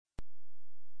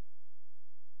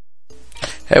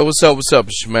Hey, what's up? What's up?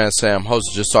 It's your man Sam,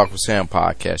 host of Just Talk with Sam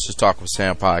podcast. Just Talk with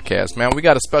Sam podcast. Man, we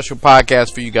got a special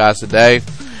podcast for you guys today.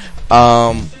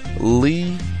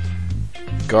 Lee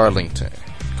Garlington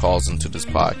calls into this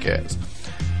podcast.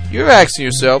 You're asking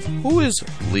yourself, who is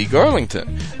Lee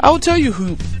Garlington? I will tell you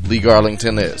who Lee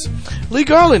Garlington is. Lee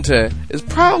Garlington is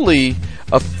probably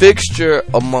a fixture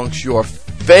amongst your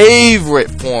favorite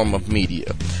form of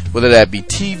media. Whether that be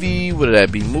TV, whether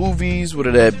that be movies,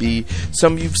 whether that be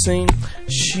some you've seen.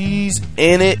 She's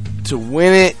in it to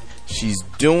win it. She's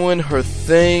doing her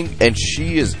thing, and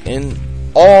she is in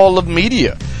all of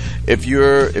media. If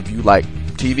you like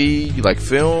TV, you like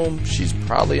film, she's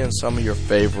probably in some of your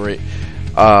favorite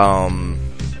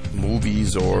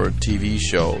movies or TV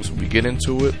shows. We get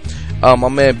into it. My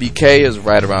man BK is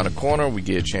right around the corner. We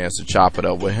get a chance to chop it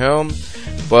up with him.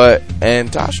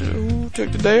 And Tasha, who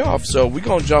took the day off. So we're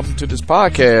going to jump into this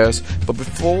podcast. But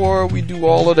before we do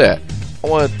all of that, I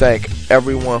want to thank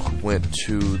everyone who went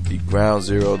to the ground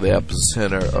zero, the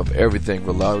epicenter of everything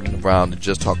revolving around the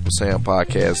Just Talk with Sam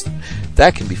podcast.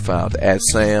 That can be found at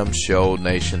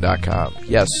samshownation.com.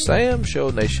 Yes,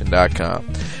 samshownation.com.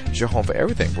 It's your home for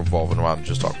everything revolving around the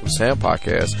Just Talk with Sam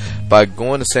podcast. By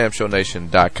going to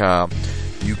samshownation.com,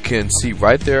 you can see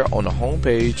right there on the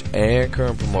homepage and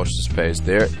current promotions page,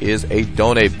 there is a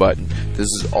donate button. This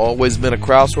has always been a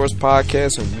crowdsourced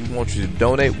podcast, and we want you to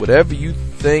donate whatever you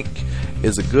think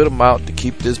is a good amount to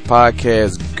keep this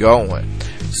podcast going.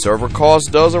 Server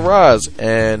cost does arise,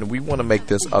 and we want to make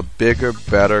this a bigger,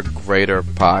 better, greater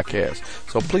podcast.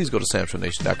 So please go to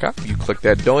samshownation.com. You click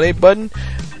that donate button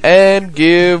and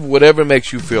give whatever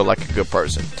makes you feel like a good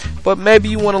person. But maybe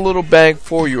you want a little bang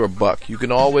for your buck. You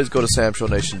can always go to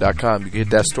samshownation.com. You can hit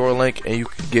that store link and you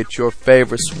can get your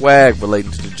favorite swag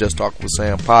relating to the Just Talk with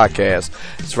Sam podcast.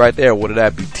 It's right there. Whether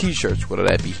that be t-shirts, whether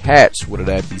that be hats, whether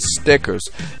that be stickers.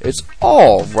 It's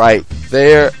all right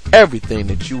there. Everything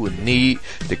that you would need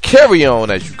to carry on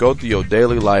as you go through your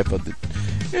daily life of the,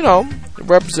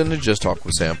 representing the Just Talk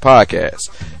with Sam podcast.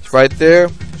 It's right there.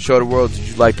 Show the world that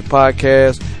you like the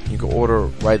podcast. You can order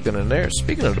right then and there.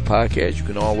 Speaking of the podcast, you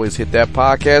can always hit that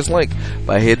podcast link.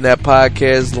 By hitting that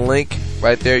podcast link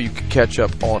right there, you can catch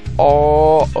up on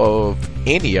all of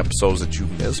any episodes that you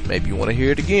missed. Maybe you want to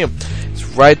hear it again. It's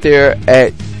right there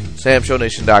at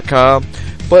samshownation.com.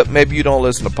 But maybe you don't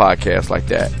listen to podcasts like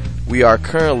that. We are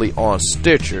currently on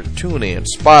Stitcher, TuneIn,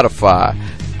 Spotify,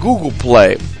 Google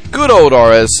Play, good old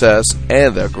RSS,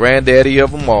 and the granddaddy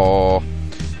of them all,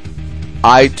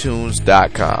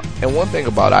 iTunes.com. And one thing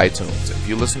about iTunes, if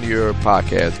you listen to your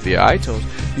podcast via iTunes,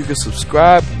 you can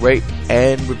subscribe, rate,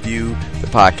 and review the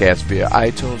podcast via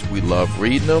iTunes. We love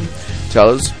reading them. Tell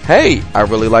us, hey, I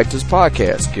really like this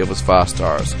podcast. Give us 5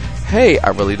 stars. Hey, I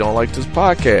really don't like this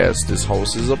podcast. This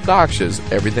host is obnoxious.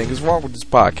 Everything is wrong with this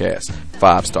podcast.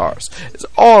 5 stars. It's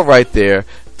all right there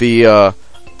via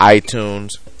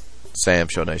iTunes,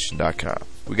 samshownation.com.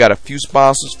 We got a few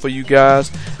sponsors for you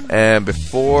guys, and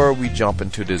before we jump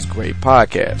into this great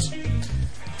podcast,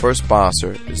 first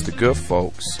sponsor is the good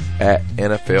folks at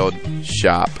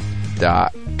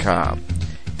NFLshop.com.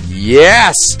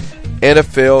 Yes,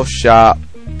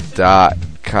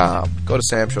 NFLshop.com. Go to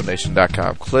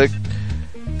samshownation.com. Click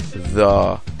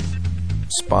the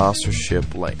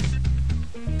sponsorship link.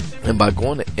 And by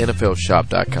going to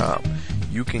NFLshop.com,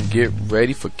 you can get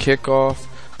ready for kickoff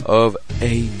of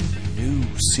a new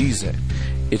season.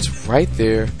 It's right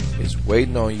there. It's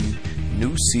waiting on you.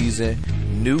 New season,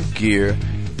 new gear.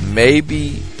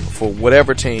 Maybe for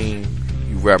whatever team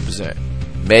you represent.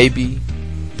 Maybe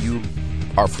you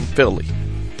are from Philly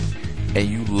and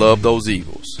you love those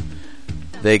Eagles.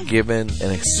 They're giving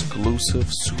an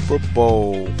exclusive Super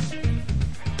Bowl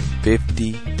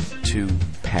 52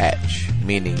 patch,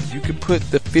 meaning you can put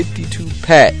the 52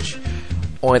 patch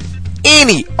on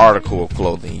any article of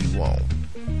clothing you own,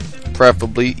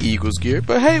 preferably Eagles gear,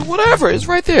 but hey, whatever, it's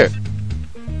right there.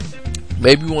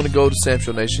 Maybe you want to go to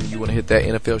Samshow Nation, you want to hit that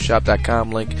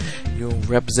NFLshop.com link, you'll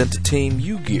represent the team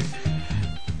you gear.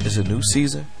 It's a new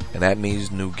season, and that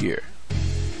means new gear.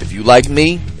 If you like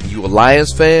me, you a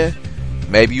Lions fan,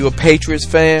 maybe you a Patriots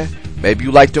fan, maybe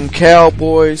you like them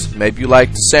Cowboys, maybe you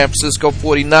like the San Francisco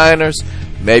 49ers,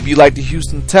 maybe you like the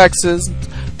Houston Texans,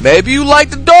 maybe you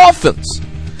like the Dolphins.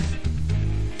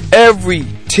 Every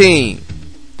team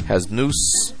has new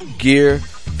gear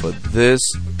for this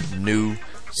new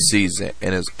season,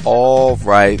 and it's all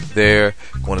right there.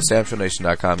 Going to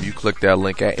SamshownNation.com, you click that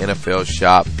link at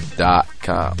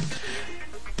NFLshop.com.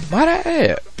 Might I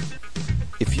add,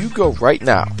 if you go right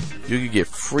now, you can get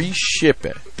free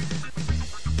shipping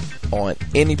on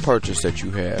any purchase that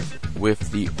you have with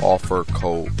the offer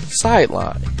code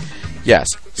SIDELINE. Yes,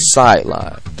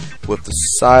 SIDELINE. with the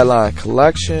Sideline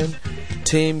Collection,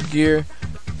 team gear.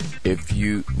 If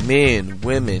you, men,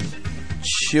 women,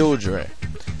 children,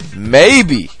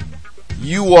 maybe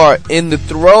you are in the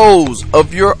throes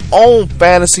of your own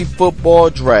fantasy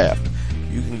football draft,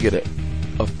 you can get an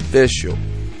official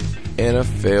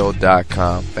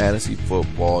NFL.com fantasy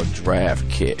football draft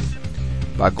kit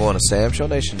by going to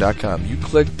samshownation.com. You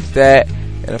click that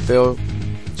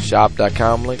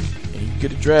NFLshop.com link and you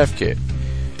get a draft kit.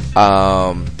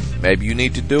 Maybe you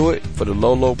need to do it for the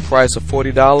low price of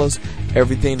 $40.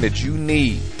 Everything that you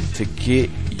need to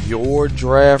get your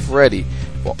draft ready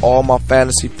for all my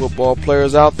fantasy football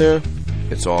players out there,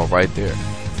 it's all right there.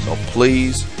 So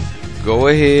please go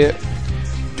ahead,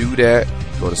 do that.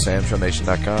 Go to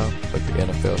samshownation.com, click the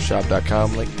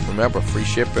NFLshop.com link. Remember, free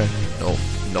shipping,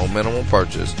 no minimum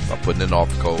purchase by putting in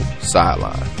offer code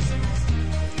SIDELINE.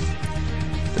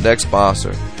 The next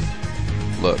sponsor,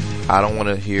 look, I don't want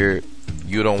to hear it.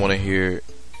 You don't want to hear it.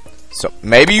 So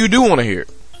maybe you do want to hear it.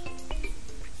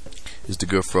 It's the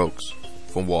good folks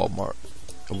from Walmart.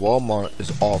 And Walmart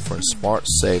is offering smart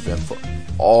saving for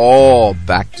all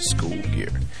back to school gear.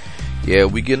 Yeah,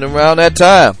 we getting around that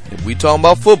time. If we talking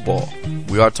about football,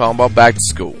 we are talking about back to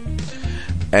school.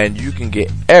 And you can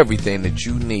get everything that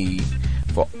you need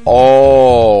for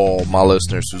all my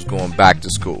listeners who's going back to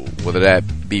school, whether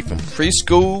that be from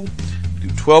preschool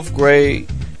through 12th grade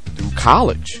through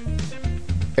college.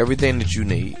 Everything that you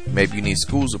need. Maybe you need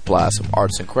school supplies, some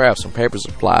arts and crafts, some paper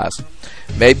supplies.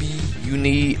 Maybe you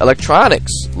need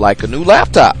electronics like a new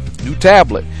laptop, new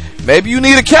tablet. Maybe you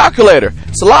need a calculator.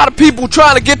 It's a lot of people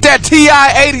trying to get that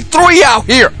TI-83 out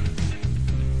here.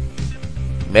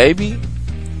 Maybe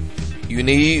you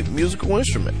need musical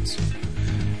instruments.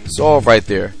 It's all right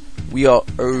there. We all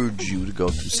urge you to go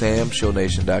to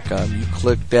samshownation.com. You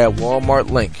click that Walmart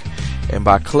link. And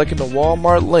by clicking the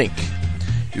Walmart link,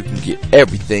 you can get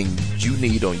everything you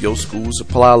need on your school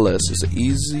supply list. It's an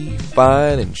easy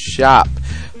find and shop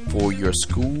for your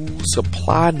school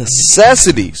supply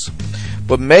necessities.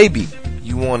 But maybe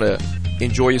you want to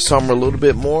enjoy your summer a little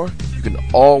bit more. You can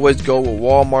always go with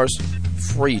Walmart's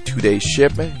free 2-day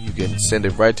shipping. You can send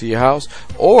it right to your house.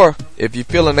 Or if you're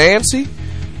feeling antsy,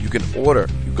 you can order.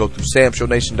 You go through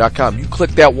samshownation.com. You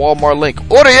click that Walmart link.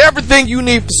 Order everything you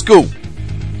need for school.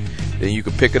 Then you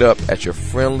can pick it up at your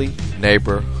friendly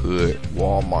neighborhood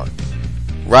Walmart.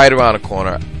 Right around the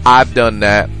corner. I've done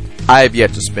that. I have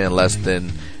yet to spend less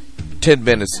than 10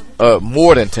 minutes,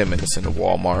 more than 10 minutes in the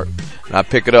Walmart. And I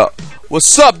pick it up.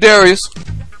 What's up, Darius?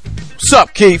 What's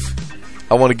up, Keith?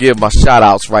 I want to give my shout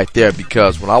outs right there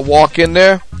because when I walk in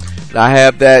there and I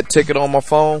have that ticket on my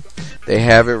phone, they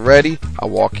have it ready. I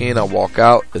walk in, I walk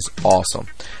out. It's awesome.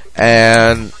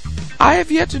 And I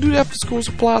have yet to do that for school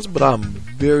supplies, but I'm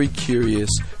very curious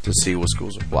to see what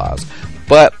school supplies.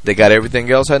 But they got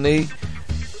everything else I need.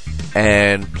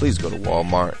 And please go to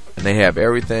Walmart. And they have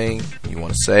everything you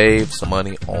want to save some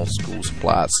money on school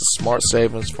supplies. It's smart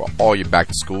savings for all your back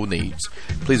to school needs.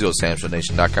 Please go to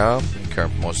samshownation.com and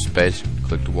current promotions page.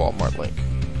 Click the Walmart link.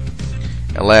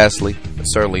 And lastly, and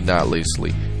certainly not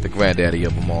leastly, the granddaddy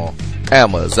of them all,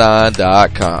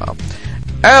 Amazon.com.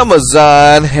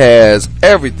 Amazon has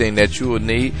everything that you will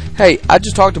need. Hey, I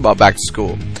just talked about back to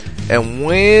school. And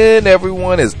when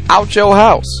everyone is out your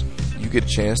house, you get a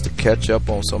chance to catch up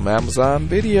on some Amazon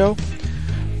video.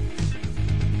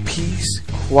 Peace,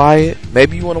 quiet.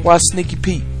 Maybe you want to watch Sneaky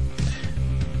Pete.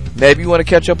 Maybe you want to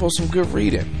catch up on some good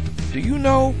reading. Do you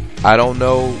know I Don't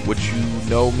Know What You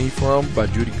Know Me From by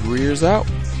Judy Greer's out?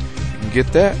 You can get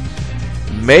that.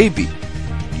 Maybe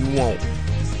you want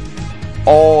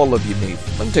all of your needs.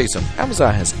 Let me tell you something.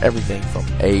 Amazon has everything from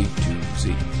A to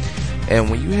Z. And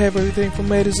when you have everything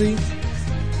from A to Z, you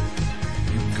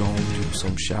can go and do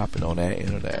some shopping on that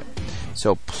internet.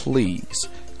 So please,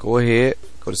 go ahead.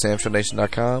 Go to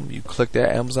samshownation.com. You click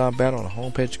that Amazon banner on the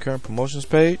homepage, current promotions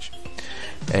page.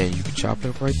 And you can shop it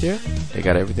up right there. They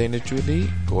got everything that you would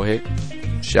need. Go ahead,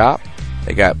 shop.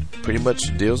 They got pretty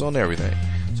much deals on everything.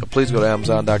 So please go to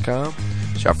Amazon.com.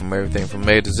 Shop from everything from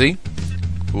A to Z.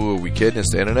 Who are we kidding?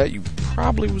 It's the internet. You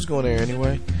probably was going there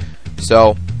anyway.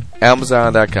 So,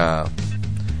 Amazon.com.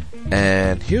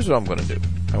 And here's what I'm going to do.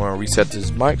 I'm going to reset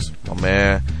these mics. My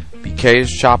man BK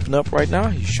is chopping up right now.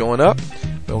 He's showing up.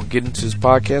 We're going to get into this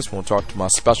podcast. We're going to talk to my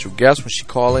special guest when she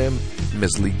call in,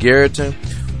 Ms. Lee Garreton.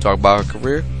 We'll talk about her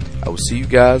career. I will see you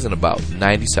guys in about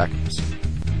 90 seconds.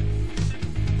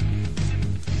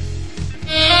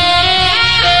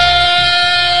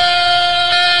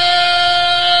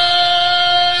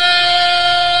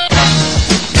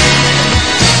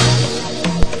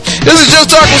 This is Just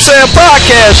Talk with Sam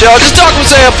Podcast, y'all. Just Talk with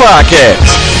Sam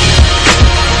Podcast.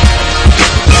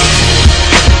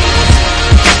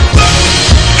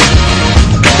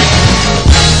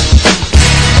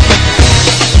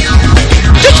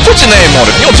 on.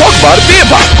 If you don't talk about it, be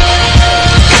about it.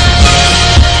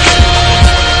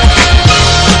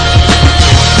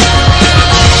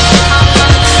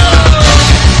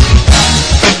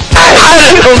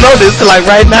 I don't know this till like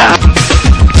right now.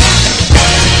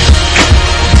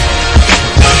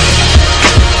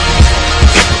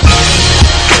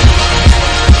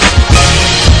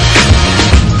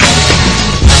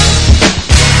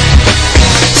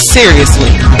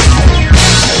 Seriously.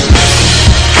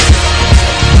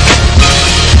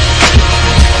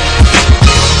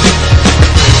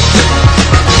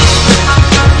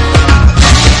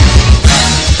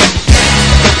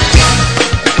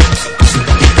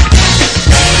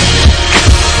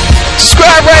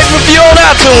 Subscribe, rate, review on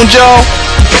iTunes, y'all.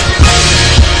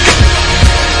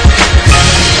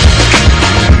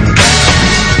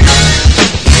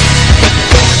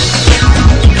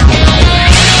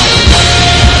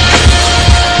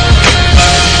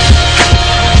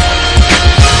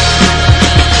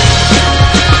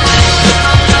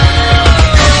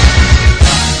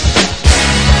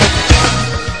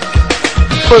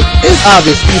 But it's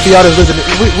obvious if y'all that's listening,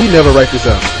 we never write this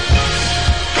out.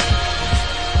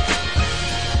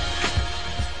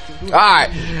 Alright,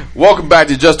 welcome back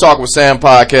to Just Talk with Sam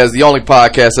podcast, the only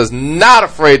podcast that's not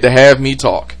afraid to have me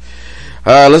talk.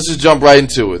 Let's just jump right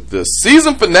into it. The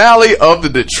season finale of The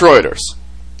Detroiters.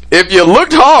 If you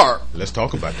looked hard. Let's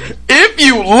talk about that. If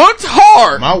you looked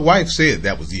hard. My wife said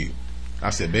that was you.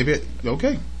 I said, baby,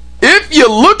 okay. If you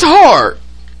looked hard.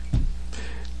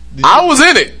 I was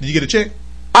in it. Did you get a check?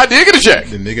 I did get a check.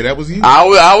 The nigga, that was you.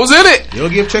 I was in it. You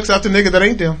don't give checks out to niggas that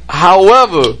ain't them.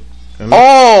 However,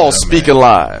 all speaking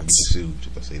lines. You get sued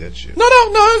if I say that shit. No.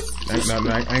 I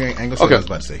ain't gonna say what I was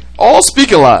about to say. All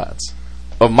speaking lines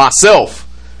of myself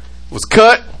was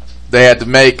cut. They had to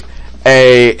make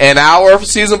an hour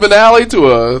season finale to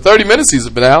a 30-minute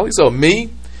season finale. So me,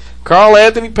 Carl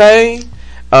Anthony Payne,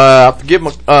 I forget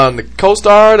the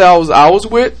co-star that I was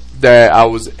with, that I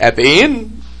was at the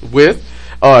end with.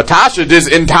 Tasha, this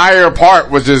entire part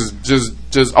was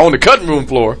just on the cutting room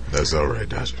floor. That's all right,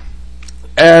 Tasha.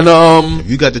 And if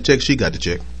you got the check, she got the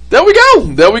check. There we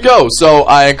go. So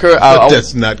I encourage.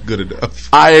 That's not good enough.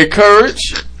 I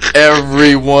encourage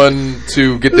everyone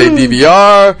to get their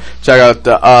DVR. Check out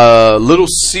the Little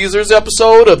Caesars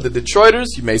episode of The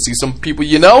Detroiters. You may see some people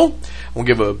you know. I'm gonna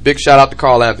give a big shout out to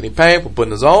Carl Anthony Payne for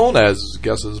putting us on as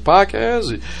guest of his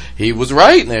podcast. He was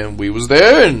right, and we was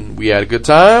there, and we had a good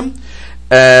time.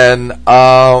 And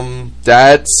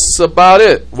that's about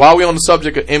it. While we're on the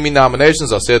subject of Emmy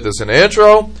nominations, I said this in the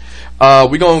intro.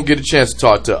 We're going to get a chance to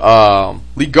talk to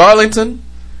Lee Garlington.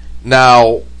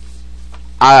 Now,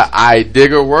 I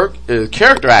dig her work.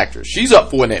 Character actress. She's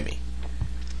up for an Emmy.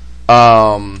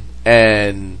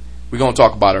 And we're going to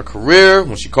talk about her career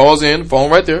when she calls in. Phone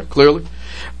right there, clearly.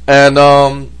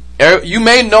 And you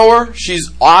may know her. She's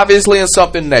obviously in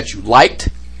something that you liked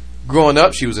growing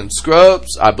up. She was in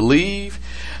Scrubs, I believe.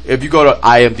 If you go to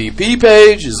IMDb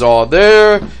page, it's all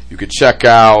there. You could check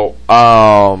out.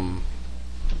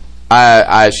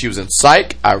 She was in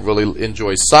Psych. I really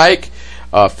enjoy Psych.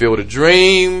 Field of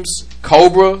Dreams,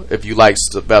 Cobra. If you like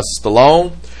Sylvester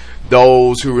Stallone,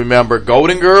 those who remember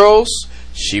Golden Girls,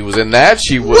 she was in that.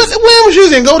 She was. When was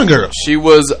she in Golden Girls? She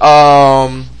was.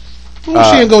 Who was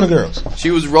she in Golden Girls?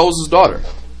 She was Rose's daughter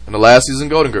in the last season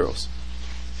of Golden Girls.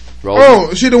 Rose.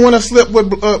 Oh, she the one that slept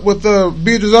with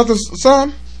Beatrice Arthur's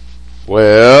son?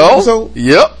 Well, so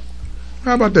yep.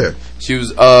 How about that? She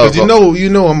was. Cause you know,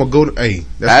 I'm gonna go to. Hey,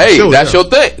 that's your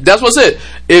thing. That's what's it.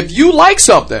 If you like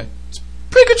something, it's a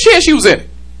pretty good chance she was in it.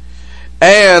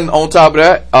 And on top of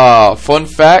that, fun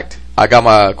fact, I got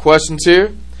my questions here.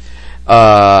 You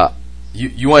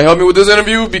want to help me with this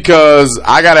interview because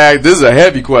I gotta ask. This is a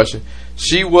heavy question.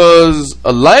 She was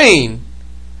Elaine.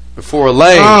 Before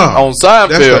Elaine on Seinfeld.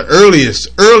 That's the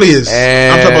earliest.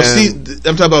 And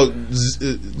I'm talking about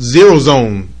Zero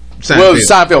Zone Seinfeld. Well,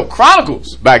 Seinfeld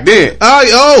Chronicles back then.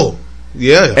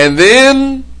 Yeah. And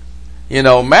then,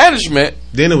 management.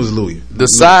 Then it was Louis.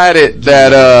 Decided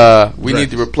that we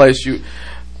need to replace you.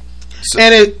 So,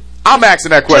 and I'm asking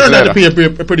that question. Turned out to be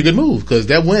a pretty good move because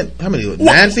that went how many?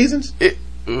 9 seasons?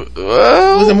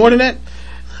 Was it more than that?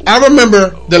 I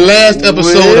remember the last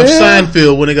episode of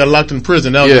Seinfeld when they got locked in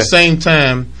prison. That was the same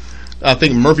time I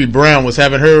think Murphy Brown was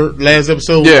having her last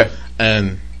episode. Yeah.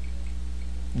 And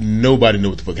nobody knew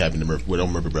what the fuck happened to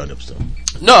Murphy Brown episode.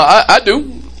 No, I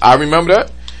do. I remember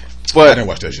that. But I didn't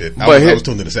watch that shit. I was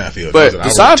tuned into Seinfeld. But the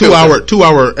Seinfeld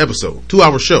 2-hour episode,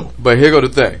 2-hour show. But here go the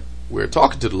thing. We're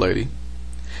talking to the lady.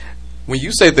 When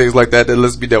you say things like that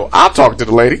lets me know I'm talking to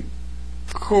the lady.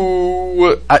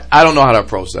 Who I don't know how to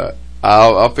approach that.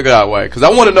 I'll figure out a way because I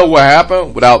want to know what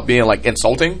happened without being like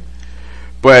insulting.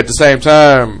 But at the same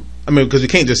time, I mean, because you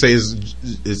can't just say it's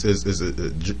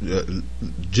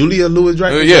Julia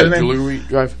Louis-Dreyfus. Yeah, Julia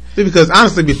Louis-Dreyfus. Because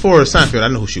honestly, before Seinfeld, I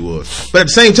know who she was. But at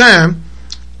the same time,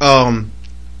 I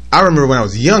remember when I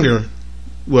was younger.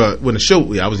 Well, when the show,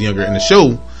 I was younger, and the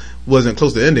show wasn't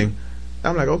close to ending.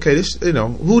 I'm like, okay, this,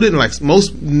 who didn't like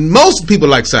most people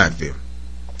like Seinfeld.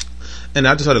 And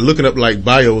I just started looking up like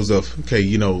bios of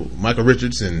Michael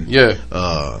Richards and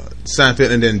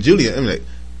Seinfeld, and then Julia. I'm like,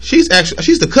 she's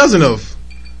the cousin of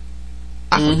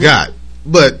I forgot,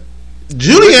 but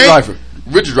Julia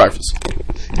Richard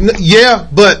Dreyfuss. Yeah,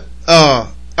 but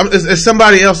it's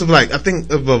somebody else of like I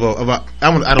think of I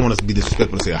don't want to be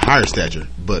disrespectful to say a higher stature,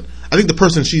 but I think the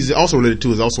person she's also related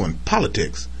to is also in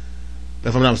politics.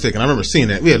 If I'm not mistaken, I remember seeing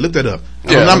that. Yeah, look that up.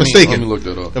 If I'm not mistaken, let me look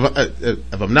that up.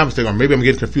 If I'm not mistaken, or maybe I'm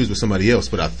getting confused with somebody else,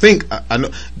 but I think I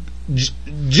know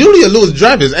Julia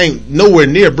Louis-Dreyfus ain't nowhere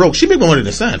near broke. She make more money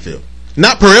than Seinfeld,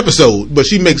 not per episode, but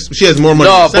she has more money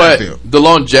than Seinfeld. But the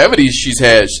longevity she's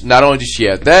had, not only did she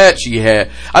have that, she had.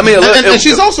 I mean, and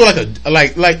she's also like a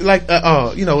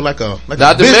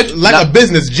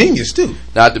business genius too.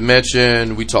 Not to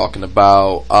mention, we talking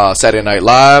about Saturday Night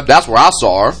Live. That's where I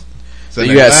saw her. Then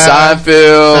you had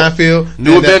Seinfeld,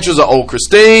 New Adventures of Old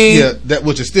Christine. Yeah, that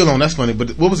which is still on. That's funny.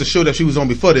 But what was the show that she was on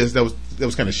before this? That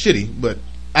was kind of shitty. But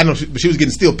I know she was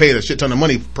getting still paid a shit ton of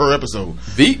money per episode.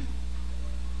 Veep,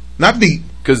 not Veep,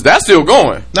 because that's still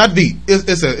going. Not Veep.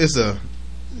 It's a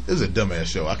dumbass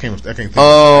show. I can't think.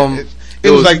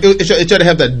 It was like it tried to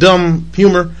have that dumb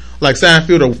humor like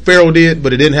Seinfeld or Farrell did,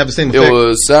 but it didn't have the same effect. It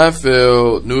was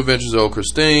Seinfeld, New Adventures of Old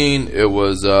Christine. It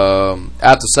was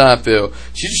after Seinfeld.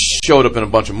 She just showed up in a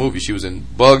bunch of movies. She was in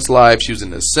Bug's Life. She was in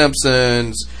The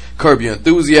Simpsons. Curb Your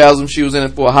Enthusiasm. She was in it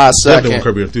for a hot second.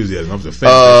 Curb Your Enthusiasm. I was a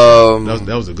fan.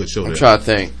 That was a good show. I'm trying to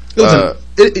think.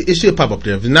 It should pop up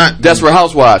there. If not, Desperate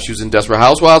Housewives. She was in Desperate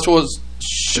Housewives. A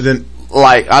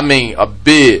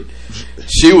bit.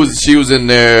 She was in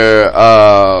there.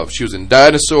 She was in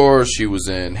Dinosaur. She was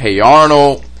in Hey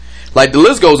Arnold. Like the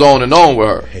list goes on and on with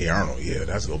her. Hey Arnold, yeah,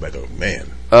 that's a go back to man.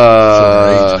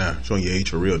 Showing your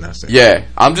age for real now. Yeah,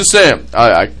 I'm just saying.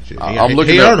 I'm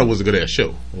looking. Hey Arnold was a good ass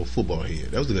show. Well, football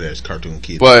head. That was a good ass cartoon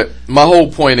kid. But my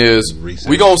whole point is,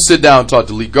 we gonna sit down and talk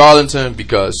to Lee Garlington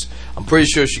because I'm pretty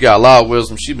sure she got a lot of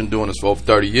wisdom. She's been doing this for over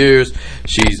 30 years.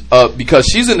 She's because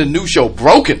she's in the new show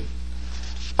Broken.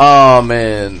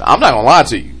 And I'm not gonna lie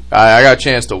to you. I got a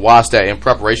chance to watch that in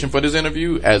preparation for this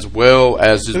interview, as well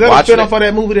as just watching it. Off of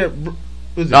that movie that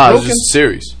was just a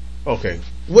series. Okay,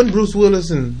 wasn't Bruce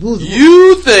Willis and who's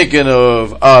you thinking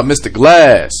of? Mr.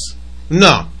 Glass?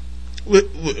 No,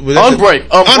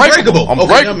 Unbreakable.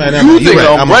 Okay, you thinking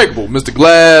of Unbreakable? Mr.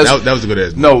 Glass. That was a good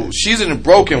ass. No, she's in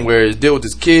Broken, where it deal with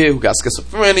this kid who got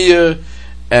schizophrenia,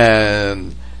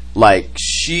 and like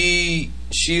she's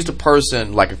the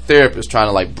person, like a therapist, trying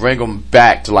to like bring them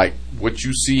back to like what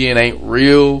you seeing ain't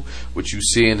real. What you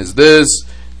seeing is this.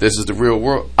 This is the real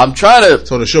world. I'm trying to.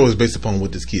 So the show is based upon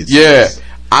what this kid says. Yeah,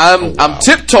 I'm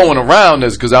tiptoeing around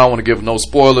this because I don't want to give no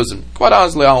spoilers, and quite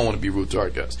honestly, I don't want to be rude to our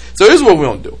guests. So here's what we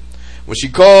don't do. When she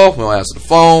calls, we don't answer the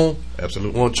phone.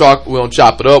 Absolutely. We don't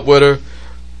chop it up with her.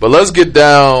 But let's get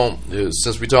down,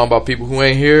 since we're talking about people who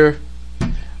ain't here,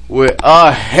 with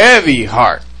a heavy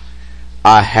heart.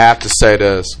 I have to say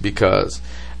this because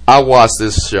I watched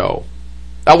this show.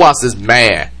 I watched this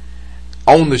man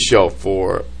on the show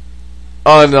for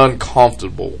an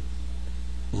uncomfortable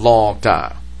long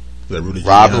time.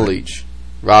 Robin Leach.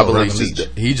 Robin Leach.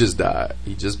 He just died.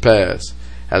 He just passed.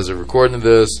 As a recording of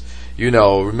this,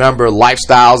 remember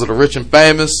Lifestyles of the Rich and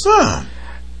Famous? Huh.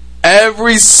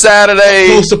 Every Saturday.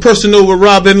 Close to personal with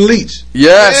Robin Leach.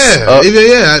 Yes.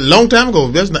 Yeah, a long time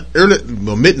ago. That's not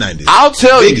mid-90s. I'll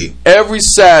tell you, every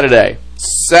Saturday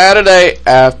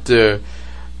after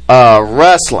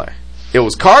wrestling, it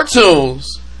was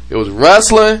cartoons, it was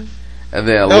wrestling, and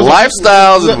then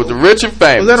Lifestyles with the Rich and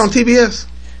Famous. Was that on TBS?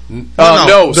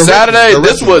 No, Saturday.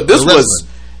 This was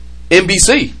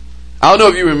NBC. I don't know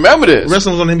if you remember this.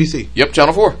 Wrestling was on NBC. Yep,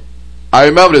 Channel 4. I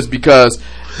remember this because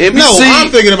NBC. No, I'm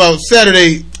thinking about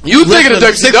Saturday. You thinking of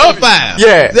WCW?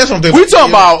 Yeah, that's what I'm thinking. We talking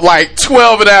about like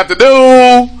 12 in the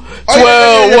afternoon. 12.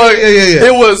 Yeah.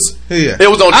 It was. Yeah. It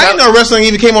was on. I didn't know wrestling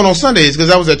even came on Sundays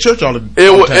because I was at church all the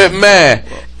time. Man,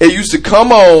 it used to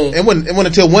come on. It went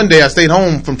until one day I stayed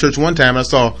home from church one time and I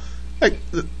saw like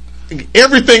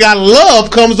everything I love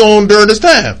comes on during this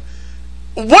time.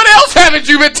 What else haven't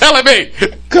you been telling me?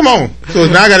 Come on. So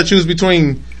now I got to choose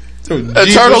between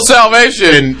eternal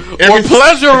salvation or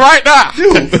pleasure right now.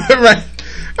 Right.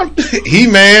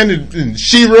 He-Man and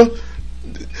She-Ra,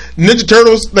 Ninja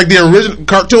Turtles, like the original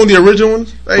cartoon, the original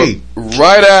ones. Hey,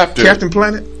 right after Captain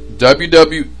Planet.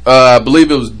 I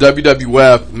believe it was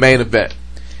WWF main event.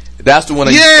 That's the one.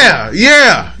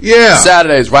 Yeah.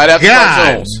 Saturdays, right after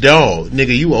cartoons. Dog,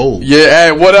 nigga, you old. Yeah,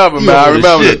 hey, whatever, man. I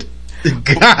remember it.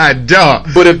 God, dog.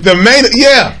 But if the main,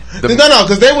 no,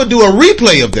 because they would do a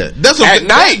replay of that. That's what at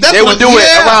night. They would do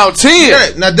it around 10.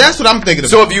 Yeah. Now that's what I'm thinking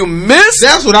about. So if you miss,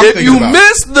 that's what I'm thinking about. If you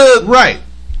miss the right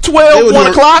 12, 1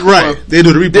 o'clock, right? They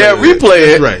do the replay. They'll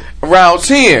replay it right around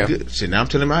 10. Shit, now I'm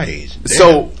telling my age. Damn.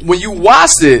 So when you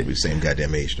watched it, we're the same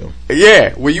goddamn age though.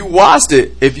 Yeah, when you watched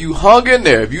it, if you hung in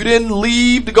there, if you didn't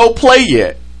leave to go play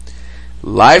yet,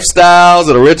 Lifestyles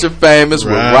of the Rich and Famous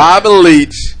with Robin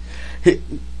Leach,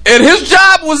 and his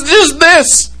job was just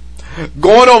this: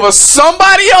 going over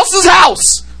somebody else's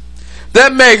house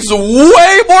that makes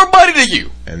way more money than you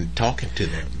and talking to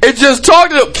them. And just talk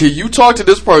to them. Can you talk to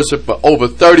this person for over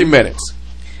 30 minutes?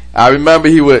 I remember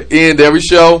he would end every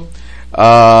show.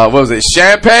 What was it?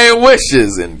 Champagne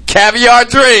wishes and caviar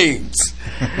dreams.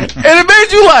 And it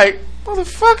made you like,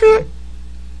 motherfucker,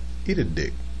 eat a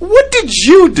dick. What did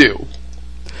you do?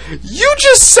 You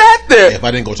just sat there. If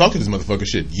I didn't go talk to this motherfucker,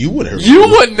 shit, you would have heard. You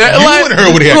wouldn't have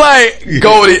heard what he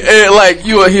had. Like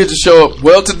you are here to show up.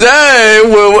 Well, today,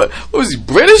 what was he,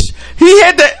 British? He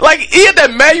had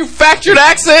that manufactured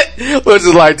accent, which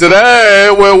is like,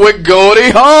 today we're with Goldie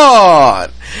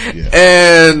Hawn. Yeah.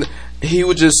 And he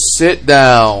would just sit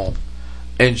down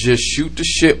and just shoot the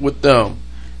shit with them.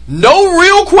 No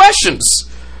real questions.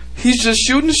 He's just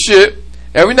shooting the shit.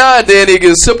 Every now and then he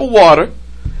gets a sip of water.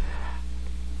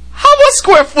 How much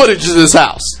square footage is this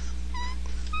house?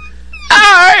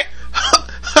 Alright.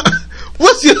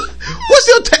 What's your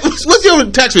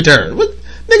tax return? Nigga,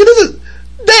 this is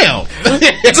damn.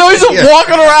 So he's just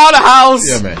walking around the house,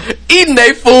 eating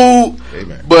their food. Hey,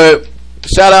 but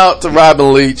shout out to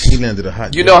Robin Leach. He landed a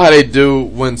hot. You know how they do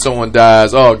when someone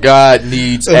dies. Oh, God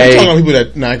needs a. We're talking about people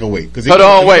that. No, I ain't gonna wait. Hold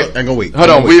on, wait. I ain't gonna wait. Hold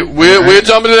on. We're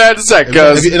jumping to that in a second.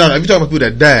 If you're talking about people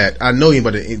that died, I know you,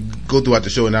 but go throughout the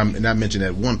show and not mention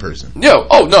that one person. Yo,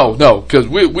 no, because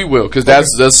we will, because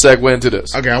that's a segue into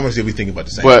this. Okay, I want to see if we thinking about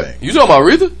the same thing. You talking about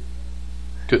Aretha?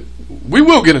 We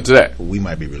will get into that. We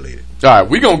might be related. All right,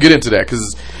 we're gonna get into that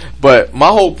but my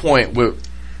whole point with,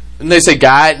 and they say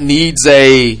God needs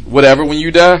a whatever when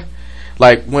you die.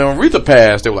 Like when Aretha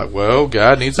passed, they were like, "Well,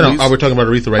 God needs." We're talking about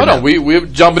Aretha right now. Hold on, we're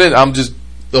jumping in. I'm just.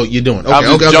 Oh, you're doing. Okay,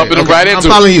 I'm just jumping right into.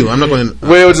 I'm following you. I'm not going.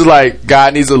 Well, it was just like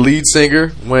God needs a lead singer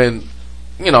when,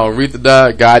 Aretha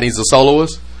died. God needs a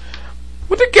soloist.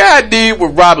 What did God need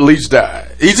when Robin Leach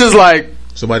died? He's just like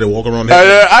somebody to walk around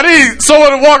heaven. I need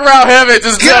someone to walk around heaven.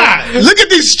 Just God, look at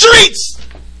these streets.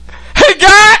 Hey,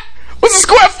 God, what's the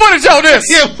square footage on this?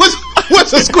 Yeah, what's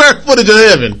the square footage of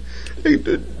heaven?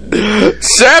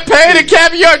 Champagne and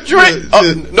caviar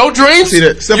drink. No dreams. See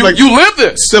that stuff you live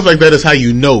this. Stuff like that is how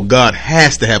you know God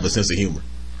has to have a sense of humor.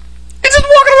 He's just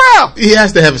walking around. He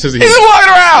has to have a sense of humor. He's just walking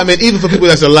around. I mean, even for people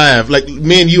that's alive, like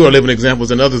me and you are living examples,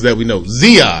 and others that we know.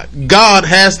 Ziad, God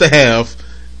has to have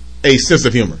a sense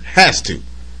of humor. Has to.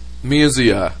 Me and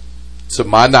Ziad, to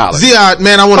my knowledge. Ziad,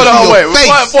 man, I want to see your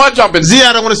face. Before I jump in,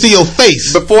 Ziad, I want to see your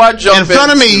face. Before I jump in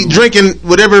front of me, drinking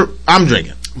whatever I'm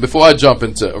drinking. Before I jump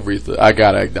into Aretha, I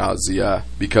gotta acknowledge Ziad,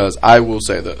 because I will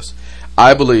say this: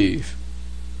 I believe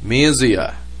me and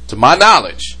Ziad, to my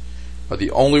knowledge, are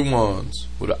the only ones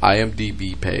with an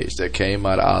IMDb page that came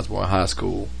out of Osborne High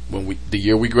School the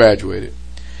year we graduated,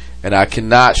 and I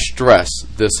cannot stress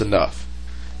this enough.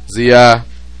 Ziad,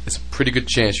 it's a pretty good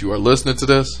chance you are listening to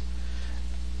this.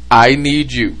 I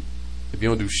need you, if you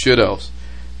don't do shit else,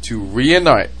 to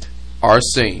reenact our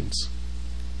scenes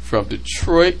from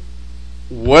Detroit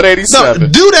 187. No,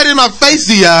 do that in my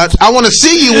face, Ziad. I want to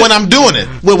see you when I'm doing it.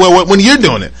 When you're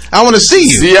doing it, I want to see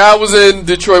you. Ziad was in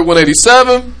Detroit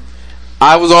 187.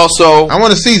 I was also. I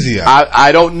want to see Ziad.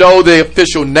 I don't know the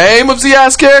official name of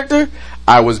Ziad's character.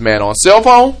 I was man on cell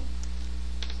phone.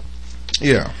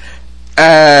 Yeah.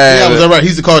 Yeah, was that right?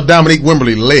 He's called Dominique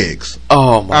Wimberly Legs.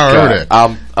 Oh my God! Heard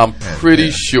that. I'm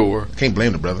pretty sure. Can't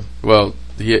blame the brother. Well,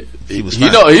 he was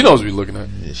fine. He knows what he's looking at.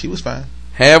 Yeah, she was fine.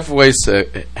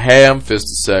 Ham-fisted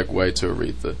segue to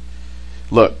Aretha.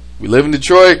 Look, we live in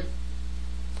Detroit.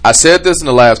 I said this in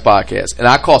the last podcast, and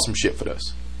I caught some shit for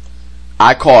this.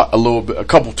 I caught a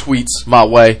couple tweets my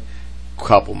way,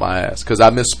 couple my ass, because I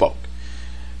misspoke.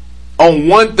 On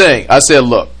one thing, I said,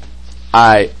 look,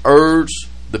 I urge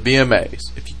the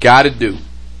BMAs, if you got to do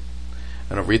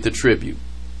an Aretha tribute,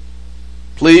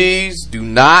 please do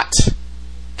not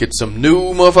get some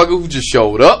new motherfucker who just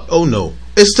showed up. Oh no.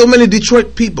 It's so many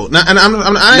Detroit people. Now, and I'm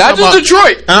not just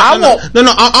Detroit. I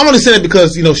want to say that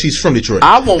because she's from Detroit.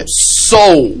 I want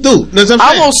soul, dude. That's what I'm saying.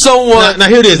 I want someone. Now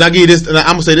here it is. I give you this. And I'm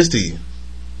gonna say this to you.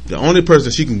 The only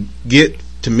person she can get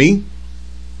to me,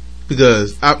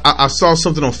 because I saw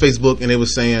something on Facebook and they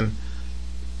was saying,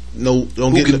 no,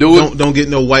 don't get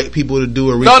no white people to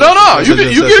do a Aretha. No. You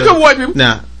get a couple white people.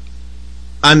 Now,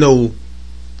 I know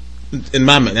in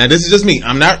my mind. Now, this is just me.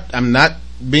 I'm not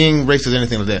being racist or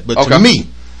anything like that. But to me,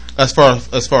 as far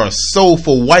as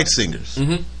soulful white singers,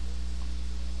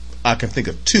 I can think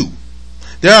of two.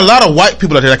 There are a lot of white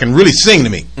people out there that can really sing to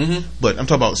me, but I'm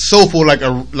talking about soulful,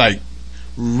 like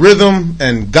rhythm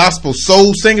and gospel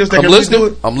soul singers that can really do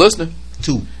it. I'm listening.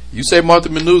 Two. You say Martha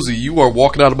Manuzzi, you are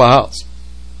walking out of my house.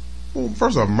 Well,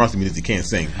 first off, Martha Manuzzi can't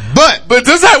sing, but we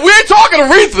ain't talking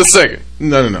Aretha singing.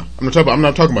 No. I'm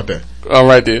not talking about that. All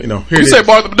right, then. You say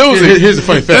Martha Manuzzi. Here's the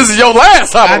funny fact. This is your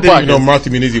last time. I didn't even know Martha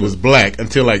Manuzzi was black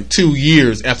until like 2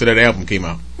 years after that album came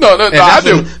out. No, I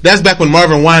do. That's back when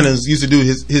Marvin Winans used to do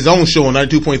his own show on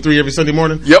 92.3 every Sunday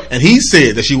morning. Yep. And he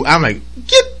said that I'm like,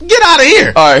 get out of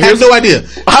here. All right, I have no idea.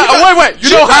 Wait.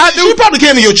 You know how I knew? She probably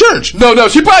came to your church. No,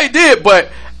 she probably did. But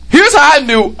here's how I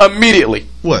knew immediately.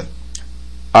 What?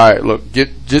 All right, look,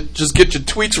 just get your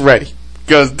tweets ready,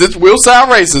 because this will sound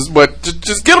racist, but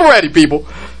just get them ready, people.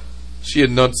 She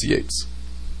enunciates.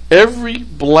 Every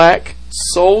black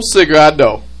soul singer I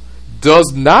know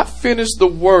does not finish the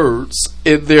words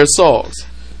in their songs.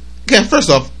 Okay, first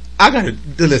off, I gotta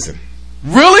listen.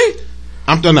 Really?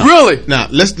 I'm done now. Really? Now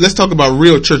let's talk about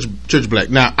real church black.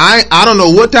 Now I don't know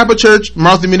what type of church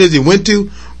Martha Manuzzi went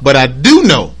to, but I do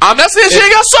know. I'm not saying she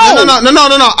ain't got soul. No.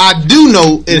 I do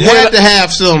know it had to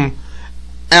have some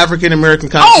African American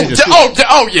connotations.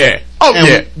 Oh yeah.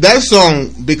 That song,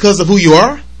 Because of Who You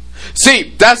Are.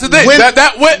 See, that's the thing.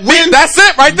 That's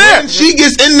it right there. When she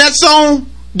gets in that song,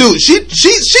 dude, she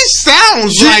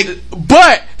sounds like.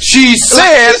 But she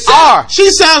said R.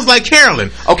 She sounds like Carolyn.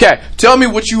 Okay, tell me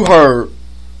what you heard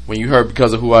when you heard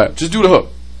Because of Who I Am. Just do the hook.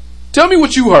 Tell me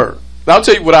what you heard. I'll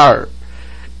tell you what I heard.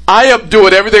 I am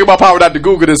doing everything in my power not to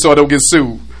Google this so I don't get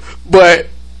sued. But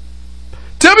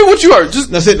tell me what you heard. Just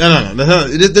no.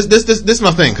 This is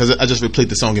my thing, because I just replayed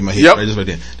the song in my head. Yep. Right, just right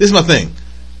there. This is my thing.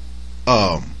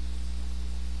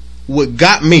 What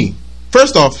got me?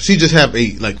 First off, she just have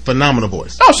a phenomenal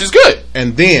voice. Oh, she's good.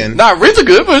 And then not Rita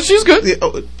good, but she's good. Yeah,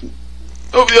 okay,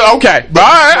 all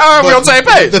right, we're on the same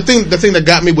page. The thing that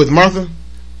got me with Martha,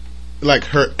 like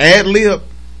her ad lib,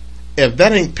 if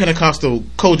that ain't Pentecostal,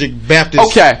 Kojic,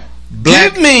 Baptist, okay,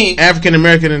 black, give me African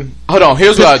American, and hold on.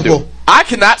 Here's what I do. I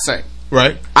cannot sing.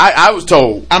 Right. I was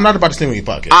told. I'm not about to sing on your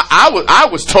podcast. I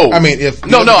was told. I mean, if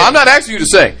no, I'm not asking you to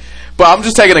sing, but I'm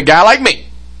just taking a guy like me,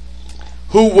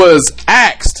 who was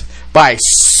asked by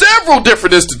several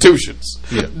different institutions,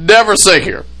 never sing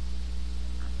here.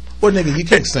 Well, nigga, you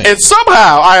can't sing. And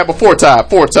somehow I am a four-time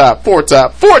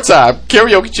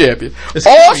karaoke champion.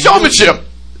 All showmanship.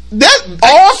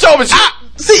 All showmanship.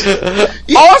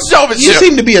 All showmanship. You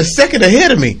seem to be a second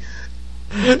ahead of me.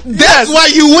 That's why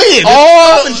you win.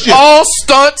 All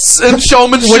stunts and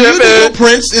showmanship. When you do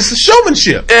Prince, it's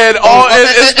showmanship, and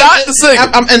it's not the singing.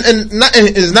 And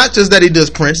it's not just that he does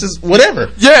Prince. It's whatever.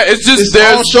 Yeah, it's just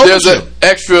there's an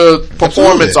extra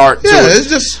performance art to it. Yeah, it's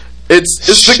just it's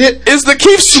the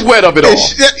Keith Sweat of it all.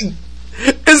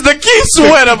 It's the Keith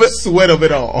Sweat of it. Sweat of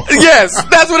it all. Yes,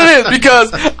 that's what it is.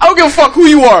 Because I don't give a fuck who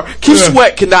you are. Keith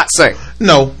Sweat cannot sing.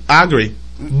 No, I agree.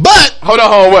 But hold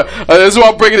on. What? This is why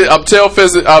I'm bringing it up.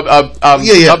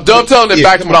 I'm dovetailing it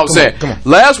back to what I was saying.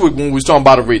 Last week when we was talking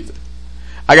about Aretha,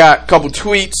 I got a couple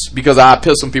tweets because I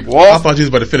pissed some people off. I thought you was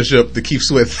about to finish up the Keith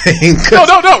Sweat thing.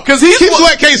 No, because Keith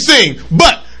Sweat can't sing.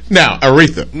 But now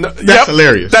Aretha, that's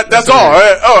hilarious. That's all.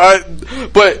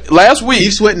 But last week,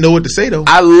 Keith Sweat know what to say though.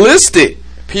 I listed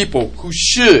people who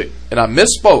should, and I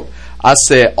misspoke. I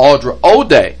said Audra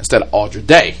O'Day instead of Audra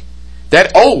Day.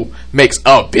 That O makes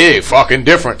a big fucking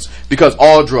difference because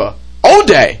Audra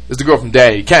O'Day is the girl from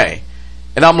Daddy Kane.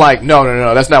 And I'm like,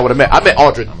 no, that's not what I meant. I meant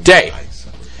Audra Day.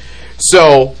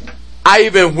 So I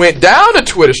even went down the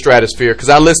Twitter stratosphere because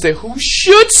I listed who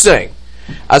should sing.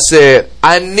 I said,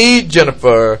 I need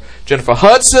Jennifer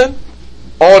Hudson,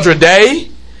 Audra Day.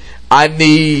 I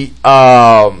need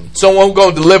someone who's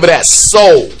going to deliver that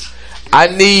soul. I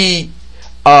need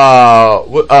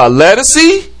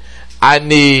Ledisi. I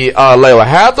need Layla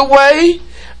Hathaway.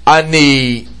 I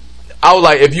was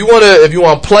like, if you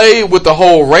want to play with the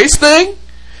whole race thing,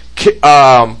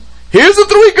 here's the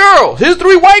three girls. Here's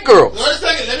three white girls. Wait a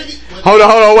second. Let me hold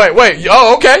on. Wait.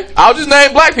 Oh, okay. I'll just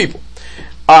name black people.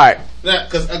 All right.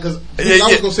 Because I was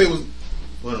gonna say was.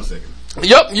 Wait a second.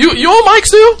 Yep. You on mic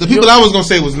still? The people I was gonna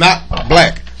say was not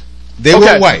black. They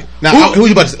were white. Now, who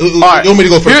you about to say? All right. You want me to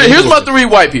go first? Here's my three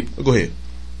white people. Go ahead.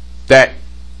 That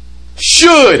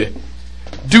should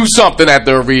do something at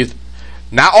the Aretha.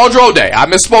 Not Audra O'Day. I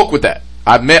misspoke with that.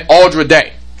 I met Audra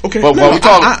Day. Okay, but what we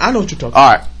talking? I know what you're talking.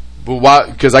 All right, but why?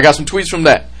 Because I got some tweets from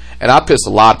that, and I pissed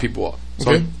a lot of people off.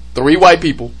 So Okay. 3 white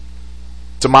people,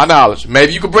 to my knowledge.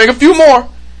 Maybe you could bring a few more.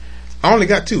 I only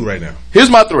got 2 right now. Here's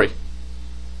my 3.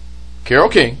 Carole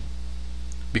King.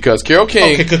 Because Carole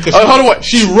King, Okay, hold on, wait.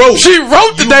 She wrote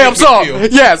the You damn Make Me song. Feel.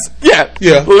 Yes, yeah.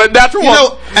 Natural You one.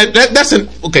 know, that's an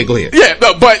okay. Go ahead. Yeah,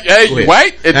 no, but hey, Go ahead.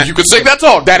 wait. If you can sing that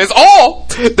song. That is all.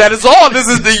 That is all. This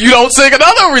is you don't sing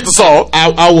another Aretha song.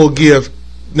 I will give.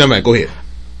 No man, go ahead.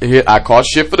 Here, I caught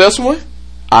shit for this one.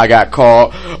 I got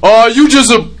called. You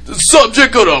just a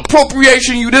subject of the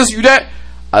appropriation. You this, you that.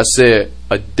 I said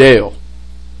Adele.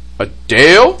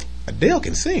 Adele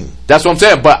can sing. That's what I'm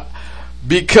saying. But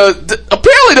because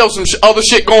apparently there was some other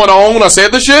shit going on when I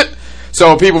said the shit,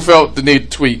 so people felt the need to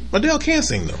tweet. Adele can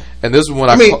sing though. And this is when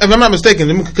I mean, if I'm not mistaken,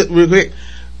 let me cut real quick.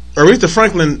 Aretha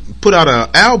Franklin put out an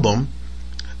album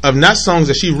of not songs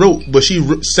that she wrote, but she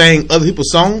sang other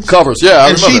people's songs, covers. Yeah,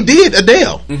 and she did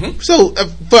Adele. Mm-hmm. So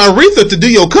for Aretha to do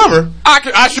your cover,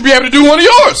 I should be able to do one of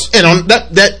yours. And on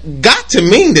that got to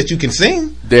mean that you can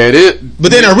sing. That it.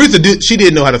 But then Aretha she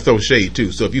did know how to throw shade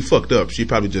too. So if you fucked up, she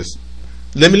probably just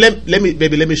let me show you.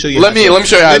 Let me show you.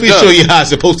 Let me show you how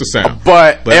it's supposed to sound.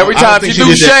 But every time she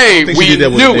do shade, we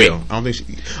knew it. I don't think she.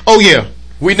 Oh yeah,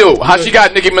 we knew how she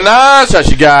got Nicki Minaj. How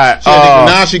she got Nicki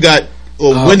Minaj. She got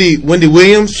Wendy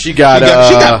Williams. She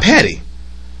got Patti.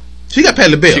 She got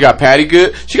Patti LaBelle. She got Patti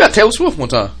Good. She got Taylor Swift one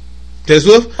time. Taylor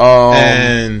Swift.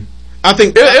 And I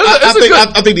think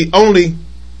I think the only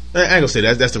I ain't gonna say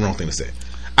that. That's the wrong thing to say.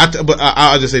 But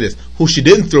I'll just say this: who she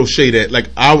didn't throw shade at, like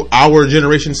our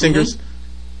generation singers. Mm-hmm.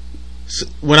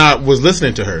 When I was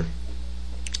listening to her,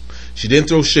 she didn't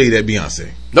throw shade at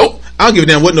Beyonce. Nope. I don't give a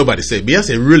damn what nobody said.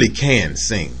 Beyonce really can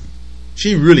sing.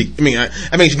 She really. I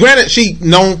mean, granted, she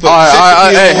known for all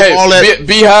that.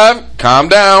 Beehive, calm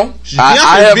down.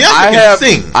 Beyonce can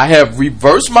sing. I have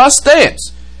reversed my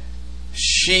stance.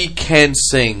 She can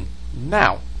sing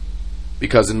now.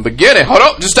 Because in the beginning, hold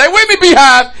on, just stay with me,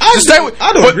 Beehive.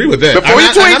 I don't agree with that. Before your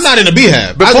tweets, I'm not in the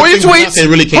Beehive. Before your tweets,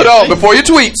 really can't hold on. sing. Before your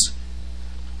tweets,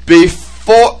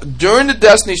 during the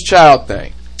Destiny's Child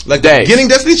thing, like beginning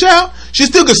Destiny's Child, she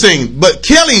still could sing, but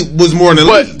Kelly was more in the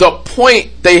lead. But the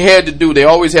point they had to do, they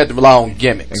always had to rely on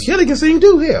gimmicks. And Kelly can sing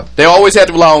too, hell. They always had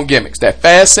to rely on gimmicks. That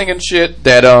fast singing shit,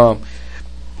 that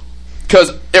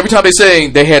because every time they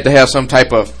sing, they had to have some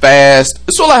type of fast.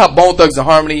 It's sort of like how Bone Thugs and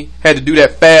Harmony had to do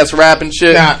that fast rapping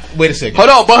shit. Now, wait a second. Hold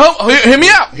on, but hear me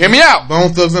out. Hear me out.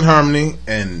 Bone Thugs and Harmony,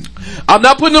 and I'm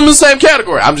not putting them in the same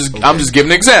category. I'm just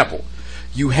giving an example.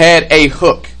 You had a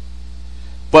hook,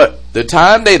 but the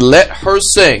time they let her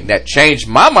sing that changed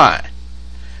my mind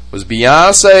was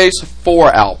Beyonce's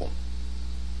 4 album,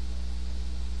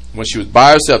 when she was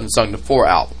by herself and sung the 4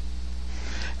 album.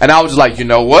 And I was just like, you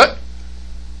know what?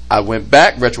 I went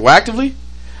back retroactively.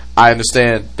 I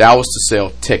understand that was to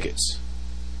sell tickets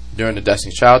during the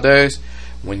Destiny's Child days.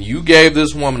 When you gave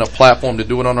this woman a platform to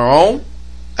do it on her own,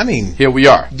 I mean, here we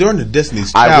are. During the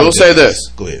Destiny's Child I will say this.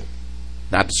 Go ahead.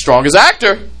 Not the strongest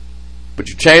actor, but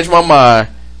you changed my mind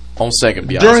on singing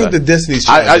Beyonce. During the Destiny's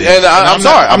Child I'm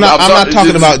sorry. I'm not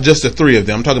talking about just the 3 of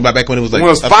them. I'm talking about back when it was like... When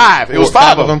it was 5. It was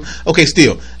 5 of them. Okay,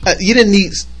 still. You didn't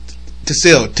need to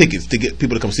sell tickets to get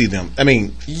people to come see them. I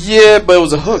mean... Yeah, but it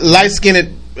was a hook.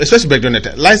 Light-skinned, especially back during that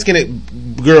time,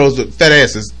 light-skinned girls with fat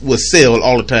asses would sell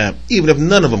all the time, even if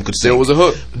none of them could sing. There was a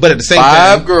hook. But at the same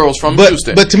time... 5 girls from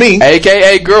Houston. But to me...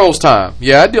 A.K.A. Girls Time.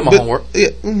 Yeah, I did my homework. Yeah,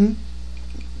 mm-hmm.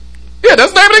 Yeah,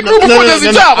 that's the name of the group before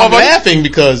Destiny's Child. I'm laughing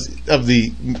because of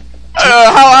the...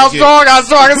 how strong is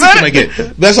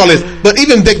it? That's all it is. But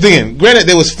even back then, granted,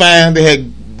 they was fine. They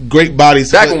had great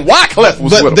bodies. Back when Wyclef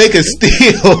was but with they them. could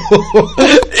still...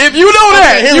 If you know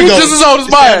that, you just as old as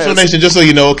my ass. Nation, just so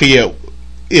you know, okay,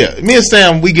 yeah. Me and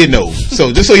Sam, we get old.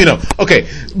 So just so you know. Okay,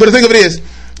 but the thing of it is,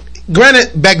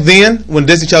 granted, back then, when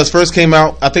Destiny Child first came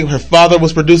out, I think her father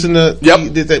was producing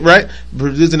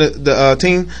producing the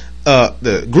team,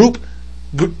 the group.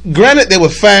 Granted, they were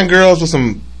fine girls with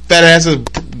some fat asses,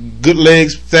 good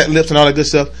legs, fat lips, and all that good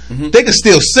stuff. Mm-hmm. They could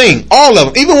still sing, all of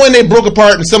them, even when they broke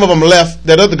apart and some of them left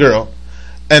that other girl,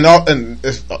 and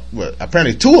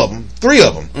apparently 2 of them, 3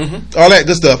 of them, mm-hmm. all that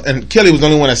good stuff. And Kelly was the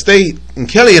only one that stayed. And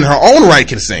Kelly, in her own right,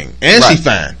 can sing, and she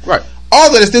fine. Right.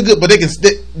 All that is still good, but they can.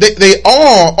 They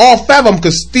all 5 of them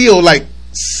could still like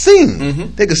sing.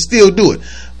 Mm-hmm. They could still do it.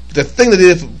 The thing that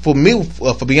did it for me,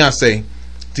 for Beyonce,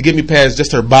 to get me past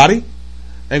just her body.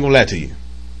 I ain't gonna lie to you.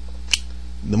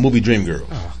 The movie Dreamgirls.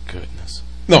 Oh goodness.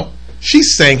 No, she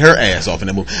sang her ass off in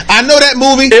that movie. I know that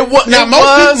movie. Now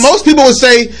most people would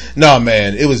say, "No,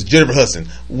 man, it was Jennifer Hudson."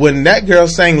 When that girl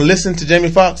sang "Listen" to Jamie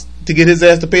Foxx to get his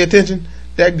ass to pay attention,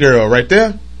 that girl right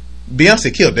there,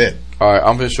 Beyonce killed that. All right,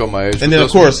 I'm gonna show my age. And then of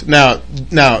course now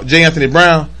J. Anthony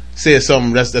Brown said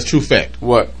something that's true fact.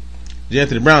 What? J.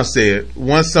 Anthony Brown said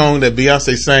one song that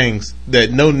Beyonce sings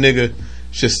that no nigga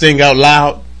should sing out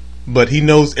loud, but he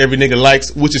knows every nigga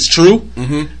likes, which is true,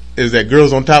 is that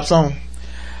Girls on Top song.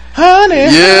 Honey.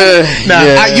 Yeah.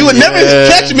 Now you would never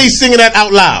catch me singing that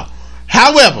out loud.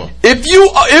 However, if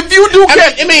you do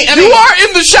catch, you are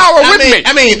in the shower with me.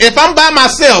 I mean, if I'm by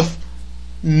myself,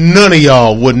 none of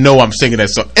y'all would know I'm singing that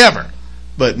song ever.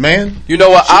 But man, you know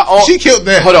what? She killed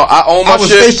that. Hold on, I own my shit. I was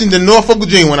stationed in Norfolk,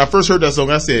 Virginia when I first heard that song.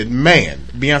 I said, "Man,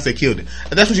 Beyonce killed it."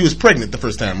 And that's when she was pregnant the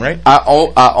first time, right? I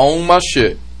own my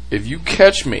shit. If you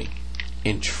catch me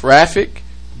in traffic,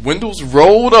 windows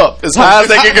rolled up as high as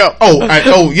they can go.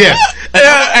 Yes.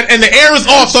 And the air is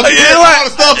off, so the air all the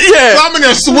stuff. Yeah. So I'm in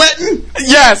there sweating.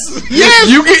 Yes.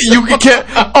 You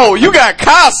got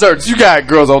concerts. You got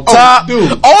Girls on Top.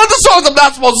 Dude. All the songs I'm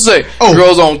not supposed to say.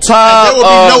 Girls on Top. There will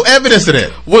be no evidence of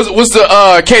that. Was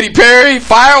the Katy Perry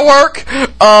Firework?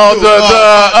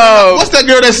 What's that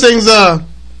girl that sings the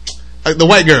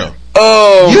white girl?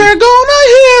 You're gonna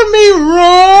hear me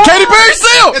roar. Katy Perry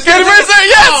still. Katy Perry still.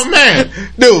 Yes. Oh man,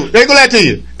 dude, they go that to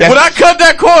you. When I cut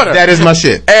that corner, that is my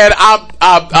shit. And but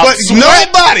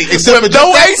nobody except for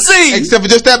no AC, except for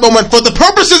just that moment, for the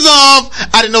purposes of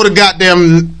I didn't know the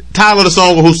goddamn title of the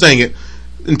song or who sang it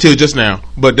until just now.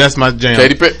 But that's my jam.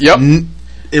 Katy Perry. Yep.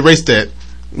 Erase that.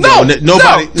 Nobody. No.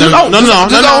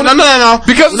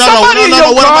 Because somebody in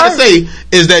your what I'm about to say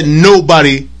is that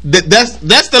nobody. That's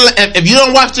the. If you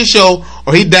don't watch the show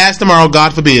or he dies tomorrow,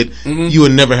 God forbid, you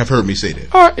would never have heard me say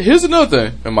that. All right. Here's another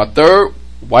thing. And my third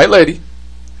white lady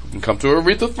can come to a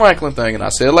Aretha Franklin thing, and I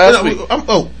said last week.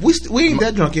 We ain't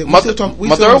that drunk yet. My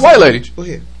third white lady. Go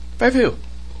ahead. Faith Hill.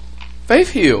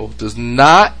 Faith Hill does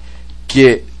not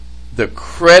get the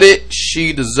credit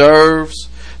she deserves.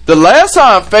 The last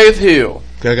time Faith Hill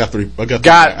got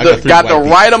the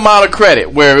right amount of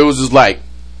credit, where it was just like,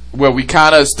 where we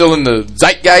kind of still in the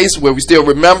zeitgeist, where we still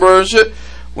remember and shit,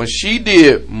 when she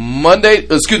did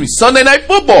Sunday Night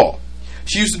Football.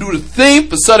 She used to do the theme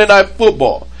for Sunday Night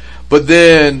Football. But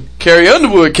then Carrie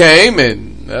Underwood came,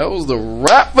 and that was the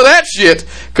wrap for that shit,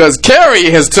 because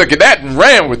Carrie has taken that and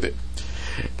ran with it.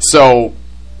 So,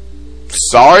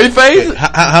 sorry, Faith.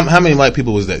 How many white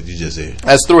people was that you just said?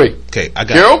 That's 3. Okay, I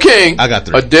got Carole King. I got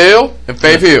 3. Adele and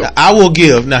Faith Hill. I will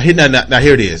give now. Here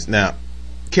it is. Now,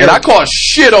 and I caught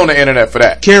shit on the internet for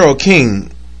that. Carole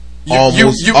King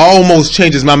almost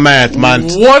changes my mind.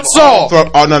 One song.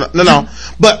 No.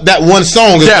 But that one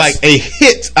song is like a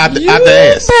hit out the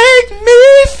ass. Make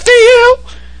me feel.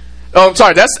 Oh, I'm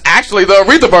sorry. That's actually the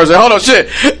Aretha version. Hold on, shit.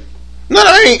 No.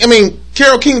 I mean,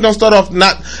 Carole King don't start off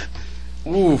not.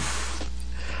 Oof.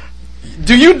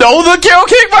 Do you know the Carole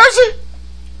King version?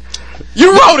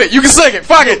 You wrote it. You can sing it.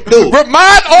 Fuck it. Dude.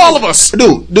 Remind all of us.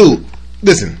 Dude.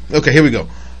 Listen. Okay, here we go.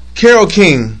 Carole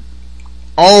King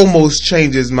almost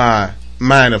changes my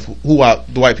mind of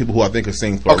the white people who I think are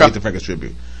singing for Aretha Franklin's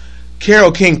tribute.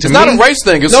 Carole King to me, it's not a race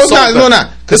thing. It's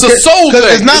not. It's a soul thing.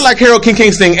 It's not like Carole King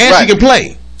can't sing and she can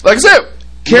play. Like I said,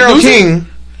 Carole King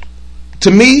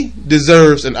to me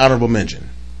deserves an honorable mention.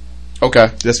 Okay,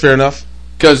 that's fair enough.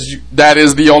 Because that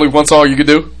is the only one song you can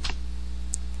do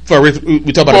for Aretha.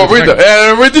 We talk about Aretha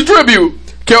and Aretha tribute.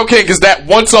 Carole King is that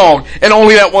one song and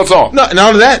only that one song. No, and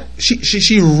all of that,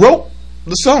 she wrote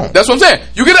the song. That's what I'm saying.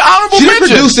 You get an honorable mention. She didn't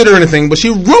produce it or anything, but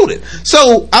she wrote it.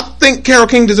 So I think Carole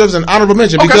King deserves an honorable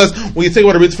mention because when you think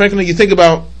about Aretha Franklin, you think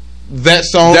about that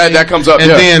song that comes up, and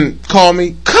then Call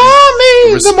Me,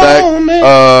 Respect, the moment.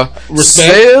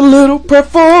 Respect. Say a little prayer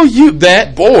for you.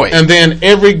 That boy, and then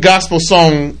every gospel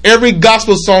song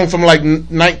from like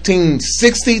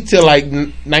 1960 to like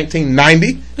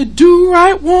 1990. The Do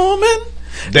Right Woman.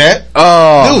 That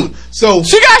dude. So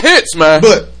she got hits, man.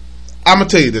 But I'm gonna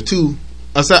tell you the two.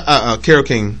 Carole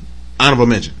King, honorable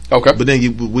mention. Okay. But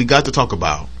then we got to talk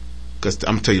about, because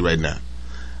I'm gonna tell you right now,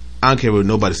 I don't care what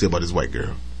nobody say about this white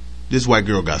girl. This white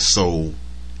girl got soul,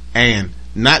 and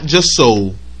not just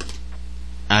soul.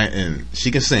 And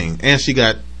she can sing, and she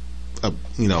got,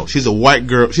 she's a white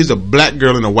girl. She's a black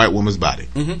girl in a white woman's body.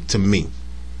 Mm-hmm. To me,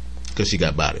 because she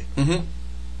got body, and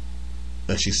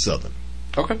she's Southern.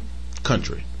 Okay.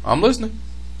 Country. I'm listening.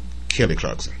 Kelly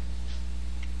Clarkson.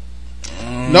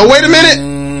 No, wait a minute.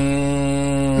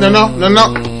 No.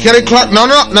 Kelly Clark. No.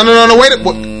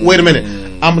 Wait a minute.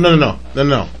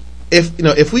 No.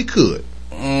 If we could,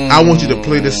 I want you to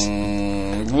play this.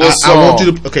 I want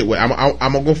you to. Okay, wait.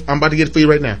 I'm about to get it for you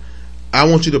right now. I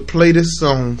want you to play this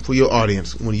song for your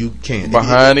audience when you can.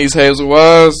 Behind these hazel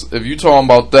wires. If you talking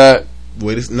about that,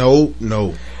 wait. No.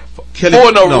 Kelly, for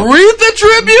an Aretha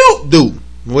tribute, dude.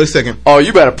 Wait a second. Oh,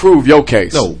 you better prove your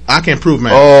case. No, I can't prove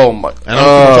mine. Oh my.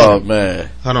 Oh man.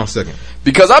 Hold on a second.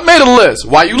 Because I made a list.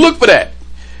 While you look for that,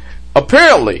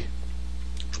 apparently,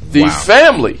 the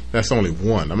family. That's only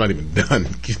one. I'm not even done.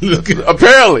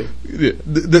 Apparently,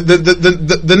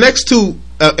 the next two.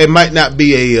 It might not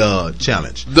be a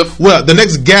challenge. The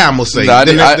next guy I'm gonna say. I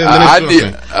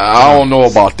don't know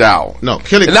about that one. No,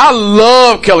 Kelly. And I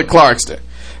love Kelly Clarkson,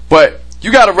 but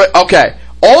you got to okay.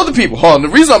 All the people. Hold on. The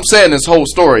reason I'm saying this whole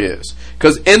story is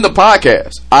because in the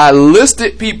podcast I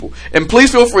listed people, and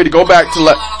please feel free to go back to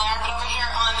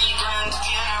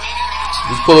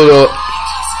just pull it up.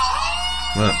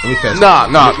 No.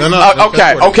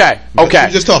 Okay.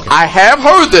 Just talking. I have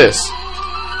heard this.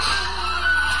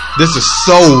 This is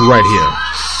soul right here.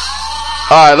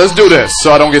 All right, let's do this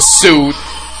so I don't get sued.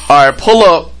 All right, pull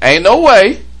up. Ain't no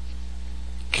way.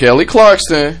 Kelly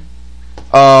Clarkson.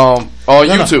 On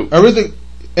YouTube. Everything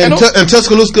in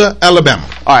Tuscaloosa, Alabama.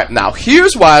 All right, now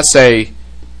here's why I say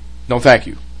no, thank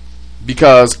you,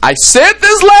 because I said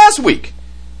this last week.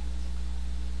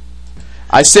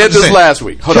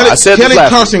 Hold on, I said Kelly this last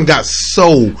Clarkson week. got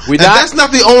soul. That's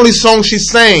not the only song she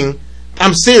sang.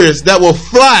 I'm serious. That will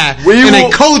fly in a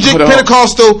Kojic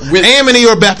Pentecostal AME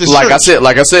or Baptist church.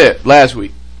 Like I said last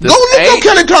week. Go look up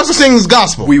Kelly Clarkson sings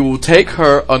gospel. We will take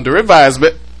her under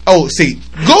advisement. Oh, see.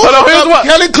 Go look up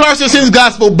Kelly Clarkson sings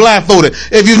gospel blindfolded.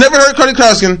 If you've never heard Kelly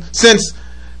Clarkson since,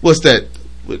 what's that?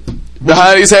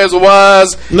 Behind These Hands of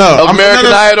Wise. No.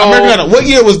 American Idol. What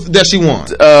year was that she won?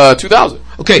 2000.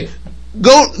 Okay.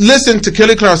 Go listen to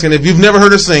Kelly Clarkson if you've never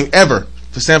heard her sing ever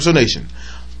for Samson Nation.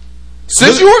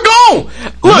 Since you were gone,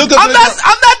 look, I'm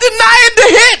not denying the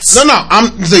hits. No,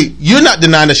 you're not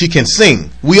denying that she can sing.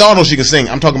 We all know she can sing.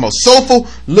 I'm talking about soulful.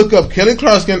 Look up Kelly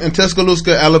Clarkson in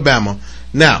Tuscaloosa, Alabama.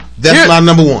 Now, that's my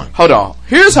number one. Hold on.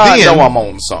 Here's how I know I'm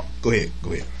on something. Go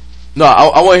ahead. No,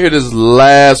 I want to hear this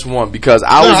last one because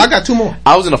I got two more.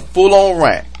 I was in a full-on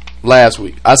rant last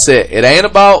week. I said it ain't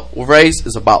about race;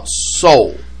 it's about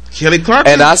soul. Kelly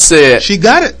Clarkson, and I said she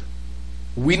got it.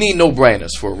 We need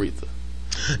no-brainers for Aretha.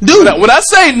 Dude, when I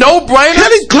say no-brainers,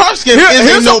 Kelly Clarkson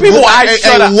is a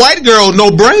white girl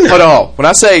no-brainer. Hold on. When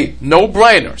I say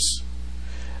no-brainers,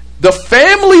 the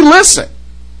family listen.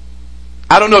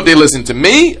 I don't know if they listen to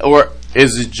me or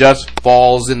is it just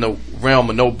falls in the realm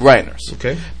of no-brainers.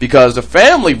 Okay. Because the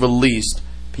family released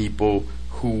people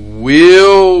who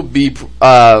will be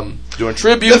doing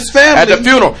tributes at the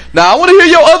funeral. Now I want to hear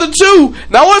your other two.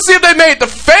 Now I want to see if they made the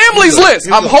family's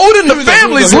list. I'm holding the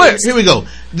family's list. Here we go.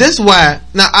 This is why.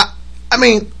 Now I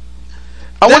mean,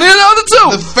 I want to hear the other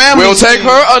two. The family will take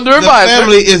her under advisement. The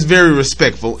family is very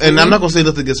respectful, and I'm not going to say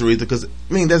nothing against Aretha because I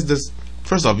mean that's just.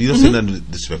 First off, you don't say nothing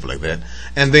disrespectful like that.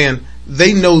 And then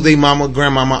they know they mama,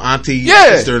 grandmama, auntie,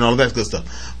 sister, and all of that good stuff.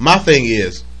 My thing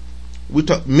is,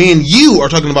 me and you are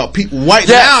talking about people white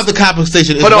now. The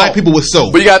compensation is white people with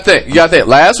soul. But you got to think.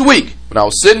 Last week when I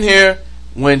was sitting here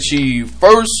when she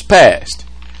first passed,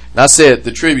 and I said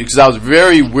the tribute because I was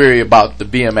very weary about the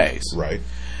BMAs, right?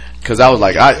 Because I was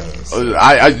like,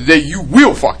 you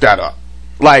will fuck that up.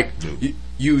 Like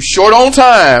you short on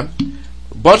time,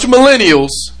 a bunch of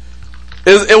millennials.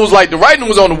 It was like the writing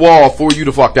was on the wall for you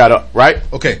to fuck that up, right?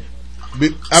 Okay. Let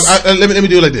me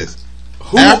do it like this.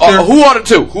 Who are the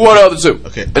two? Who are the other two?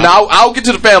 Okay. And I'll get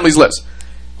to the family's list.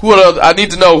 Who are I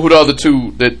need to know who the other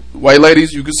two that white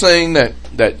ladies you could sing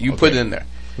that you put in there.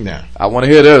 Now I want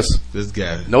to hear this. This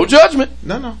guy. No judgment.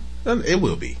 No. It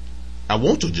will be. I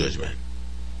want your judgment.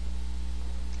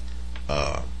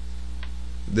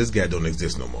 This guy don't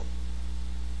exist no more.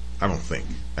 I don't think.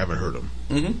 I haven't heard him.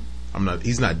 Mm-hmm.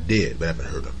 He's not dead, but I haven't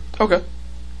heard him. Okay.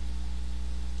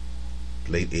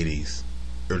 Late 80s,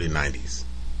 early 90s.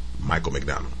 Michael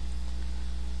McDonald.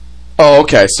 Oh,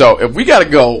 okay. So if we gotta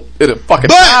go in a fucking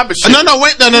time machine. No,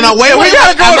 wait. I'm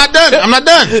not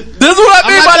done. This is what I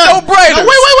mean by no-brainer.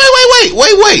 No,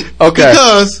 wait. Okay.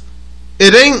 Because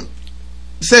it ain't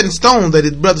set in stone that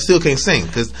his brother still can't sing.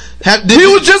 He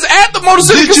was just at the Motor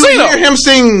City Casino. Did you hear him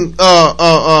sing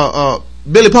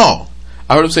Billy Paul?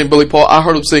 I heard him sing Billy Paul. I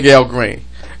heard him sing Al Green.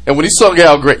 And when he sung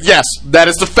Al Green, yes, that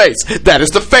is the face. That is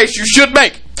the face you should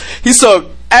make. He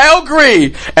sung Al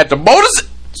Green at the Motor City.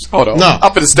 Hold on. No.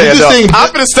 I'm finna stand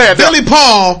up. Billy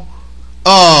Paul,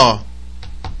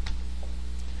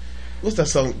 what's that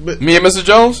song? Me and Mr.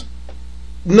 Jones?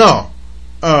 No.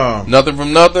 Nothing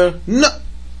from Nothing? No.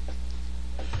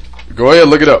 Go ahead,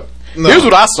 look it up. No. Here's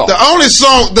what I saw.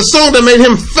 The song that made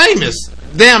him famous,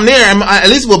 damn near, at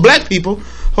least with black people.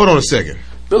 Hold on a second.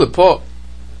 Billy Paul.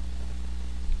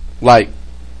 Let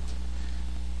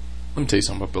me tell you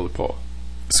something about Billy Paul.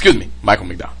 Excuse me, Michael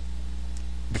McDonald.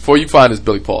 Before you find this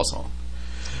Billy Paul song.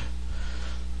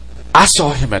 I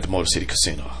saw him at the Motor City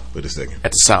Casino. Wait a second.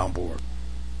 At the soundboard.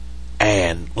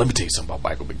 And let me tell you something about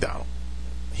Michael McDonald.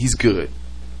 He's good.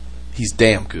 He's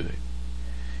damn good.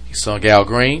 He sung Al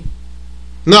Green.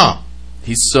 No.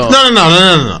 He sung.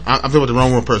 No. I'm talking about the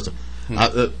wrong person.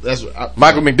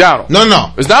 Michael McDonald.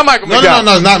 No. It's not Michael McDonald.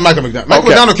 No, it's not Michael McDonald. Michael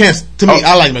McDonald can't. To me,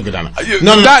 I like Michael McDonald.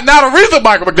 Not Aretha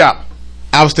Michael McDonald.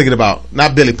 I was thinking about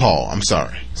not Billy Paul. I'm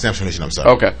sorry. Samson Nation. I'm sorry.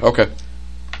 Okay.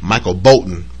 Michael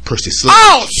Bolton, Percy Sledge.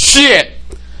 Oh shit!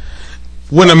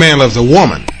 When a Man Loves a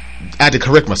Woman. I had to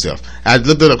correct myself. I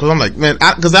looked it up because I'm like, man,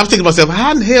 because I was thinking to myself,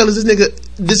 how in the hell is this nigga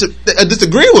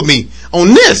disagreeing with me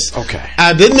on this? Okay.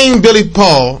 I didn't mean Billy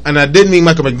Paul and I didn't mean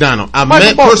Michael McDonald. I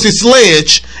meant Bolton. Percy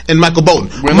Sledge and Michael Bolton.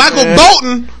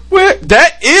 Bolton.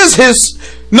 That is his.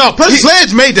 No, Percy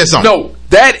Sledge made that song. No,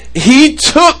 that he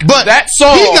took that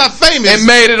song. He got famous and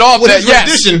made it off with that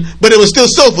his rendition, but it was still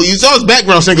soulful. You saw his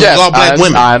background singers was all black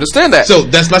women. I understand that. So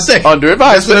that's my second. Under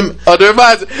advisement. You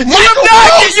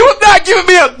have not given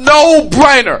me a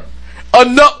no-brainer.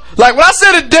 Like when I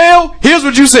said Adele, here's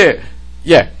what you said.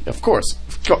 Yeah, of course.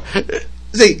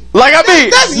 See, like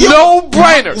that's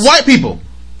no-brainers. White people.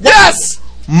 Yes.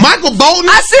 Michael Bolton.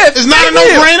 I said is not a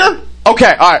no-brainer.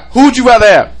 Okay, all right. Who would you rather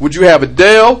have? Would you have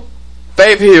Adele,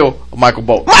 Faith Hill, or Michael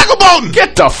Bolton? Michael Bolton.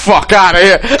 Get the fuck out of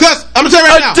here. Because I'm gonna tell you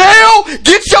right now. Adele,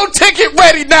 get your ticket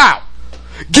ready now.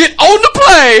 Get on the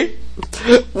plane.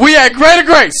 We at Greater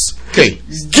Grace. Okay.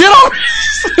 Get on.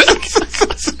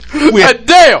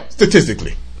 Adele.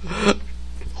 Statistically,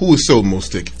 who has sold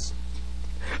most tickets?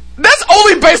 That's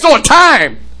only based on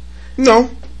time.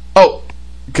 No. Oh,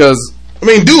 because I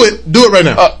mean, do it right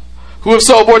now. Who have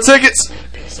sold more tickets?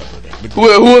 Who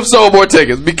have sold more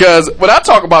tickets? Because when I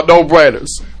talk about no-brainers,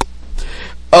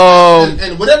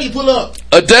 and whatever you pull up,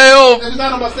 Adele. If it's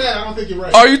not on my side, I don't think you're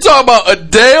right. Are you talking about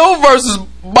Adele versus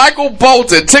Michael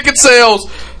Bolton ticket sales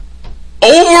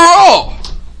overall?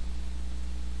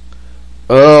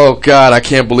 Oh God, I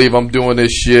can't believe I'm doing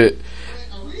this shit.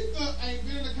 Aretha ain't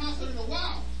been in a concert in a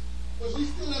while, but she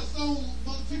still has sold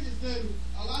more tickets than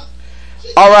a lot.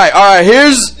 All right.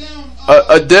 Here's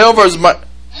Adele versus Michael.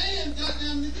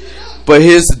 But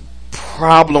here's the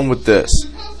problem with this.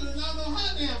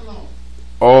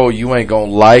 Oh, you ain't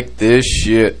gonna like this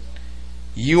shit.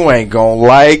 You ain't gonna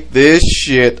like this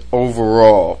shit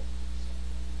overall.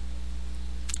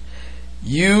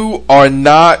 You are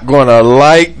not gonna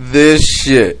like this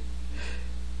shit.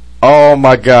 Oh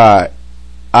my God.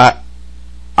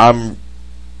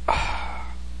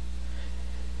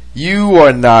 You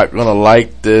are not gonna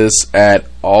like this at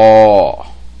all.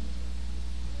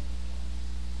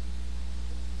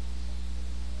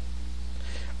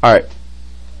 Alright.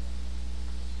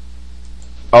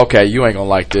 Okay, you ain't gonna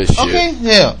like this shit. Okay,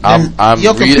 yeah.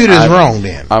 Your computer's wrong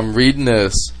then. I'm reading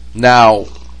this. Now,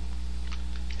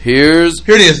 here it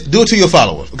is. Do it to your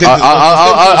followers. Okay.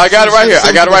 I got it right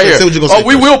here. Oh,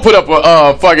 we will put up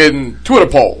a fucking Twitter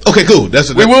poll. Okay, cool.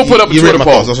 We will put up a Twitter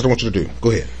poll. That's what I want you to do. Go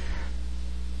ahead.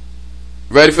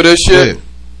 Ready for this shit?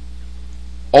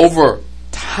 Over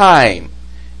time,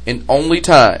 and only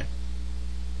time,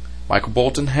 Michael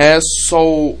Bolton has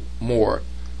sold more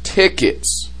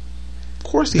tickets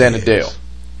than Adele.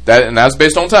 That's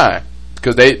based on time.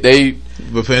 Because they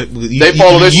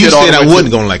follow this shit on. You said I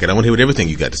wasn't going to like it. I want to hear everything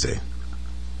you got to say.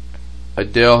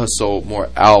 Adele has sold more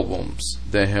albums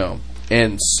than him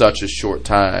in such a short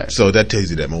time. So that tells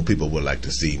you that more people would like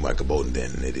to see Michael Bolton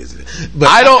than it is. But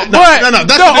time.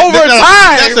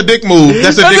 That's a dick move.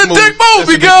 That's a dick move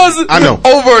because I know.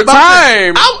 Over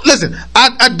time. Listen,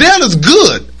 Adele is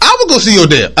good. I would go see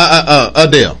Adele.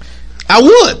 I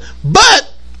would.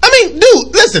 But, I mean,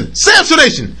 dude, listen, Samson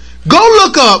Nation, go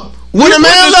look up When a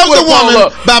Man Loves a Woman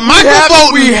by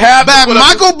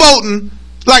Michael Bolton.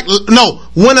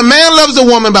 When a Man Loves a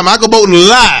Woman by Michael Bolton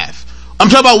live. I'm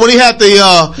talking about when he had the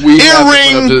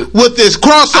earring with his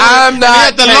crossover and he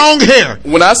had the long hair.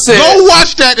 When I said, go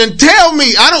watch that and tell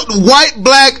me. White,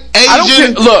 black,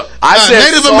 Asian, I said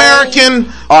Native American,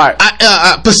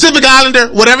 Pacific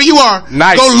Islander, whatever you are.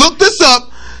 Nice. Go look this up.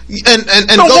 And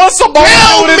the one Samoan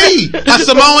tell me a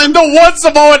Samoan. The one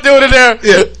Samoan doing it there.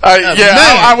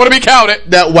 I want to be counted.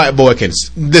 That white boy can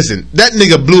listen. That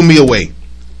nigga blew me away.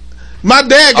 My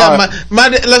dad got my.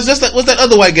 What's that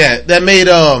other white guy that made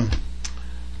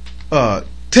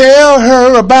tell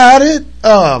her about it?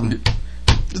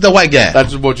 The white guy. I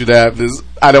just want you to have this.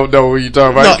 I don't know what you're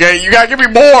talking about. No. Okay, you gotta give me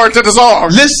more to the song.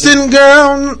 Listen,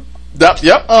 girl.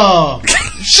 Yep.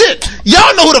 Shit.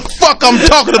 Y'all know who the fuck I'm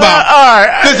talking about.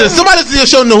 Alright. Listen, somebody to your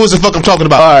show know who the fuck I'm talking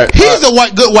about. Alright. He's a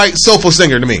good white soulful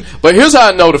singer to me. But here's how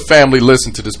I know the family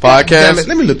listen to this podcast. Damn it.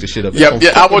 Let me look this shit up.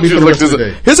 I want you to look this up.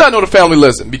 Here's how I know the family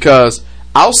listen, because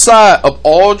outside of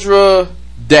Audra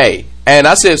Day, and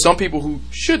I said some people who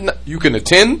should not, you can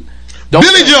attend.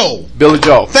 Billy Joel. Billy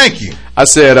Joel. Thank you. I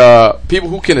said people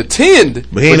who can attend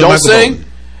but don't sing.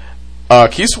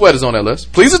 Keith Sweat is on that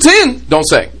list. Please attend. Don't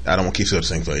sing. I don't want Keith Sweat to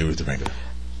sing for Aretha Franklin.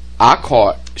 I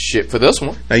caught shit for this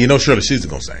one. Now you know Shirley Caesar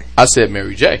gonna sing. I said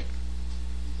Mary J.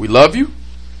 We love you.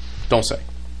 Don't sing.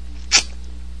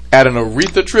 At an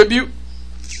Aretha tribute.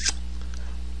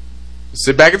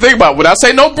 Sit back and think about it. When I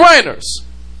say no brainers,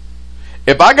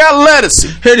 if I got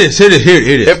Lettucey, here it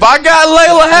is. If I got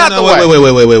Layla Hathaway,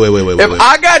 wait. If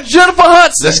I got Jennifer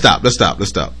Hudson, let's stop.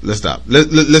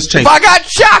 Let's change. If I got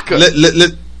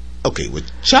Chaka, okay, with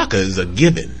Chaka is a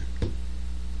given.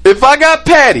 If I got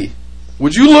Patty,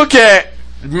 would you look at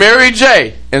Mary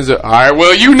J and say, all right,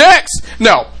 well, you next?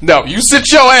 No, you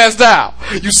sit your ass down.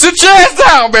 You sit your ass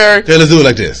down, Mary. Okay, let's do it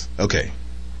like this. Okay,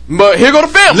 but here go the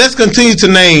family. Let's continue to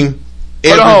name.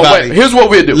 Everybody. Wait. Here's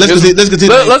what we'll do. Let's continue.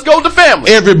 Let's go with the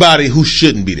family. Everybody who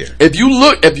shouldn't be there. If you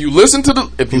listen to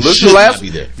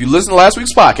last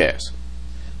week's podcast,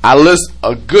 I list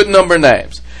a good number of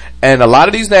names, and a lot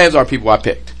of these names are people I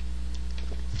picked.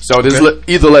 So this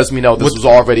either lets me know this was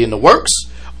already in the works,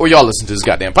 or y'all listen to this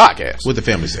goddamn podcast. What the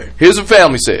family said. Here's what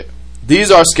family said.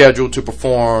 These are scheduled to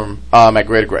perform at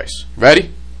Greater Grace. Ready?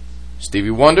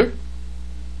 Stevie Wonder,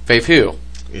 Faith Hill.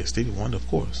 Yeah, Stevie Wonder, of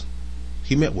course.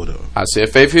 He met with her. I said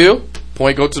Faith Hill.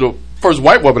 Point go to the first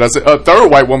white woman. I said third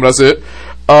white woman. I said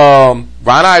Ron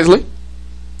Isley,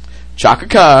 Chaka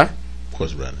Khan. Of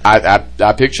course, Ron. I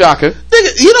picked Chaka.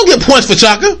 Nigga, you don't get points for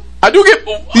Chaka. I do get.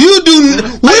 You do.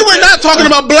 We were not talking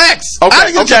about blacks.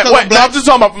 Okay. Wait. No, I'm just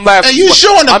talking about from last. And you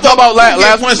showing the. I'm talking about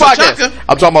last week's podcast.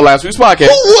 I'm talking about last week's podcast.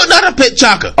 Who would not have picked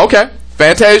Chaka? Okay.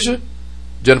 Fantasia,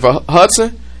 Jennifer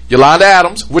Hudson, Yolanda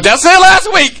Adams, which I said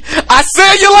last week. I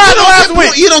said Yolanda last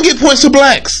week. You don't get points to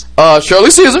blacks. Shirley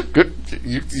Caesar. Good.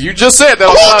 You just said that.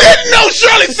 Who didn't know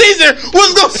Shirley Caesar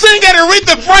was going to sing at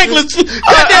Aretha Franklin's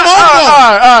goddamn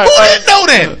home? Who didn't know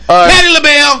that? Patti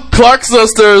LaBelle. Clark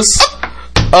Sisters.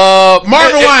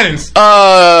 Marvin Winans.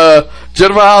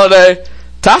 Jennifer Holiday.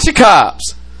 Tasha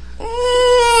Cobbs.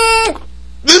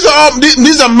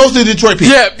 These are mostly Detroit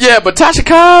people. Yeah, but Tasha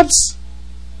Cobbs.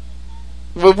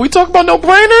 When we talk about no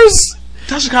brainers,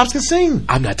 Tasha Cobbs can sing.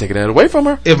 I'm not taking that away from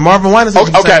her. If Marvin Winans can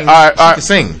sing, all right. Can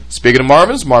sing. Speaking of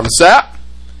Marvin Sapp,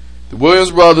 the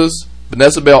Williams brothers,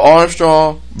 Vanessa Bell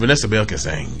Armstrong. Vanessa Bell can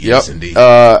sing. Yep. Yes, indeed.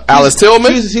 Alice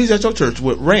Tillman. He's at your church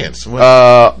with Rance.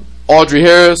 Audrey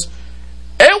Harris.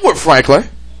 Edward Franklin.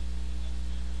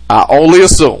 I only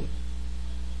assume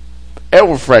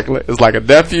Edward Franklin is like a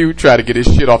nephew trying to get his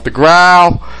shit off the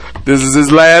ground. This is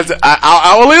his last.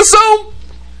 I only assume.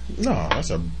 I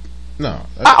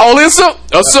only assume.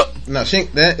 That's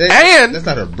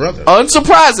not her brother.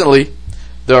 Unsurprisingly,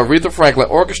 the Aretha Franklin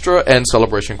Orchestra and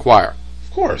Celebration Choir.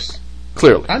 Of course.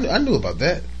 Clearly. I knew about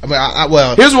that. I mean,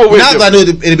 well, here's what we do. Now that I knew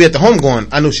it'd be at the homegoing,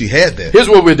 I knew she had that. Here's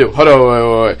what we do. Hold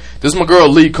on, wait. This is my girl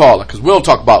Lee calling, because we don't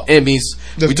talk about Emmys.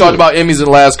 We talked about Emmys in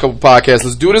the last couple podcasts.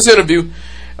 Let's do this interview.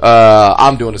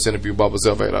 I'm doing this interview by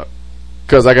myself,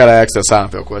 because I got to ask that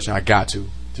Seinfeld question. I got to.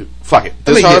 Fuck it.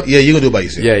 You can do it by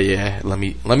yourself. Yeah. Let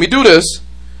me do this.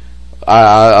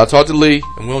 I'll talk to Lee,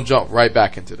 and we'll jump right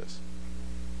back into this.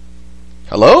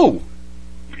 Hello,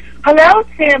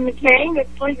 Sam McCain.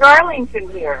 It's Lee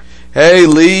Garlington here. Hey,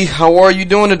 Lee. How are you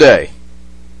doing today?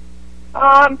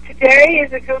 Today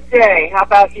is a good day. How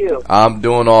about you? I'm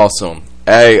doing awesome.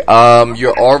 Hey,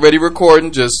 you're already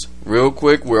recording. Just real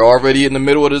quick, we're already in the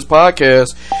middle of this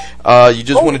podcast. You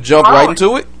just want to jump right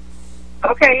into it?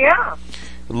 Okay, yeah.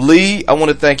 Lee, I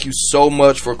want to thank you so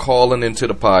much for calling into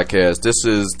the podcast. This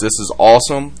is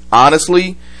awesome.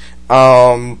 Honestly,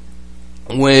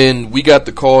 when we got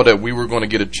the call that we were going to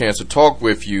get a chance to talk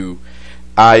with you,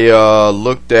 I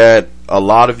looked at a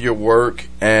lot of your work,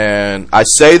 and I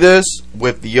say this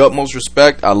with the utmost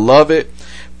respect. I love it,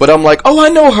 but I'm like, oh, I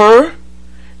know her.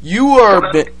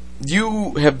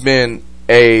 You have been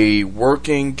a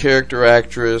working character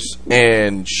actress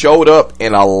and showed up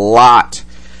in a lot.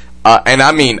 And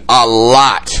I mean a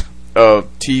lot of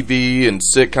TV and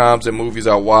sitcoms and movies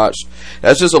I watched.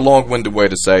 That's just a long-winded way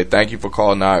to say thank you for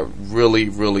calling. I really,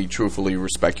 really, truthfully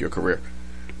respect your career.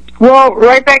 Well,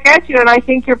 right back at you, and I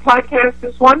think your podcast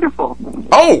is wonderful.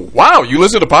 Oh, wow. You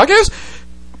listen to podcasts?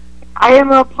 I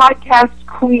am a podcast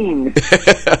queen.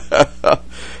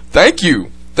 Thank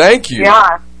you.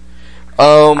 Yeah.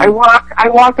 I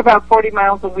walk about 40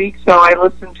 miles a week, so I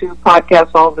listen to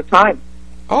podcasts all the time.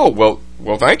 Oh, well,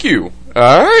 thank you.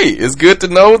 All right. It's good to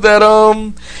know that,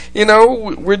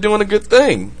 we're doing a good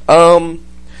thing.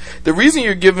 the reason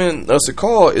you're giving us a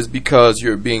call is because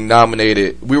you're being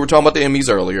nominated. We were talking about the Emmys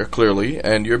earlier, clearly,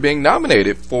 and you're being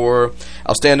nominated for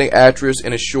Outstanding Actress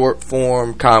in a Short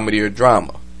Form Comedy or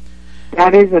Drama.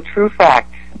 That is a true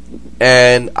fact.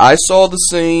 And I saw the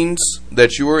scenes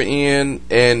that you were in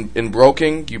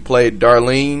Broken. You played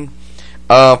Darlene.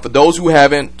 For those who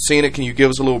haven't seen it, can you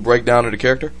give us a little breakdown of the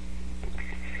character?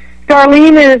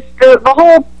 Darlene is the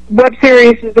whole web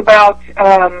series is about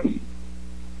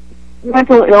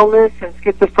mental illness and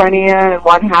schizophrenia and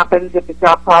what happens if it's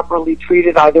not properly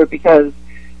treated, either because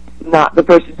the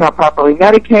person's not properly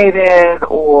medicated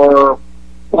or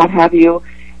what have you.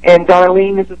 And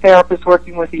Darlene is a therapist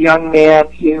working with a young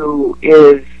man who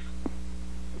is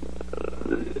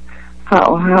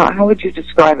how would you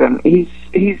describe him? He's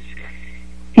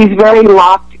very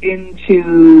locked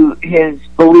into his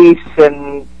beliefs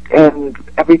and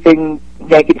everything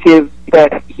negative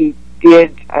that he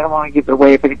did. I don't want to give it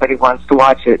away if anybody wants to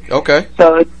watch it. Okay.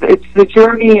 So it's the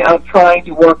journey of trying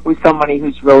to work with somebody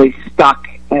who's really stuck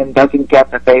and doesn't get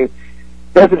that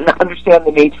doesn't understand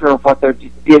the nature of what their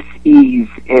dis-ease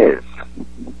is.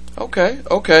 Okay.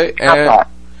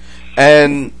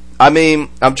 And I mean,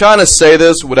 I'm trying to say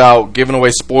this without giving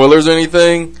away spoilers or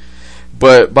anything,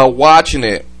 but by watching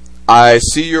it, I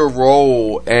see your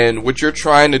role, and what you're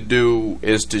trying to do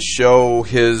is to show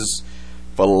his,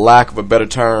 for lack of a better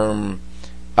term,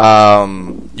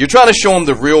 you're trying to show him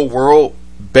the real world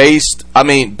based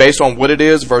on what it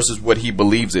is versus what he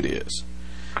believes it is.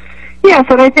 Yes,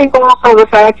 and I think also the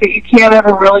fact that you can't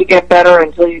ever really get better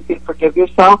until you can forgive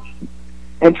yourself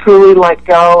and truly let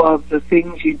go of the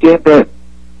things you did that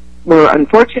were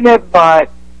unfortunate,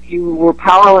 but you were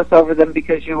powerless over them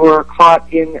because you were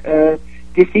caught in a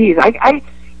disease. I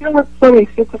you know what's funny,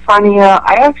 schizophrenia,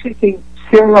 I actually think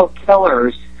serial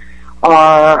killers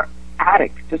are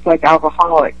addicts, just like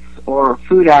alcoholics or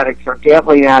food addicts or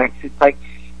gambling addicts. It's like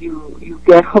you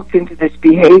get hooked into this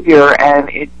behavior and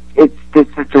it's this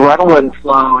adrenaline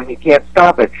flow and you can't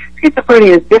stop it.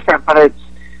 Schizophrenia is different, but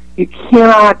you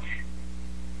cannot,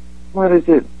 what is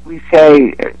it we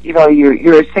say, you know,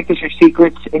 you're as sick as your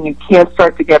secrets, and you can't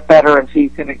start to get better until you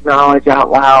can acknowledge out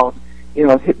loud, you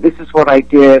know, this is what I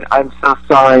did, I'm so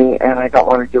sorry, and I don't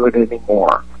want to do it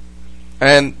anymore.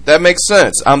 And that makes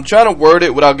sense. I'm trying to word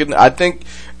it without getting, I think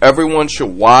everyone should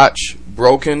watch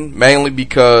Broken, mainly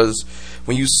because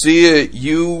when you see it,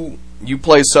 you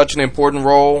play such an important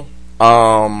role,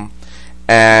 and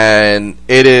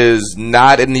it is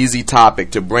not an easy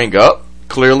topic to bring up,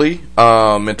 clearly.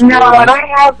 No, and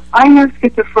I have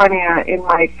schizophrenia in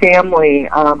my family,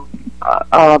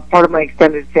 part of my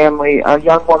extended family, a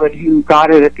young woman who got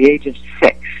it at the age of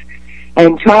 6.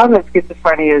 And childhood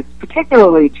schizophrenia is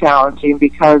particularly challenging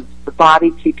because the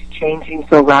body keeps changing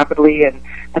so rapidly, and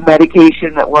the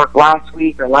medication that worked last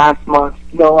week or last month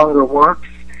no longer works.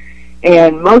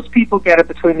 And most people get it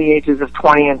between the ages of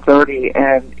 20 and 30,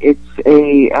 and it's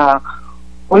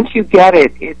once you get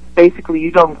it, it's basically you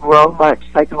don't grow much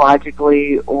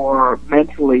psychologically or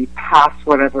mentally past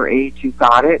whatever age you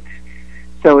got it.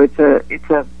 So it's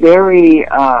a very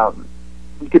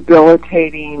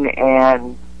debilitating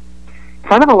and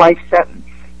kind of a life sentence.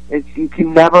 You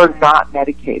can never not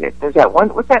medicate it. There's that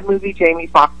one, what's that movie Jamie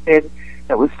Foxx did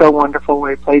that was so wonderful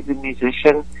where he plays the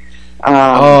musician?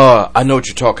 I know what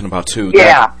you're talking about too.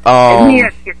 Yeah, and he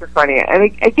has schizophrenia.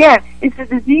 And again, it's a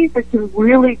disease that can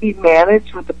really be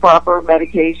managed with the proper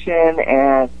medication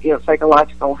and, you know,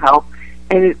 psychological help.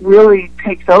 And it really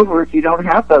takes over if you don't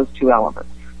have those two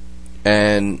elements.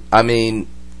 And I mean,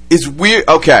 it's weird.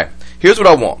 Okay, here's what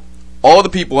I want. All the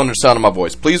people under the sound of my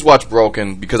voice, please watch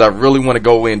Broken, because I really want to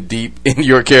go in deep in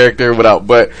your character without.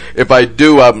 But if I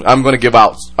do, I'm going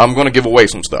to give away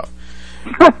some stuff.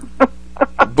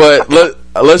 But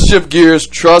let's shift gears.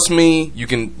 Trust me, you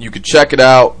can check it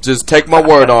out. Just take my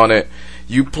word on it.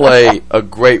 You play a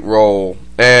great role.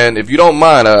 And if you don't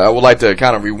mind, I would like to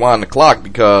kind of rewind the clock,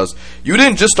 because you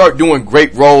didn't just start doing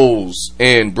great roles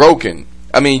in Broken.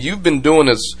 I mean, you've been doing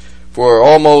this for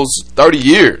almost 30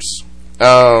 years.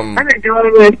 I've been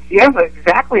doing this, yes,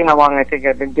 exactly how long I think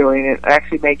I've been doing it,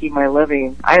 actually making my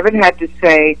living. I haven't had to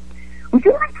say, would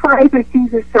you like fries or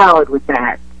Caesar salad with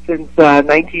that, since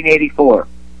 1984.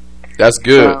 That's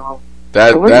good.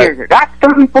 That's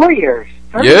 34 years.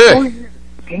 34 yeah. Years.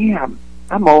 Damn,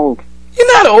 I'm old.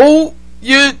 You're not old.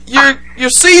 You're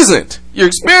seasoned. You're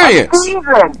experienced. I'm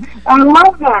seasoned. I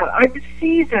love that. I'm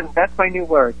seasoned. That's my new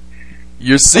word.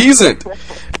 You're seasoned.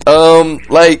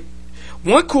 Like,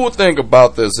 one cool thing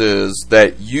about this is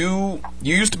that you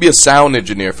used to be a sound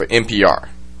engineer for NPR.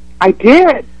 I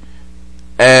did.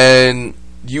 And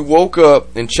you woke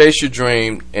up and chased your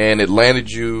dream, and it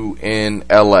landed you in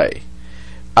LA.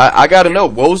 I got to know,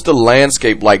 what was the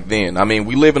landscape like then? I mean,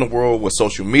 we live in a world with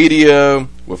social media,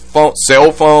 with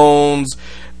cell phones,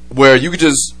 where you could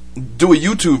just do a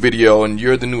YouTube video and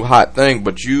you're the new hot thing,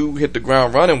 but you hit the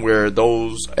ground running where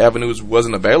those avenues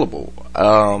wasn't available.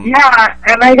 Yeah,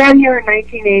 and I got here in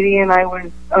 1980, and I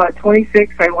was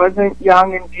 26. I wasn't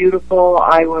young and beautiful.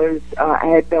 I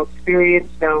had no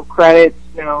experience, no credits,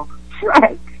 no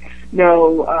friends,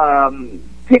 no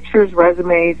pictures,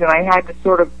 resumes, and I had to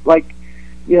sort of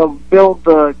build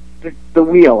the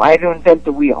wheel. I had to invent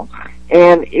the wheel.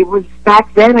 And it was,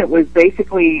 back then, it was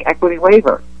basically equity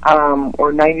waiver,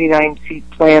 or 99-seat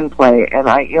plan play. And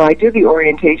I do the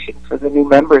orientation for the new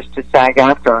members to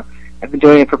SAG-AFTRA. I've been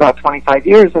doing it for about 25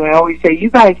 years, and I always say, you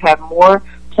guys have more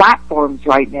platforms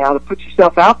right now to put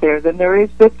yourself out there than there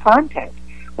is good content.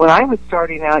 When I was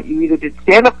starting out, you either did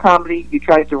stand-up comedy, you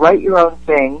tried to write your own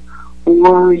thing,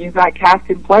 or you got cast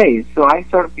in plays. So I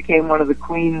sort of became one of the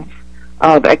queens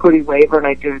of equity waiver, and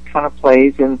I did a ton of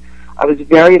plays, and I was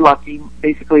very lucky.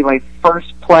 Basically, my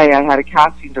first play, I had a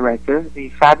casting director, the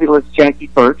fabulous Jackie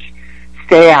Birch,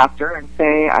 stay after and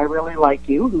say, I really like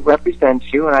you, who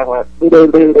represents you, and I went,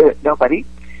 nobody.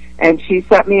 And she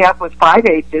set me up with 5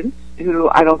 agents who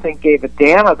I don't think gave a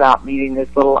damn about meeting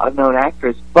this little unknown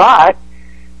actress, but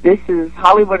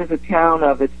Hollywood is a town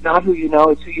of, it's not who you know,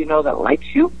 it's who you know that likes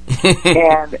you.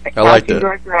 And a casting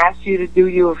director asks you to do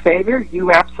you a favor,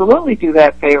 you absolutely do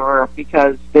that favor,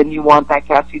 because then you want that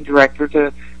casting director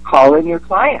to call in your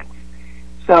client.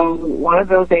 So one of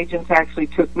those agents actually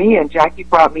took me, and Jackie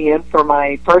brought me in for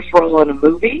my first role in a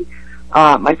movie,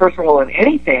 my first role in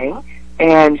anything,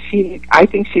 and I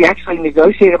think she actually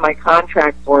negotiated my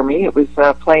contract for me. It was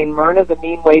playing Myrna the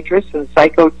Mean Waitress in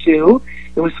Psycho 2.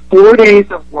 It was 4 days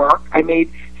of work. I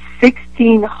made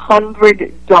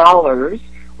 $1,600,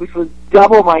 which was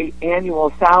double my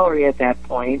annual salary at that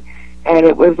point. And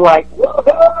it was like, whoa,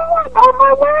 I'm on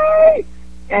my way.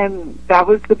 And that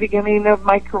was the beginning of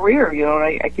my career.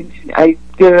 And I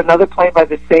did another play by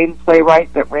the same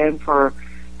playwright that ran for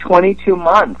 22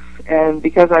 months. And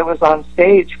because I was on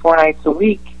stage 4 nights a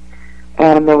week,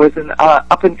 and there was an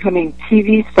up-and-coming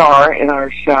TV star in our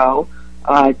show,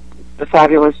 the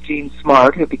fabulous Jean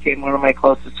Smart, who became one of my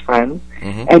closest friends.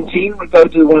 Mm-hmm. And Jean would go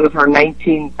do one of her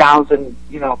 19,000,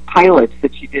 pilots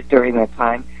that she did during that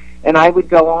time. And I would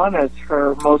go on as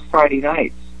her most Friday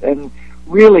nights. And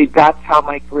really, that's how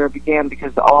my career began,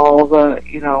 because all the,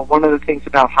 one of the things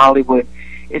about Hollywood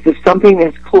is if something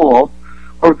is cool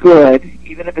or good,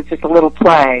 even if it's just a little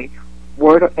play,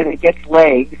 and it gets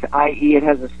legs, i.e. it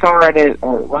has a star in it,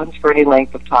 or it runs for any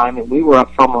length of time, and we were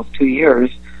up for almost 2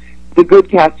 years, the good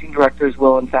casting directors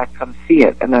will, in fact, come see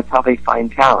it, and that's how they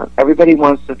find talent. Everybody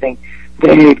wants to think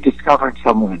they've discovered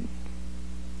someone.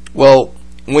 Well,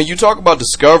 when you talk about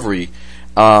discovery,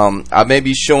 I may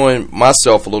be showing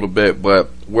myself a little bit, but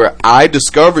where I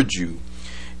discovered you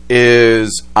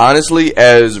is, honestly,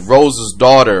 as Rose's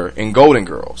daughter in Golden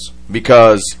Girls.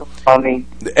 Because, funny.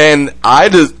 And I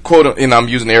just, quote, and I'm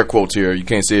using air quotes here, you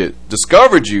can't see it,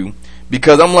 discovered you,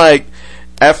 because I'm like,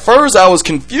 at first, I was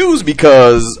confused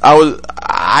because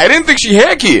I didn't think she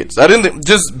had kids.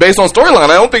 Just based on storyline,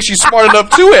 I don't think she's smart enough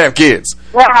to have kids.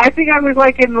 Well, I think I was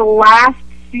like in the last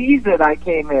season I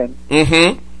came in.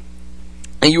 Mm-hmm.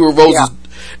 And you were Rose's,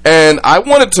 and I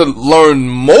wanted to learn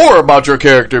more about your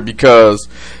character because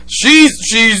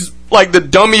she's like the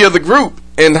dummy of the group.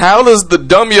 And how does the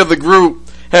dummy of the group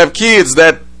have kids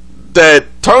that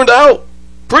turned out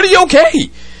pretty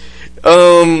okay?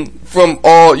 From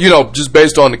all, just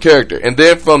based on the character. And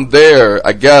then from there,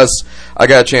 I guess I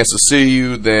got a chance to see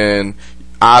you. Then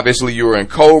obviously you were in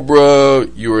Cobra,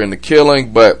 you were in The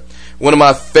Killing. But one of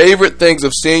my favorite things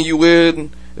of seeing you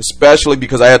in, especially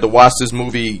because I had to watch this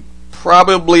movie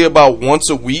probably about once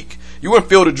a week, you were in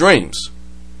Field of Dreams.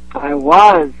 I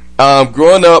was.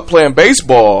 Growing up playing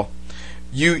baseball,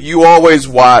 you always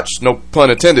watched, no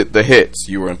pun intended, the hits.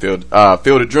 You were in Field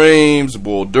of Dreams,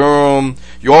 Bull Durham.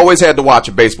 You always had to watch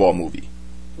a baseball movie,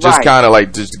 just kind of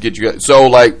like just to get you. So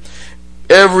like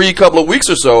every couple of weeks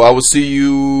or so, I would see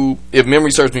you. If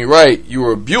memory serves me right, you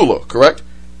were Beulah, correct?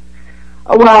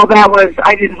 Well,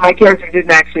 my character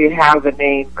didn't actually have a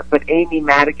name, but Amy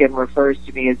Madigan refers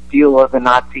to me as Beulah the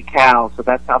Nazi cow, so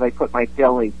that's how they put my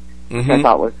billing, which I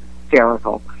thought was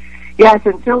hysterical. Yes,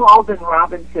 and Phil Alden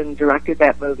Robinson directed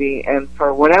that movie, and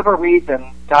for whatever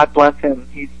reason, God bless him,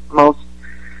 he's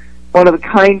one of the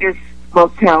kindest,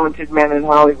 most talented men in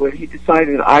Hollywood. He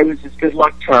decided I was his good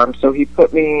luck charm, so he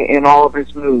put me in all of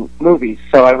his movies.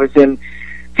 So I was in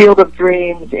Field of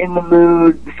Dreams, In the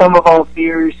Mood, Sum of All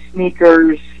Fears,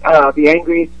 Sneakers, The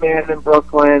Angriest Man in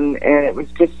Brooklyn, and it was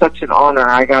just such an honor.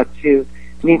 I got to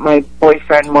meet my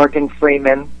boyfriend, Morgan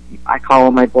Freeman. I call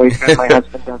him my boyfriend. My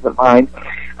husband doesn't mind.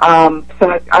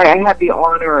 So I had the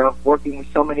honor of working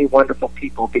with so many wonderful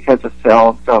people because of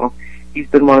Phil. So he's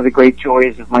been one of the great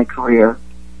joys of my career.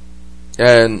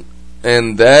 And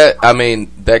that, I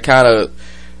mean, that kind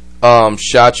of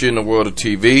shot you in the world of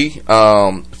TV.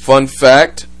 Fun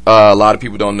fact, a lot of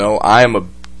people don't know, I am a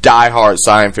diehard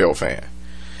Seinfeld fan.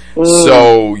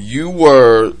 So you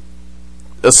were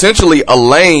essentially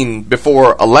Elaine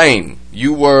before Elaine.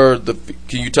 You were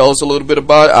can you tell us a little bit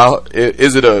about it?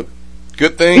 Is it a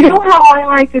good thing? You know how I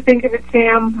like to think of it,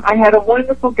 Sam? I had a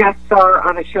wonderful guest star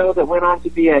on a show that went on to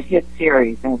be a hit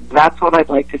series, and that's what I'd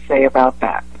like to say about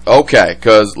that. Okay,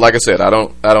 because like I said, I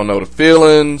don't know the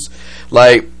feelings.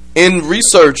 Like, in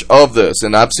research of this,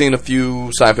 and I've seen a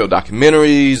few Seinfeld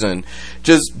documentaries, and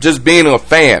just being a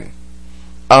fan,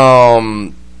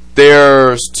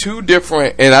 there's two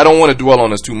different, and I don't want to dwell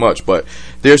on this too much, but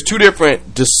there's two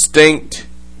different distinct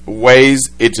ways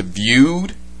it's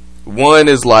viewed. One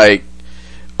is like,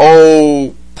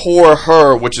 oh, poor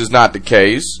her, which is not the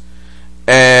case,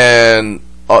 and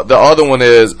the other one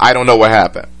is, I don't know what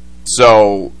happened.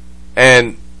 So,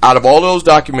 and out of all those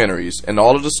documentaries and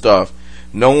all of the stuff,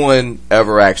 no one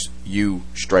ever asked you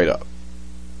straight up.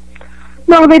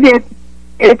 No, they did.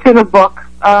 It's in a book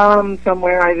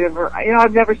somewhere.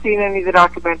 I've never seen any of the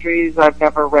documentaries. I've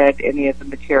never read any of the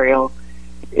material.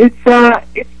 It's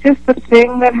just a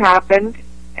thing that happened,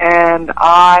 and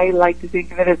I like to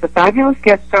think of it as a fabulous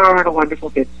guest star on a wonderful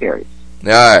hit series.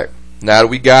 All right. Now that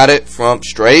we got it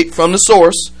straight from the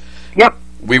source, yep,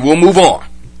 we will move on.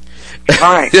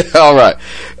 All right. All right.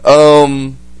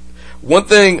 One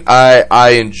thing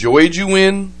I enjoyed you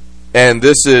in, and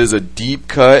this is a deep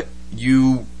cut,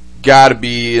 you got to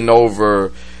be in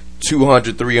over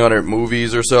 200, 300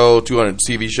 movies or so, 200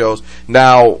 TV shows.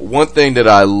 Now, one thing that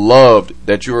I loved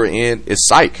that you were in is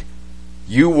Psych.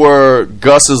 You were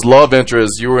Gus's love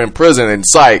interest. You were in prison in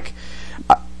Psych.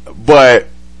 But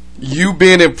you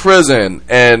being in prison,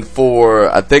 and for,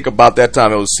 I think about that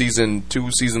time, it was season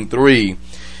 2, season 3,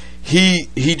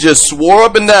 he just swore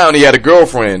up and down he had a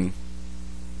girlfriend.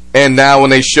 And now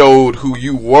when they showed who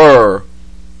you were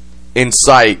in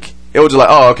Psych, it was just like,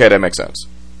 oh, okay, that makes sense.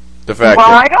 The fact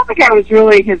I don't think I was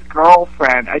really his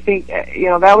girlfriend. I think,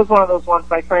 that was one of those ones.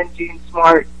 My friend Jean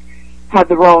Smart had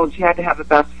the role, and she had to have a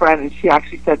best friend, and she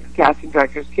actually said to the casting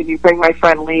directors, can you bring my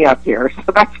friend Lee up here?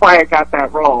 So that's why I got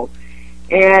that role.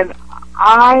 And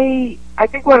I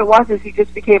think what it was is he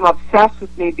just became obsessed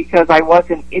with me because I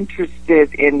wasn't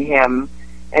interested in him.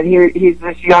 And here he's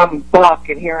this young buck,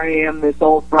 and here I am, this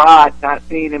old broad, not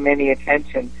paying him any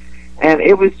attention. And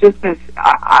it was just this,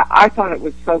 I thought it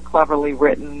was so cleverly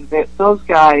written. Those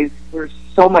guys were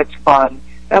so much fun.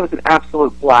 That was an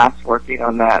absolute blast working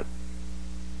on that.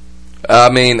 I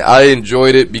mean, I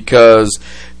enjoyed it because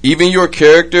even your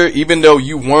character, even though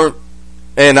you weren't,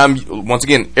 and I'm, once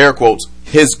again, air quotes,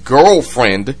 his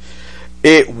girlfriend,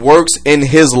 it works in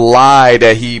his lie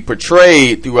that he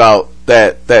portrayed throughout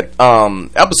that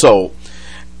episode,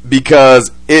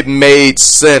 because it made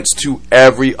sense to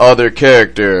every other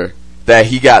character that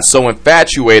he got so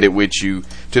infatuated with you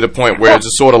to the point where it's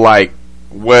just sort of like,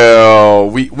 well,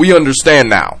 we understand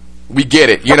now. We get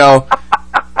it, Yeah,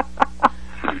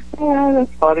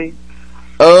 that's funny.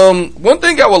 One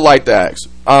thing I would like to ask,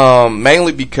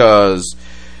 mainly because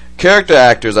character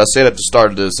actors, I said at the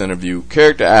start of this interview,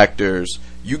 character actors,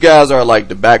 you guys are like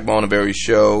the backbone of every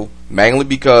show, mainly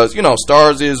because,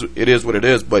 Stars is what it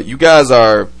is, but you guys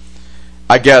are,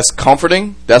 I guess,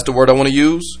 comforting. That's the word I want to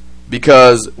use.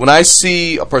 Because when I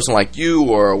see a person like you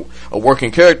or a working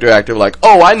character actor, like,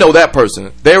 oh, I know that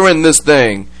person. They were in this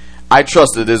thing. I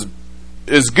trust it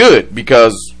is good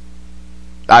because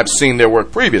I've seen their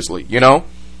work previously,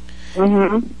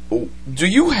 Mm-hmm. Do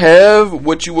you have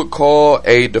what you would call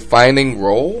a defining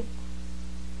role?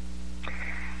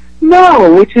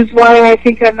 No, which is why I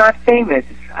think I'm not famous.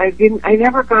 I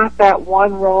never got that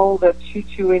one role that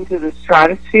shoots you into the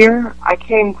stratosphere. I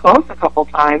came close a couple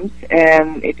times,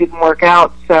 and it didn't work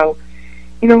out. So,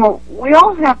 we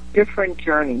all have different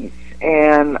journeys,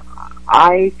 and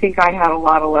I think I had a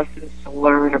lot of lessons to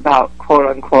learn about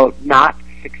quote-unquote not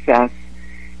success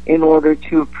in order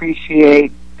to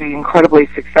appreciate the incredibly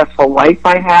successful life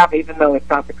I have, even though it's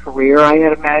not the career I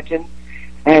had imagined.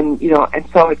 And, and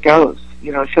so it goes.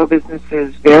 Show business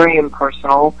is very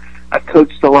impersonal. I've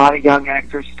coached a lot of young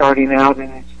actors starting out,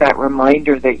 and it's that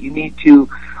reminder that you need to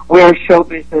wear show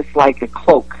business like a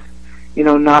cloak,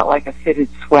 not like a fitted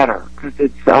sweater, because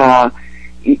it's,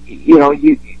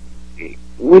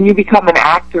 when you become an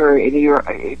actor,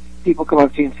 and people come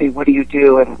up to you and say, what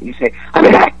do? And you say, I'm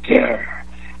an actor.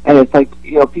 And it's like,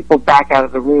 people back out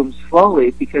of the room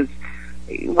slowly, because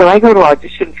when I go to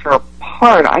audition for a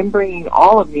part, I'm bringing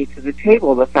all of me to the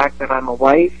table. The fact that I'm a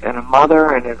wife and a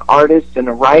mother and an artist and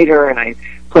a writer, and I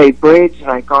play bridge and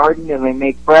I garden and I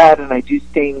make bread and I do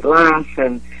stained glass.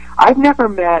 And I've never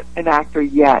met an actor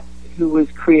yet who was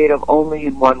creative only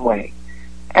in one way.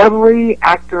 Every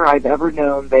actor I've ever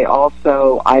known, they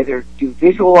also either do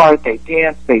visual art, they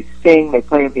dance, they sing, they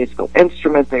play a musical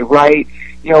instrument, they write.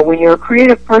 When you're a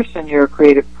creative person, you're a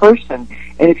creative person.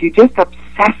 And if you just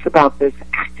obsess about this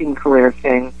acting career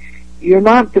thing, you're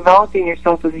not developing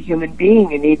yourself as a human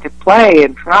being. You need to play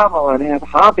and travel and have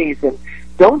hobbies, and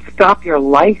don't stop your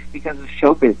life because of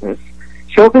show business.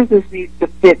 Show business needs to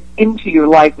fit into your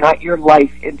life, not your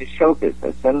life into show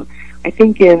business. And I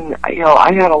think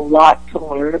I had a lot to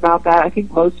learn about that. I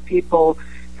think most people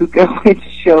who go into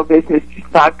show business do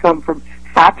not come from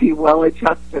happy,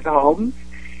 well-adjusted homes.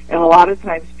 And a lot of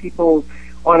times people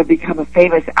want to become a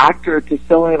famous actor to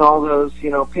fill in all those,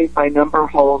 paid-by-number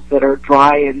holes that are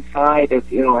dry inside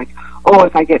of, like, oh,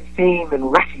 if I get fame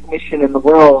and recognition in the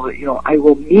world, I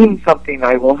will mean something.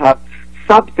 I will have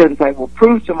substance. I will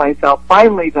prove to myself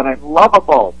finally that I'm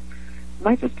lovable. Am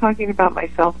I just talking about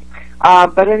myself?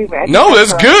 But anyway. No,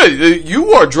 that's good.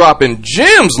 You are dropping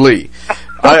gems, Lee.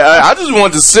 I just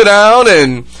wanted to sit down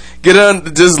and get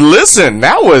on, just listen.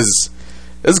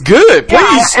 That's good.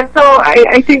 Please. Yeah, and so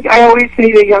I think I always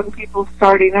say to young people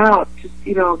starting out, just,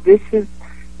 this is,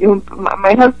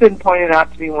 my husband pointed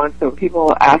out to me once that when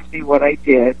people asked me what I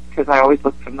did, because I always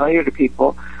look familiar to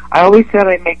people, I always said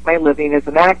I make my living as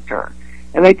an actor.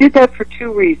 And I did that for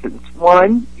two reasons.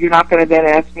 One, you're not going to then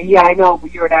ask me, yeah, I know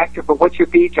you're an actor, but what's your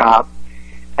B job?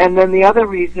 And then the other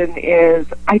reason is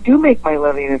I do make my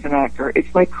living as an actor.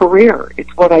 It's my career.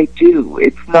 It's what I do.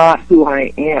 It's not who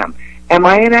I am. Am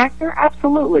I an actor?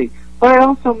 Absolutely. But I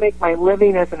also make my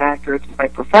living as an actor. It's my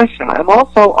profession. I'm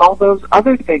also all those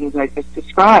other things I just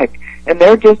described. And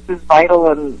they're just as vital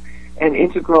and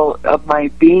integral of my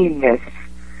beingness.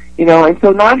 And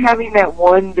so not having that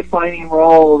one defining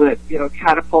role that,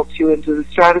 catapults you into the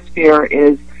stratosphere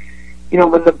is,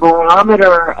 when the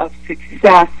barometer of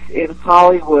success in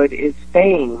Hollywood is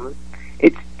fame,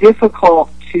 it's difficult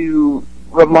to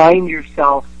remind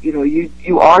yourself,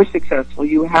 you are successful,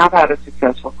 you have had a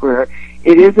successful career.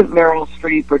 It isn't Meryl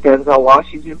Streep or Denzel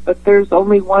Washington, but there's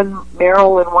only one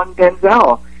Meryl and one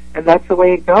Denzel, and that's the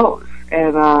way it goes.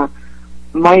 And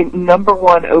my number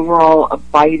one overall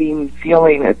abiding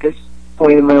feeling at this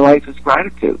point in my life is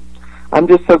gratitude. I'm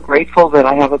just so grateful that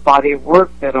I have a body of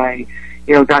work, that I,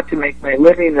 got to make my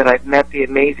living, that I've met the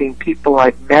amazing people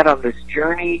I've met on this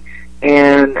journey,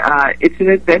 and it's an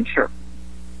adventure.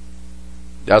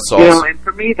 That's awesome. And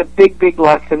for me, the big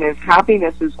lesson is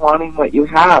happiness is wanting what you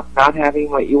have, not having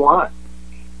what you want.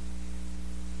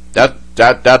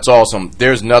 That's awesome.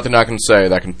 There's nothing I can say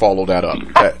that can follow that up.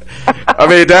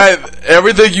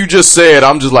 Everything you just said,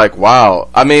 I'm just like, wow.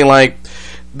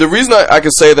 The reason I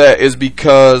can say that is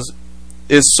because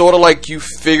it's sort of like you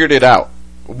figured it out,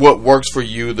 what works for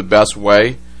you the best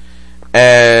way.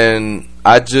 And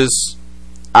I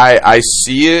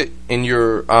see it in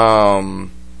your,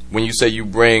 when you say you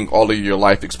bring all of your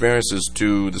life experiences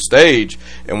to the stage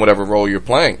in whatever role you're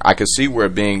playing. I can see where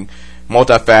being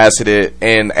multifaceted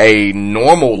in a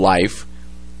normal life,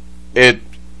 you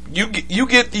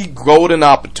get the golden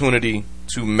opportunity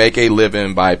to make a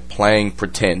living by playing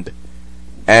pretend,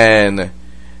 and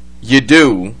you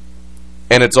do,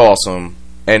 and it's awesome,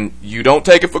 and you don't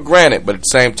take it for granted, but at the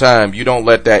same time you don't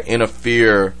let that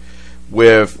interfere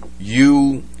with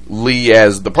you, Lee,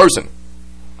 as the person.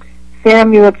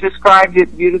 Sam, you have described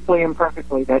it beautifully and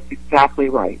perfectly. That's exactly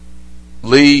right.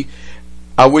 Lee,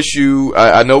 I wish you,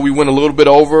 I know we went a little bit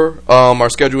over our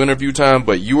scheduled interview time,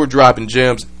 but you were dropping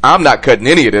gems. I'm not cutting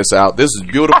any of this out. This is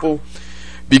beautiful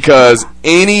because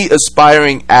any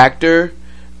aspiring actor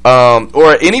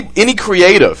or any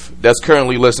creative that's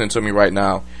currently listening to me right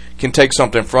now can take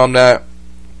something from that.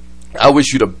 I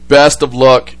wish you the best of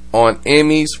luck on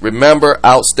Emmys. Remember,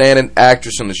 outstanding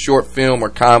actress in the short film or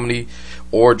comedy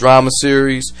or drama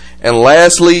series. And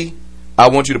lastly, I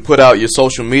want you to put out your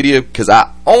social media because I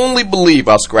only believe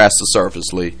I'll scratch the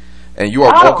surface, Lee. And you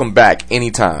are welcome back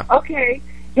anytime. Okay.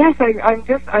 Yes,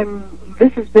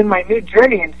 this has been my new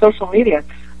journey in social media.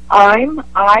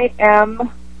 I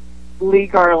am Lee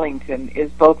Garlington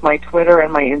is both my Twitter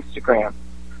and my Instagram.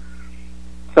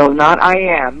 So not I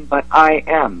am, but I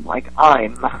am, like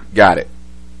I'm. Got it.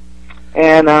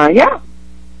 And yeah.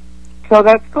 So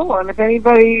that's cool. And if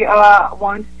anybody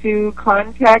wants to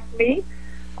contact me,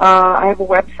 I have a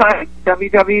website,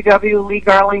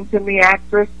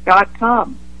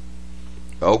 www.leegarlingtontheactress.com.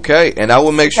 Okay, and I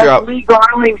will make sure. Lee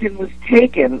Garlington was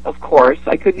taken, of course.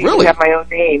 I couldn't even have my own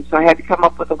name, so I had to come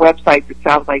up with a website that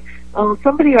sounds like, oh,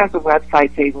 somebody who has a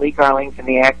website saying Lee Garlington,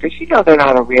 the actress. You know they're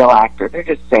not a real actor. They're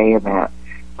just saying that.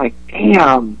 Like,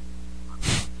 damn.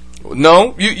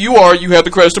 No, you are. You have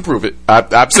the credits to prove it.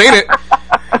 I've seen it.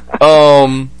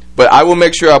 But I will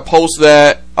make sure I post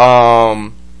that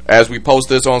as we post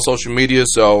this on social media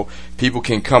so people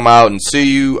can come out and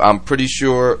see you. I'm pretty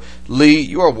sure, Lee,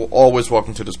 you are always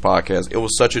welcome to this podcast. It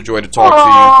was such a joy to talk to you.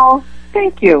 Oh,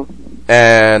 thank you.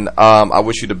 And I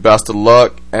wish you the best of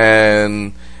luck.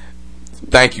 And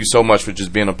thank you so much for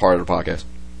just being a part of the podcast.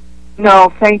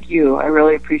 No, thank you. I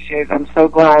really appreciate it. I'm so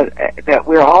glad that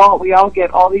we all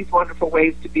get all these wonderful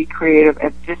ways to be creative,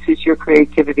 and this is your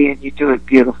creativity, and you do it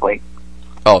beautifully.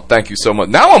 Oh, thank you so much.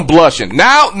 Now I'm blushing.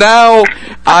 Now,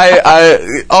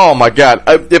 I oh my God.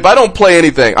 If I don't play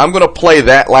anything, I'm going to play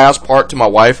that last part to my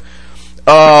wife.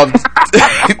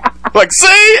 Like,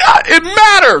 see, it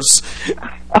matters.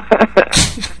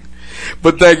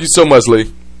 But thank you so much,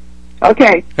 Lee.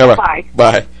 Okay. Bye.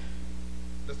 Bye.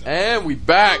 And we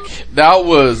back. That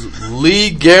was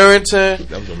Lee Garrington.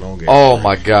 That was a long game. Oh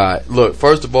my God. Look,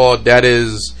 first of all, that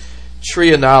is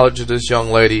tree of knowledge of this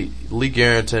young lady. Lee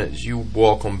Garrington, you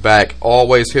welcome back.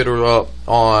 Always hit her up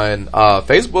on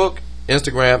Facebook,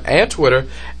 Instagram, and Twitter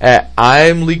at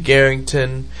I'm Lee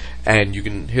Garrington. And you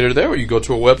can hit her there, or you go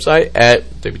to her website at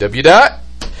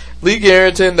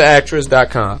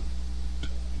www.leegarringtontheactress.com.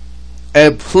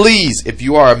 And please, if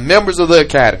you are members of the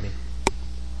Academy,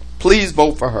 please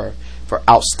vote for her for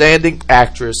Outstanding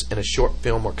Actress in a Short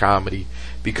Film or Comedy,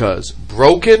 because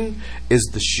Broken is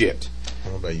the shit.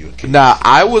 Now,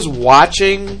 I was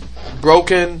watching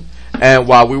Broken, and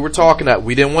while we were talking, that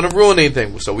we didn't want to ruin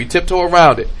anything, so we tiptoe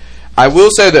around it. I will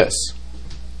say this.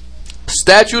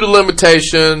 Statute of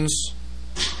limitations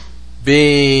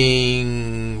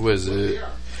being, what is it?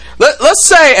 Let's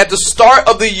say at the start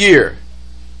of the year,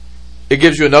 it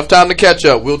gives you enough time to catch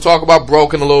up. We'll talk about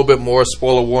Broken a little bit more.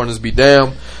 Spoiler warnings be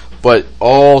damned. But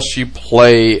she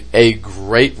played a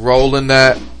great role in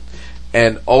that.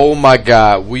 And oh my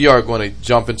God, we are going to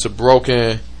jump into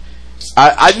Broken.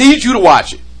 I need you to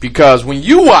watch it, because when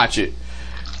you watch it,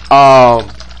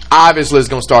 obviously it's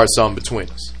going to start something between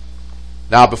us.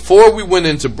 Now, before we went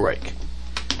into break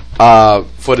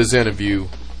for this interview,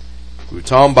 we were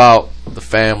talking about the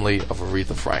family of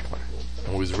Aretha Franklin.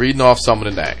 And we was reading off some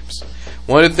of the names.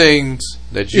 One of the things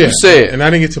that you said, and I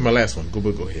didn't get to my last one. Go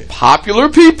ahead. Popular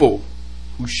people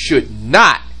who should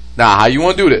not. Now, how you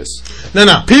want to do this?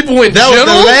 No. People in general. Was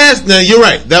the last. No, you're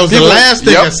right. That was the last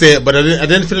thing I said, but I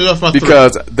didn't finish off my.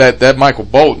 Because that Michael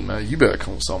Bolton, man, you better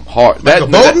come with something hard. Michael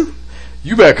Bolton.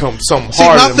 You better come with something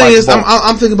hard. My thing is,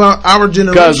 I'm thinking about our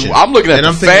generation. Because I'm looking at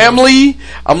the family.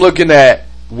 I'm looking at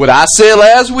what I said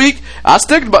last week. I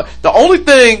stick about the only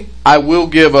thing I will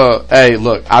give hey,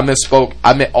 look, I misspoke.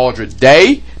 I meant Audra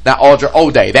Day, not Audra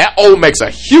O'Day. That O makes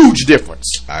a huge difference.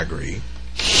 I agree.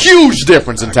 Huge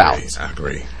difference in talents. I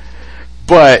agree.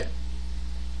 But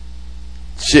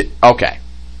shit. Okay.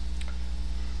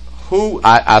 Who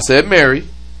I said Mary.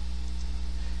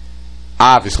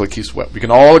 Obviously, Keith Sweat. We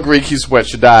can all agree Keith Sweat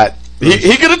should die.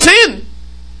 He could attend.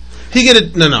 He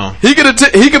could no. He could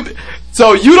attend. He could.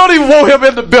 So you don't even want him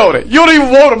in the building. You don't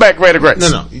even want him at Greater Grace.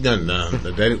 No.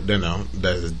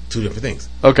 That's two different things.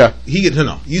 Okay. He get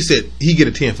no. You said he get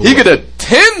attend for. He could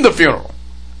attend the funeral.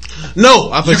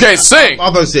 No, you can't sing.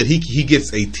 I thought you said he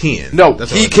gets a 10. No,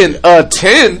 he can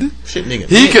attend. Shit, nigga.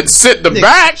 He can sit in the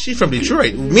back. She's from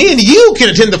Detroit. Me and you can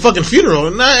attend the fucking funeral.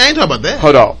 And I ain't talking about that.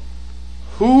 Hold on.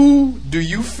 Who do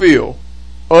you feel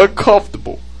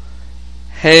uncomfortable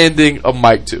handing a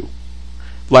mic to?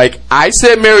 Like, I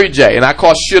said Mary J, and I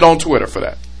caught shit on Twitter for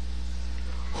that.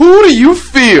 Who do you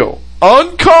feel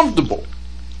uncomfortable?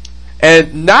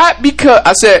 And not because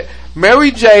I said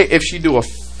Mary J, if she do a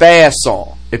fast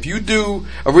song. If you do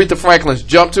Aretha Franklin's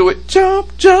Jump to It,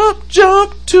 jump, jump,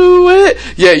 jump to it.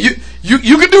 Yeah, you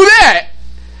can do that.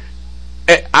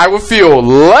 And I would feel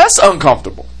less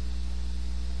uncomfortable.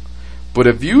 But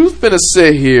if you finna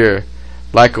sit here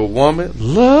like a woman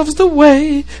loves the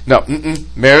way. No,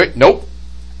 Mary, nope.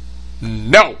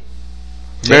 No.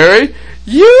 Mary,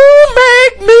 you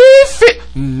make me feel.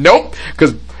 Nope.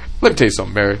 Because let me tell you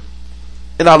something, Mary.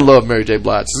 And I love Mary J.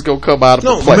 Blige. This is going to come out of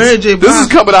a place. Mary J. Blige. This is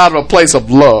coming out of a place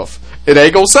of love. It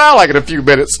ain't going to sound like it in a few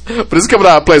minutes, but it's coming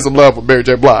out of a place of love with Mary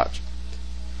J. Blige.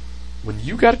 When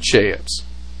you got a chance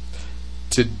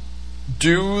to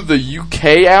do the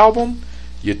UK album,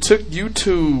 you took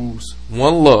U2's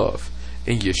One Love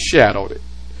and you shadowed it.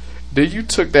 Then you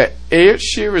took that Ed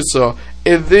Sheeran song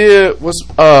And then was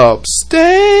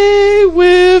Stay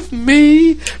With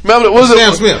Me. Remember, was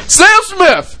Sam it Smith? Sam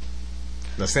Smith.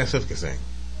 No, Sam Smith can sing.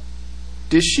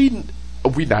 Did she?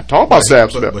 We not talking about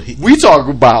Sam Smith. But we talking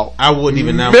about. I wouldn't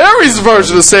even know. Mary's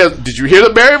version of Sam. Did you hear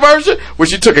the Mary version where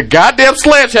she took a goddamn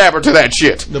sledgehammer to that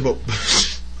shit? No, but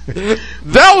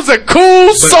that was a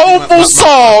cool, soulful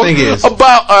song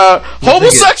about a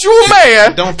homosexual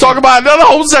man talking about another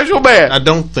homosexual man. I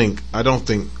don't think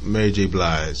Mary J.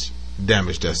 Blige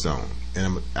damaged that song,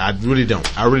 and I really don't.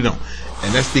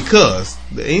 And that's because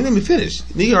ain't let me finish.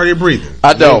 You already breathing.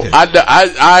 I know. I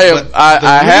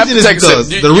have to take a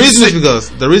sip. The reason is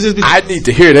because I need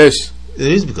to hear this.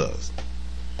 It is because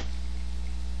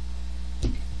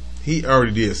he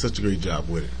already did such a great job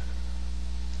with it,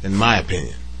 in my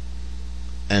opinion.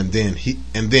 And then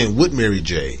with Mary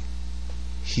J,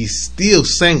 he still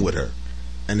sang with her,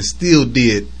 and still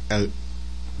did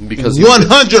because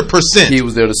 100%. He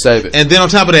was there to save it. And then on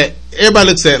top of that, everybody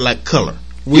looks at it like color.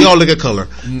 We all look at color.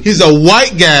 He's a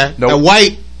white guy, a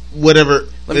white whatever.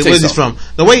 Where's he from?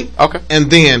 No, wait. Okay.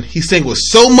 And then he sang with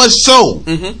so much soul.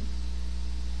 Mm-hmm.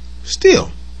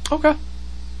 Still. Okay.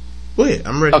 Go ahead.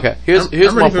 I'm ready. Okay. Here's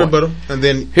I'm my ready for rebuttal. And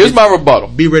then here's my rebuttal.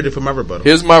 Be ready for my rebuttal.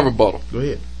 Here's my rebuttal. Go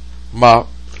ahead. My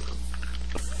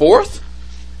fourth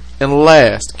and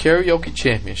last karaoke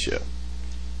championship,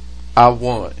 I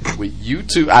won with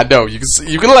U2. I know you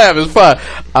can laugh. It's fine.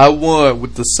 I won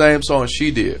with the same song she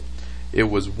did. It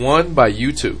was won by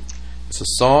U2. It's a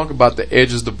song about the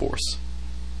Edge's divorce.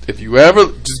 If you ever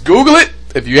just Google it,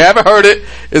 if you haven't heard it,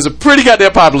 it's a pretty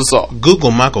goddamn popular song.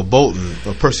 Google Michael Bolton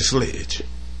or Percy Sledge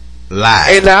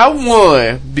live, and I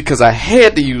won because I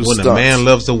had to use When stunts. A Man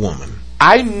Loves a Woman.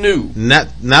 I knew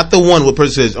not the one with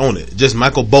Percy Sledge on it. Just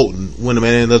Michael Bolton. When a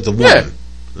Man Loves a Woman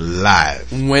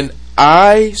live. When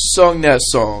I sung that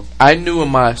song, I knew in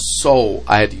my soul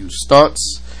I had to use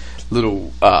stunts.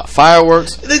 Little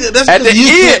fireworks That's at the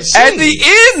end. At the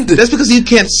end, that's because you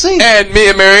can't sing. And me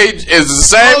and Mary is the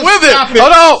same with it.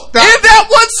 Hold on, in that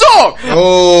one song.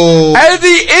 Oh, at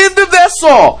the end of that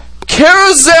song,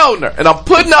 Kara Zellner, and I'm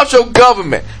putting out your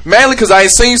government mainly because I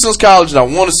ain't seen you since college and I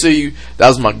want to see you. That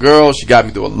was my girl. She got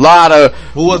me through a lot of.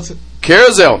 Who was it? Kara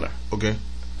Zellner. Okay.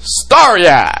 Starry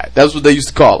eyed. That's what they used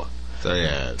to call her.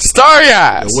 Starry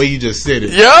eyes. The way you just said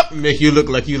it. Yep. Make you look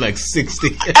like you like 60.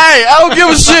 Hey, I don't give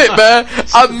a shit, man.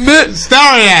 I meant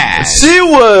Starry eyes. She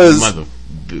was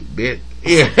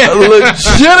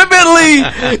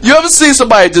legitimately. You ever see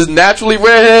somebody just naturally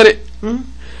redheaded? Hmm?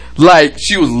 Like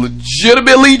she was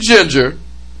legitimately ginger.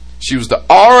 She was the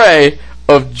RA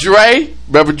of Dre.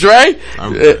 Remember Dre?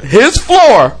 His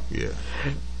floor. Yeah.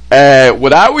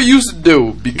 What I would used to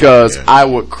do, because I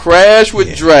would crash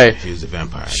with Dre. She was a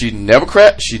vampire. She never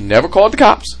crashed. She never called the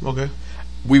cops. Okay.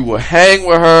 We would hang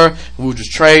with her. We would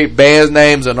just trade bands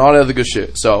names and all that other good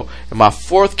shit. So in my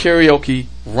fourth karaoke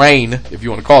reign, if you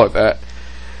want to call it that,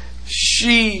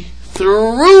 she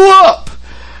threw up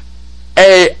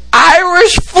a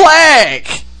Irish flag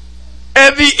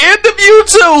at the end of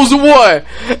U2's one.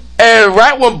 And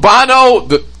right when Bono,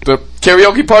 the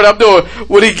karaoke part I'm doing,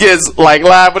 when he gets like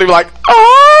live, when he be like,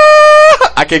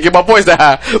 ah, I can't get my voice that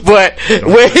high, but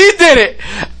when he did it,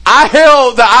 I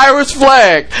held the Irish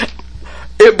flag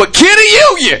in Bikini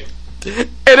Union,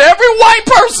 and every white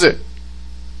person,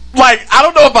 like, I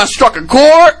don't know if I struck a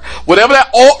chord, whatever that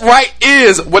alt-right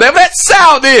is, whatever that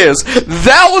sound is,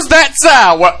 that was that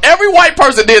sound where every white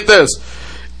person did this.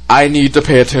 I need to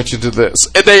pay attention to this.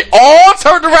 And they all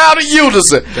turned around in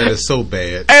unison. That is so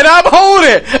bad. And I'm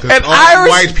holding. And Irish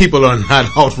white people are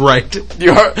not alt-right.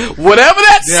 You heard? Whatever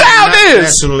that sound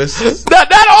is. Nationalists.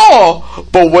 Not all.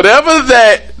 But whatever,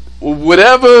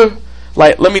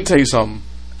 like, let me tell you something.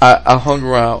 I hung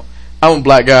around. I'm a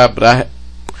black guy, but I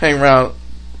hang around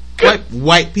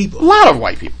white people. A lot of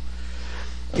white people.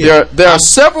 Yeah. There are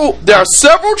several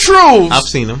truths. I've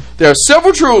seen them. There are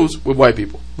several truths with white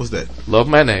people. What's that? Love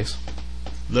mayonnaise.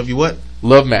 Love you what?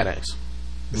 Love mayonnaise.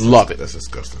 Love it. That's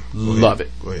disgusting. Love it.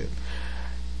 Go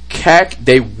ahead.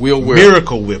 They will wear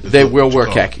Miracle Whip. They will wear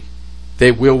khaki.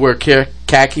 They will wear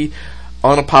khaki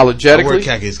unapologetically. I wear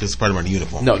khaki because it's part of my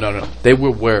uniform. No. They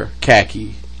will wear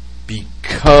khaki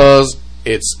because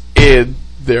it's in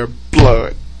their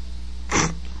blood.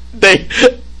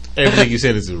 Everything you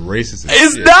said is racist.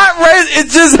 It's not racist.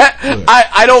 It's just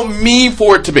I don't mean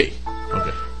for it to be.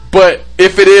 Okay. But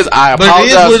if it is, I apologize. But it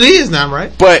is what it is now, right?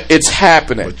 But it's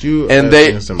happening. But you and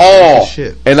they all,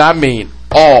 and I mean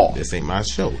all, this ain't my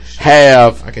show.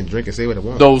 Have I can drink and say what I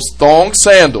want. Those thong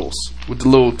sandals with the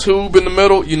little tube in the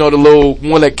middle. You know, the little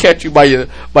one that catch you by your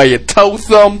toe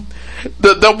thumb.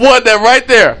 The one that right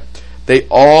there. They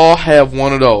all have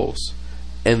one of those,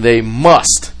 and they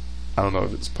must. I don't know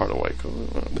if it's part of white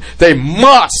code. They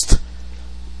must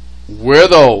wear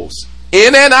those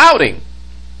in and outing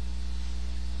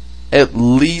at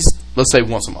least, let's say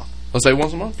once a month.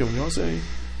 Can we all say?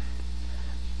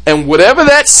 And whatever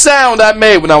that sound I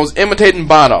made when I was imitating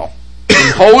Bono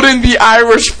and holding the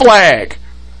Irish flag,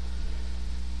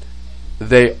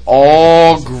 they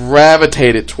all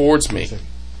gravitated towards me.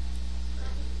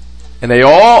 And they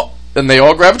all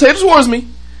gravitated towards me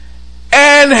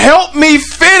and helped me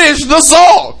finish the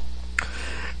song.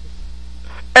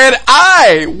 And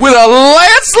I, with a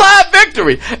landslide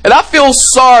victory, and I feel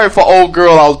sorry for old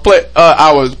girl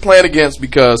I was playing against,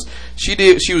 because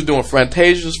she was doing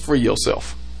Fantasia's Free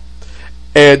Yourself,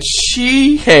 and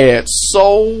she had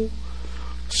substance.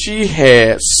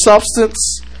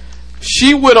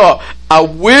 She went on.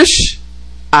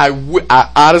 I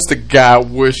honest to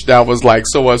God wish that was like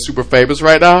someone super famous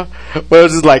right now, but it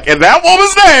was just like, and that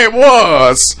woman's name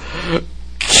was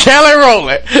Kelly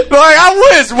Rowland. Like, I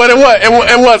wish, but it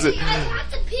wasn't. I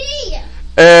have to pee.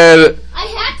 And I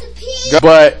have to pee.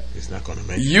 But it's not gonna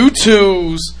make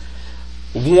U2's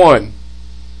won,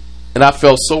 and I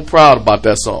felt so proud about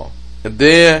that song. And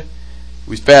then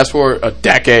we fast forward a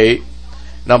decade,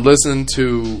 and I'm listening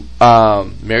to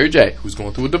Mary J, who's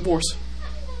going through a divorce,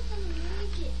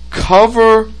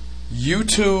 cover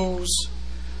U2's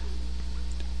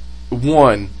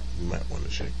One. You might want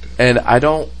to shake that. And I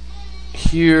don't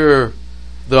hear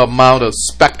the amount of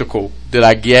spectacle that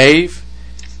I gave.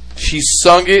 She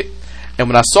sung it, and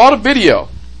when I saw the video,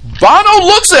 Bono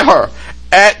looks at her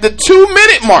at the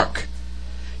 2-minute mark.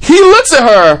 He looks at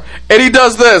her and he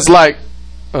does this, like,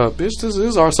 bitch, this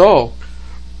is our soul.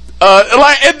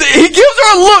 And he gives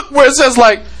her a look where it says,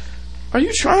 like, are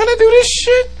you trying to do this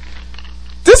shit?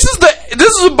 This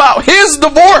is about his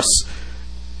divorce.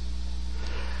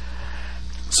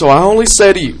 So I only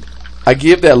say to you, I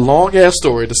give that long ass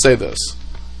story to say this.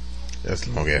 That's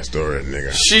a long ass story,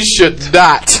 nigga. She should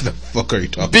not The fuck are you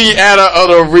talking be about? at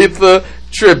an Aretha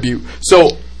tribute.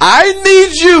 So I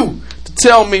need you to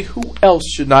tell me who else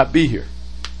should not be here.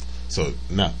 So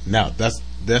now that's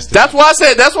why I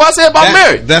said about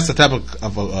Mary. That's the type of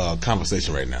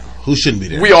conversation right now. Who shouldn't be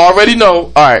there? We already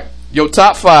know. All right, your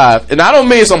top 5, and I don't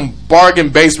mean some bargain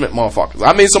basement motherfuckers.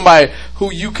 I mean somebody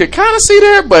who you could kind of see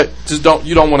there, but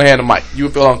you don't want to hand the mic. You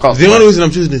would feel uncomfortable. The only reason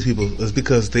I'm choosing these people is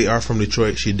because they are from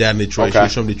Detroit. She died in Detroit. Okay.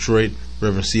 She's from Detroit.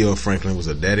 Reverend C.O. Franklin was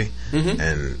her daddy,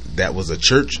 and that was a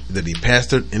church that he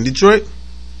pastored in Detroit.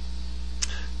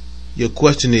 Your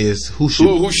question is who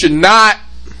should not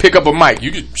pick up a mic?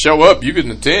 You could show up, you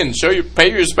can attend, pay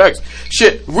your respects.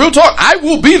 Shit, real talk, I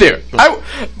will be there.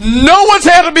 No one's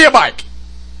handed me a mic.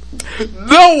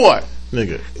 No one.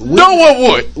 Nigga, no one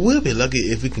would. We'll be lucky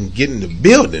if we can get in the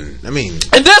building. I mean,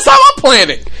 and that's how I'm playing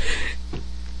it.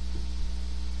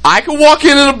 I can walk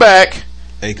in the back,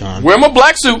 Akon, wear my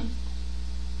black suit.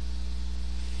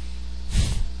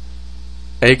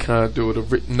 Akon do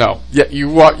it. No, yeah,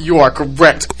 you are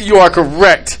correct. You are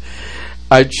correct.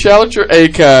 I challenge your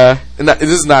Akon, and this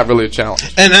is not really a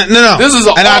challenge. And no, this is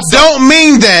and I don't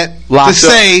mean that to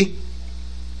say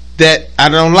that I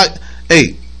don't like.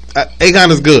 Hey, Akon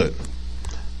is good.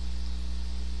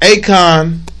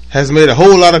 Akon has made a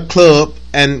whole lot of club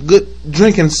and good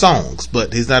drinking songs,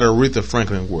 but he's not Aretha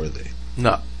Franklin worthy.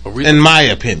 No, Aretha, in my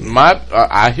opinion.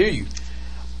 I hear you.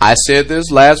 I said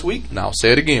this last week. Now I'll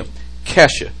say it again.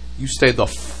 Kesha, you stay the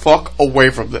fuck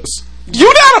away from this.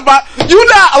 You're not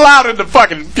allowed in the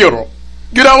fucking funeral.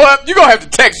 You know what? You're gonna have to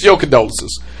text your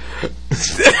condolences.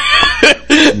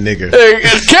 Nigga.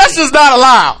 Kesha's not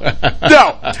allowed.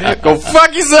 No. Go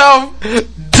fuck yourself.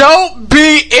 Don't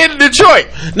be in Detroit.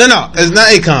 No, it's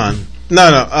not Akon. No.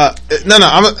 No,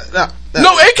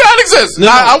 Akon exists.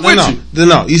 I'm with you.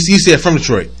 No, you said from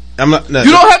Detroit. I'm not. No,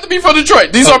 you don't have to be from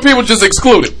Detroit. These are people just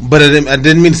excluded. But I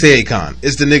didn't mean to say Akon.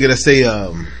 It's the nigga that say,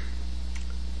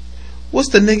 what's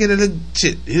the nigga that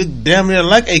shit? He damn near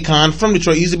like Akon from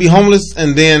Detroit. He used to be homeless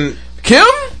and then Kim.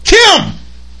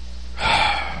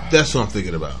 That's what I'm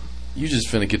thinking about. You just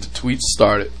finna get the tweets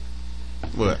started.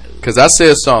 What? Because I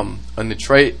said something on the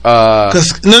trade.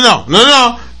 Because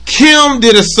no. Kim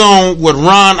did a song with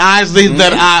Ron Isley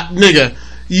that nigga.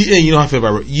 You know how I feel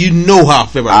about it. You know how I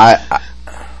feel about it.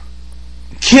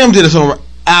 Kim did a song.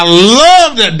 I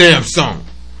love that damn song.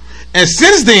 And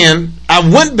since then, I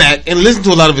went back and listened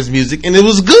to a lot of his music, and it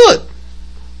was good.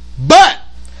 But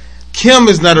Kim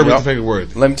is not a Aretha Franklin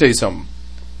worthy. Let me tell you something.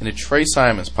 In the Trey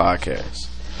Simons podcast,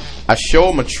 I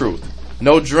showed my truth.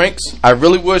 No drinks. I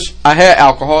really wish I had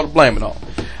alcohol to blame it on.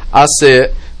 I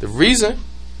said the reason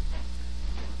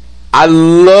I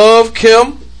love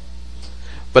Kim,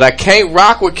 but I can't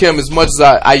rock with Kim as much as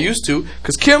I used to,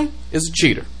 because Kim is a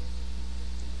cheater.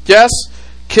 Yes,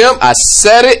 Kim, I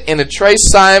said it in the Trey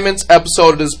Simons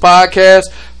episode of this podcast.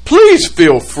 Please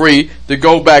feel free to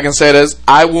go back and say this.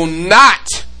 I will not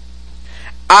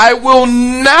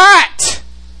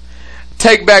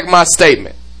take back my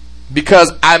statement.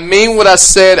 Because I mean what I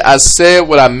said. I said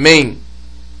what I mean.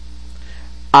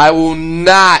 I will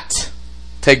not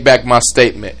take back my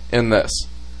statement in this.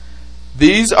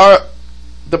 These are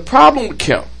the problem with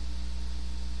Kim.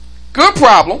 Good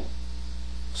problem.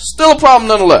 Still a problem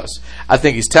nonetheless. I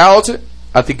think he's talented.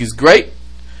 I think he's great.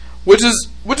 Which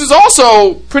is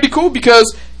also pretty cool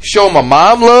because he showed my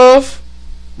mom love.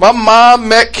 My mom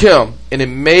met Kim and it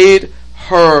made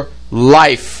her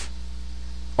life.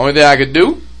 Only thing I could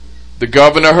do, the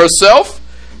governor herself,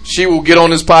 she will get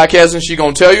on this podcast and she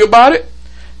gonna tell you about it.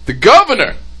 The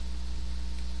governor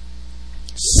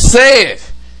said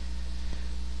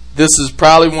this is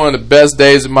probably one of the best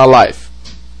days of my life.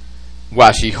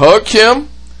 While she hugged Kim, and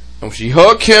when she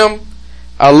hugged Kim,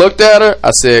 I looked at her,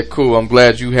 I said, cool, I'm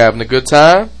glad you having a good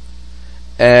time.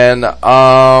 And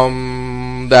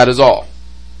that is all.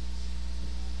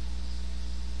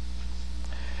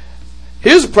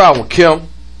 Here's the problem with Kim.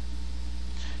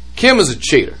 Kim is a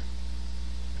cheater.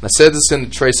 And I said this in the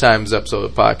Trey Simons episode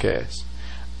of the podcast.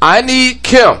 I need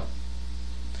Kim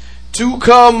to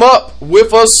come up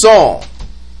with a song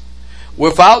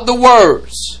without the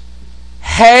words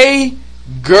 "Hey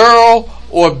girl"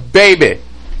 or "baby,"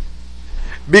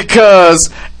 because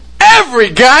every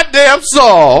goddamn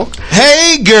song,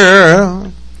 "Hey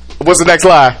girl," what's the next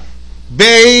line?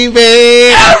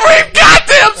 "Baby." Every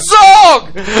goddamn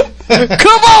song.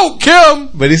 Come on, Kim.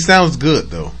 But he sounds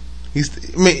good though.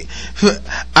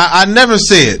 I never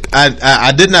said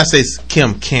I did not say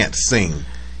Kim can't sing.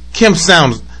 Kim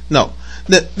sounds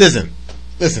listen.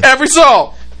 Every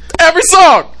song,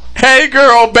 "Hey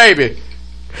girl, baby."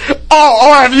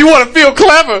 Or if you want to feel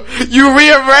clever, you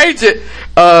rearrange it.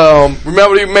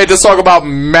 Remember you made this song about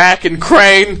Mac and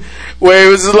Crane, where it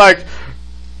was just like,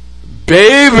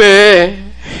 "Baby,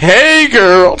 hey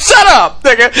girl." Shut up,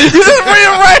 nigga. You just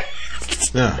rearrange.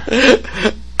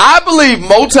 Yeah. I believe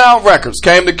Motown Records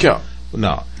came to Kim.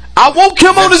 No. I want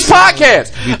Kim on this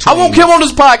podcast. I want Kim on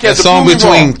this podcast. The song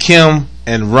between Kim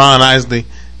and Ron Isley,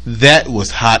 that was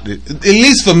hot. At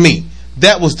least for me,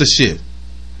 that was the shit.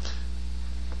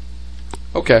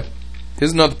 Okay.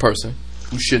 Here's another person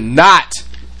who should not.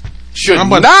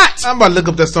 I'm about to look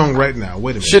up that song right now.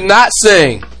 Wait a minute. Should not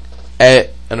sing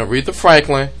at an Aretha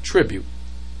Franklin tribute.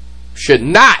 Should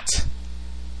not.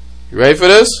 You ready for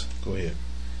this? Go ahead.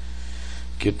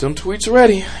 Get them tweets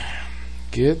ready.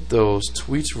 Get those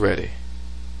tweets ready.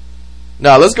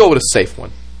 Now, let's go with a safe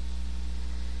one.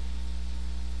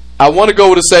 I want to go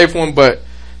with a safe one, but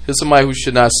here's somebody who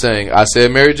should not sing. I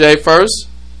said Mary J first.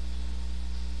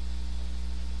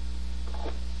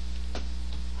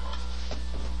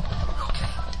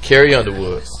 Carrie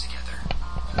Underwood.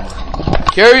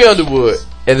 Carrie Underwood.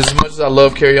 And as much as I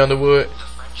love Carrie Underwood,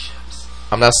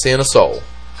 I'm not seeing a soul.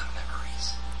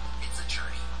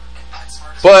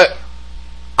 But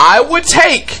I would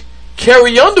take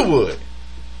Carrie Underwood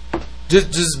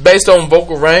just based on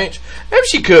vocal range. Maybe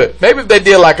she could. Maybe if they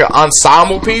did like an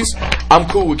ensemble piece, I'm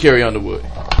cool with Carrie Underwood.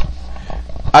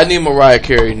 I need Mariah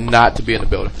Carey not to be in the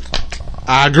building.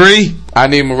 I agree. I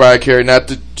need Mariah Carey not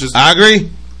to just... I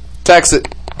agree. Text it.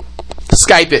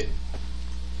 Skype it.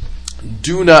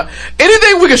 Do not...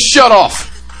 Anything we can shut off.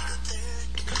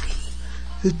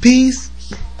 The peace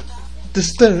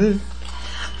disturbed.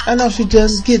 I know she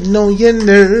just getting on your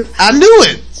nerve. I knew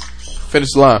it.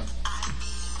 Finish the line.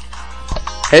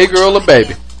 Hey girl or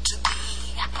baby.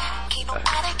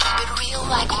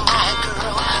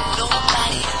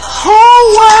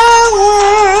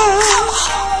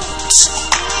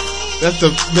 That's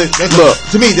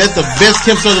to me that's the best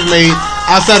Kim song ever made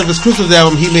outside of his Christmas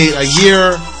album he made a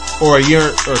year or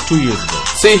 2 years ago.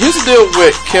 See, here's the deal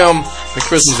with Kim and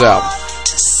Christmas album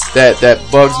that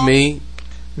bugs me.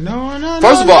 No.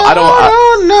 First of all, I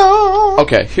don't.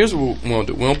 Okay, here's what we won't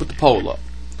do. We won't put the poll up.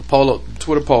 The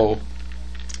Twitter poll.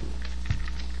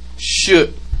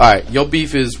 Alright, your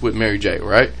beef is with Mary J,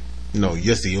 right? No,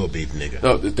 yes, your beef, nigga.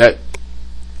 No, that.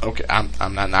 Okay, I'm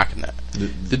not knocking that.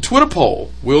 The Twitter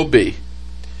poll will be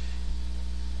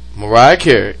Mariah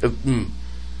Carey,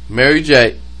 Mary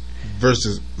J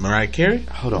versus Mariah Carey.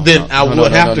 Hold on. Then I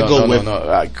would have to go with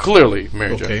clearly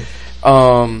Mary J. Okay.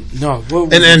 No,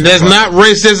 and there's not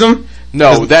racism.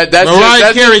 No, that's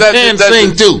Mariah Carey can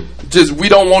sing too. Just we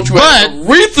don't want you at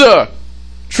Aretha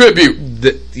tribute.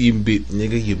 You beat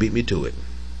me to it.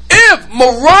 If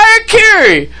Mariah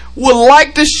Carey would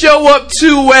like to show up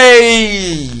to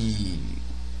a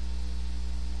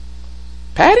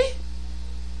Patty,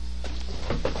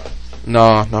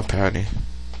 No, not Patty.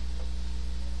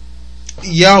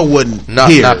 Y'all wouldn't Not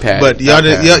Patty. but y'all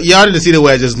didn't see the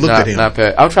way I just looked at him. Not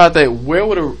Patty. I'm trying to think. Where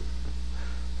would a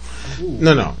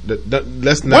No.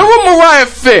 Let's not. Where would Mariah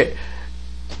fit?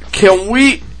 Can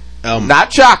we? Not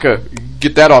Chaka.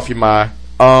 Get that off your mind.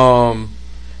 Hold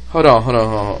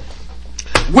on.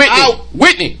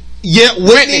 Whitney. Yeah,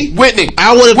 Whitney.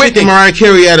 I would have taken Mariah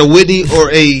Carey out of Whitney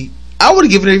I would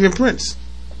have given her even Prince.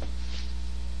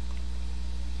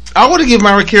 I would have given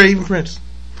Mariah Carey even Prince.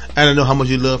 I don't know how much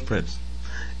you love Prince.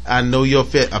 I know your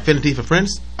affinity for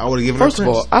Prince. I would have given her Prince. First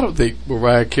of all, I don't think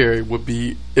Mariah Carey would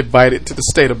be invited to the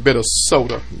state of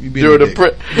Minnesota. You being a dick.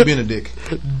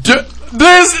 The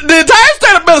entire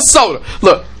state of Minnesota.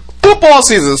 Look, football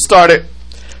season started.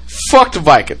 Fuck the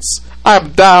Vikings.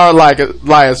 I'm down like a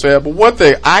Lions fan, but one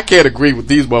thing I can't agree with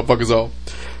these motherfuckers on.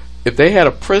 If they had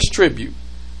a Prince tribute,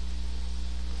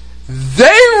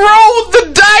 they rolled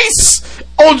the dice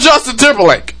on Justin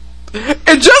Timberlake.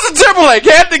 And Justin Timberlake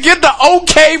had to get the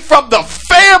okay from the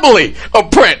family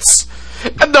of Prince.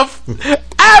 And with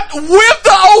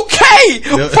the okay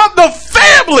from the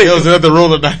family. There was another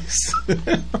roll of dice. With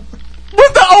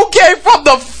the okay from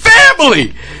the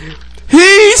family.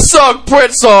 He sung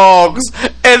Prince songs,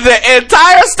 and the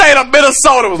entire state of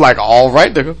Minnesota was like, all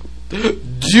right, nigga,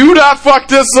 do not fuck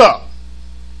this up.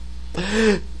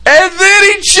 And then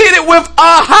he cheated with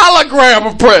a hologram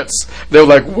of Prince. They were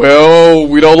like, well,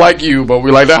 we don't like you, but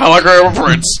we like the hologram of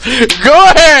Prince. Go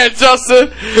ahead,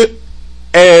 Justin.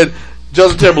 And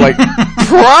Justin Timberlake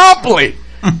promptly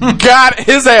got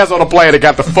his ass on a plane and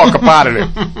got the fuck up out of there.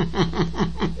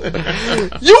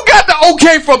 You got the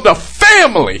okay from the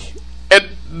family. And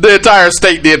the entire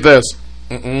state did this.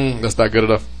 That's not good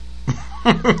enough.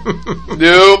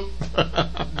 Nope.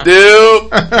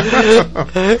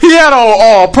 He had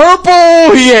all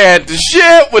purple. He had the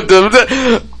shit with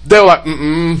the. They were like,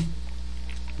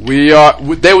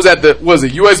 They was at the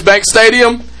US Bank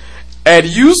Stadium, and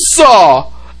you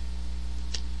saw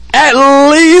at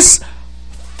least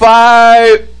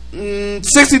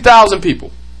 60,000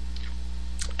 people,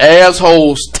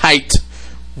 assholes tight,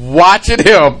 watching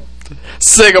him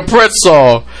sing a Prince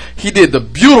song. He did the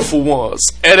beautiful ones,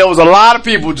 and there was a lot of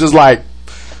people just like,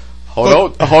 hold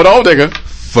on, nigga.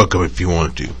 Fuck up if you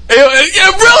want to. Yeah,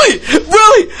 really.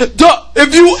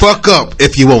 If you fuck up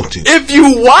if you want to. If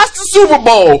you watch the Super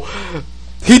Bowl,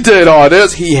 he did all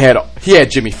this. He had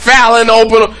Jimmy Fallon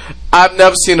open. I've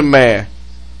never seen a man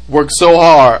work so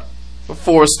hard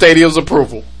for a stadium's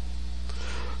approval.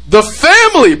 The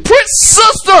family, Prince's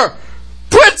sister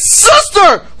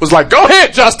was like, go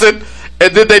ahead, Justin.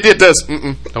 And then they did this.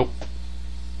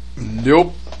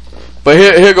 Nope. But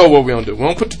here go what we're going to do. We're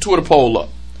going to put the Twitter poll up.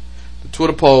 The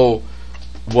Twitter poll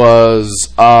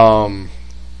was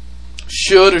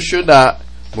should or should not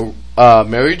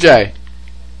Mary J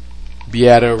be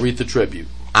at an Aretha tribute.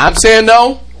 I'm saying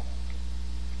no.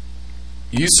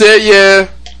 You said yeah.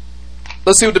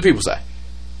 Let's see what the people say.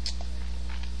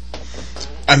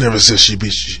 I never said she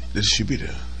be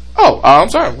there. Oh, I'm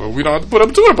sorry. Well, we don't have to put up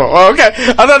a Twitter poll. Oh, okay.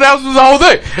 I thought that was the whole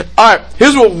thing. All right.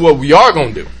 Here's what we are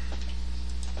going to do.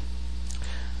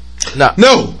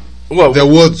 No. Well, there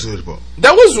was a Twitter poll.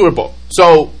 That was a Twitter poll.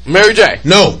 So, Mary J.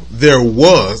 No, there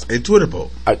was a Twitter poll.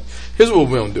 Here's what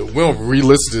we're going to do. We're going to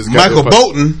re-listen to this guy. Michael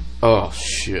Bolton. Oh,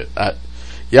 shit.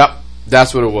 Yep.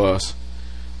 That's what it was.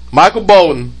 Michael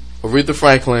Bolton, Aretha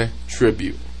Franklin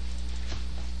tribute.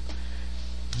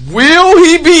 Will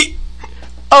he be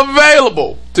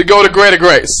available to go to Greater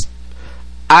Grace?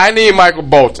 I need Michael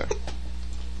Bolton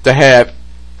to have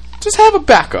a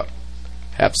backup.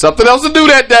 Have something else to do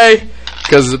that day,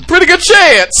 because there's a pretty good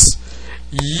chance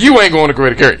you ain't going to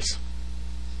Greater Grace.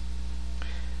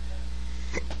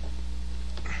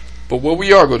 But what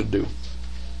we are going to do,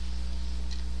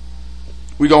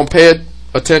 we're going to pay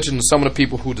attention to some of the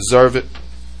people who deserve it.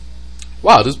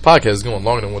 Wow, this podcast is going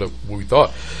longer than what we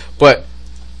thought. But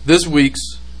this week's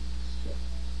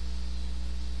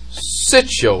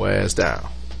Sit Your Ass Down.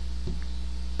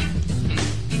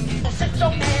 Sit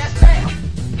your ass down.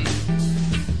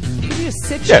 You just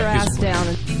sit your ass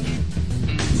down.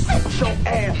 Sit your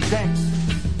ass down.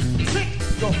 Sit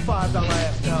your $5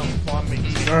 ass down for me.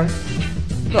 All right.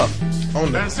 No.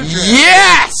 On that.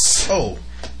 Yes! Oh.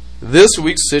 This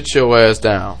week's Sit Your Ass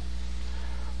Down.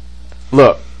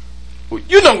 Look,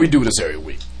 you know we do this every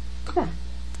week. Come on.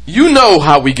 You know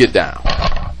how we get down.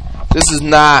 This is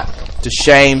not to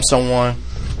shame someone.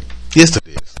 Yes, it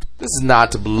is. This is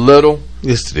not to belittle.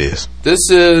 Yes, it is.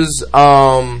 This is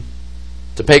to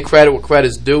pay credit where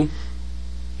credit's due.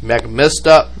 You make a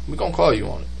misstep, we're going to call you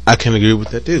on it. I can agree with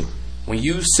that, too. When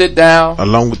you sit down.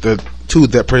 Along with the two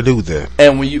that prelude that.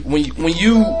 And when you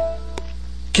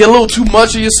get a little too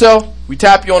much of yourself, we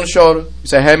tap you on the shoulder. We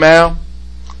say, hey, ma'am.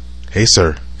 Hey,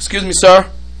 sir. Excuse me, sir.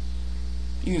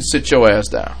 You can sit your ass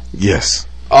down. Yes.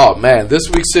 Oh, man, this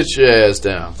week, sit your ass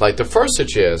down. Like the first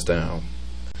sit your ass down,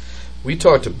 we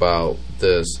talked about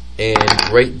this in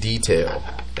great detail.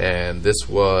 And this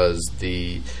was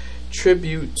the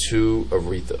tribute to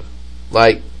Aretha.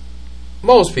 Like,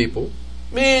 most people,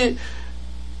 me and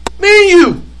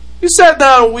you sat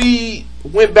down and we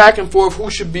went back and forth who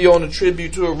should be on the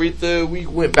tribute to Aretha. We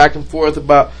went back and forth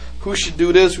about who should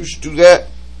do this, who should do that.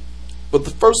 But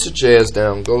the first sit your ass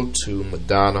down, go to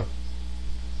Madonna.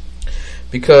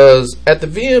 Because at the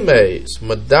VMAs,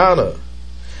 Madonna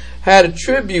had a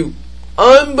tribute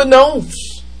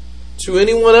unbeknownst to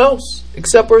anyone else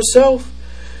except herself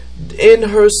in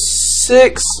her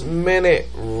 6-minute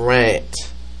rant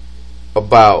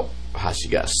about how she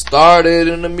got started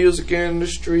in the music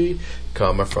industry,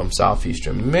 coming from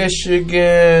southeastern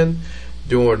Michigan,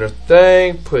 doing her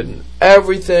thing, putting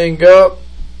everything up.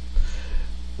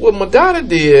 What Madonna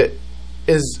did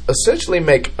is essentially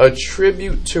make a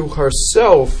tribute to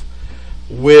herself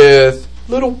with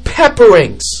little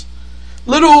pepperings,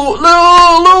 little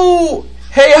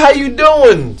hey, how you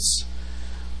doing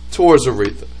towards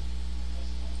Aretha.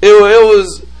 It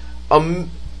was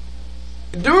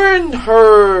during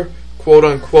her quote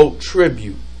unquote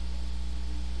tribute,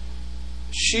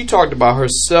 she talked about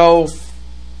herself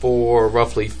for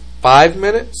roughly 5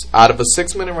 minutes out of a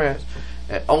 6-minute rant,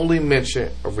 and only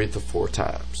mentioned Aretha 4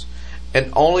 times,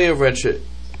 and only mentioned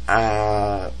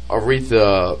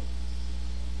Aretha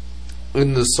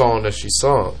in the song that she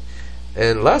sung.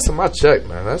 And last time I checked,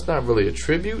 man, that's not really a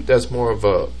tribute. That's more of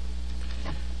a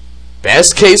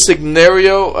best case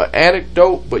scenario, an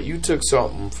anecdote, but you took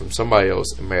something from somebody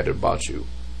else and made it about you.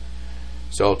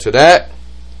 So to that,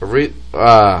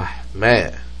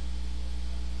 man,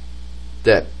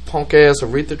 that punk ass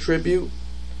Aretha tribute,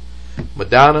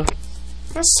 Madonna,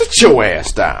 now sit your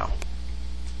ass down.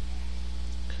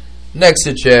 Next,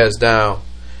 sit your ass down.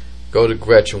 Go to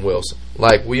Gretchen Wilson.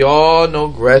 Like, we all know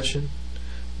Gretchen.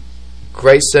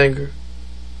 Great singer.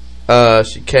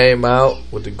 She came out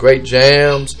with the great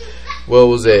jams. What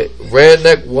was it?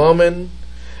 Redneck Woman.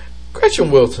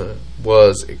 Gretchen Wilson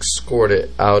was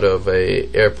escorted out of a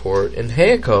airport in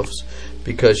handcuffs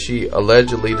because she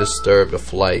allegedly disturbed a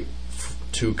flight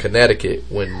to Connecticut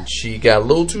when she got a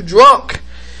little too drunk.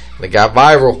 And it got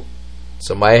viral.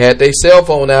 Somebody had their cell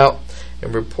phone out,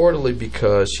 and reportedly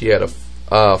because she had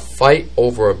a fight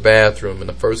over a bathroom in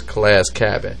the first class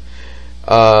cabin.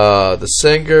 The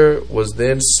singer was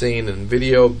then seen in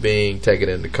video being taken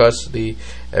into custody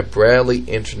at Bradley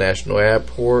International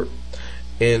Airport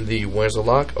in the Windsor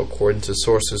Lock. According to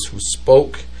sources who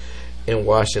spoke in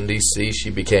Washington, D.C., she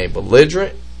became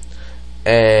belligerent.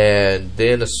 And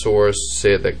then a source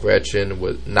said that Gretchen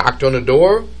knocked on the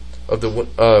door of the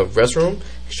restroom,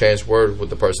 exchanged words with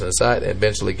the person inside, and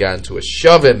eventually got into a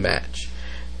shoving match.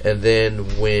 And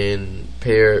then when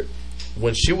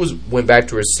she went back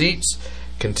to her seats,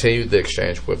 continued the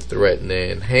exchange with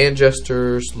threatening hand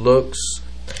gestures, looks,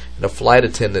 and the flight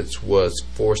attendants was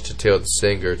forced to tell the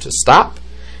singer to stop.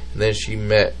 And then she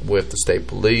met with the state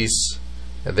police,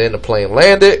 and then the plane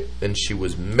landed, and she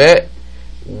was met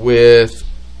with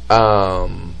law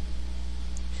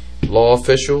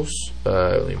officials.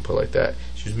 Let me put it like that.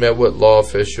 She was met with law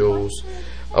officials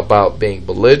about being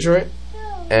belligerent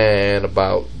and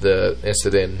about the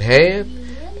incident in hand.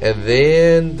 And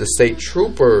then the state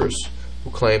troopers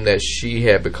who claimed that she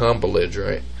had become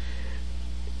belligerent,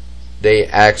 they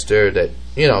asked her that,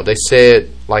 they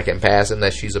said, like in passing,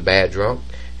 that she's a bad drunk.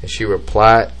 And she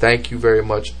replied, "Thank you very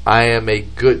much. I am a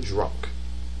good drunk."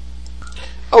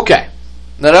 Okay.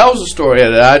 Now that was a story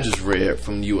that I just read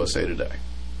from USA Today.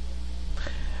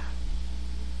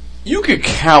 You could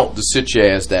count the sit your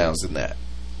ass downs in that.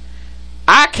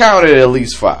 I counted at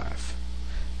least 5.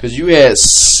 Because you had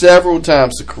several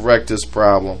times to correct this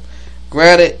problem.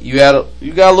 Granted, you got a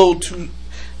little too,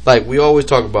 like we always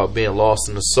talk about being lost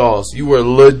in the sauce. You were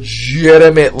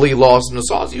legitimately lost in the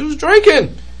sauce. You was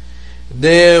drinking.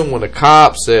 Then when the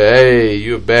cop said, "Hey,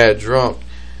 you're a bad drunk,"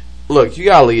 look, you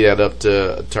gotta leave that up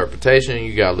to interpretation.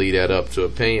 You gotta leave that up to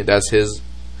opinion. That's his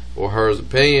or her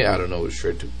opinion. I don't know what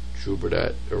straight trooper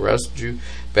that arrested you,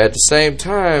 but at the same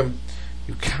time,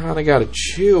 you kind of gotta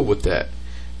chill with that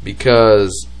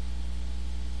because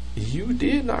you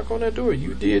did knock on that door.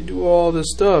 You did do all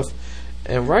this stuff.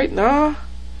 And right now,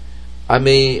 I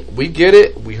mean, we get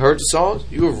it. We heard the songs.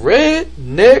 You a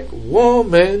redneck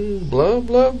woman, blah,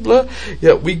 blah, blah.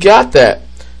 Yeah, we got that.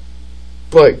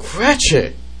 But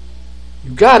Gretchen,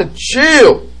 you gotta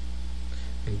chill.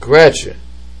 And Gretchen,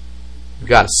 you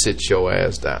gotta sit your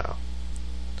ass down.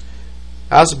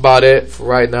 that's about it for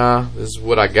right now. This is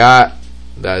what I got.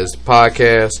 That is the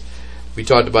podcast. We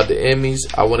talked about the Emmys.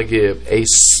 I want to give a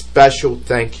special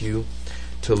thank you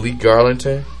to Lee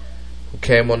Garlington, who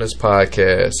came on this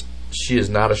podcast. She is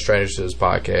not a stranger to this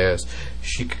podcast.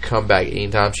 She could come back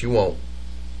anytime she wants.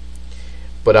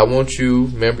 But I want you,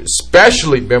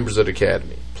 especially members of the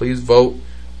Academy, please vote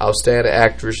Outstanding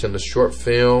Actress in a Short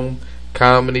Film,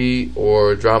 Comedy,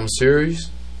 or Drama Series.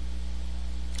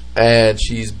 And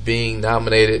she's being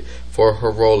nominated for her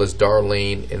role as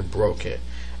Darlene in Broken.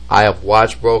 I have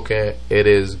watched Broken. It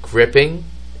is gripping.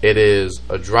 It is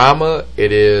a drama.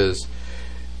 It is...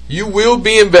 You will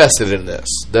be invested in this.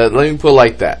 Let me put it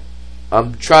like that.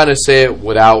 I'm trying to say it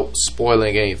without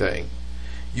spoiling anything.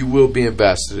 You will be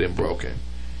invested in Broken.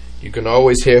 You can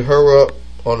always hit her up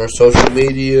on her social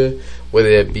media, whether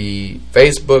it be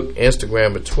Facebook,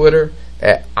 Instagram, or Twitter,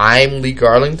 at I'm Lee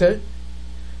Garlington.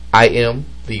 I am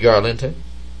Lee Garlington.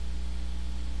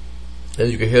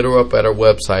 And you can hit her up at her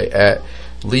website at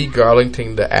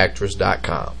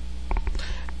LeeGarlingtonTheActress.com.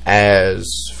 As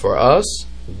for us,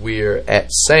 we're at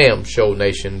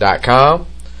SamShowNation.com.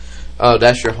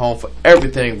 That's your home for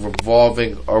everything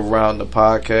revolving around the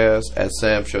podcast at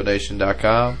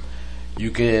SamShowNation.com. You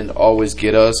can always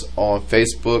get us on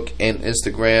Facebook and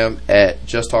Instagram at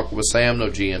Just Talking with Sam, no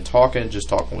G in talking, Just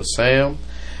Talking with Sam.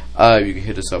 You can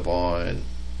hit us up on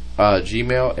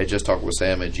Gmail at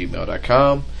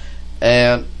JustTalkingWithSam@gmail.com.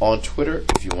 And on Twitter,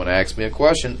 if you want to ask me a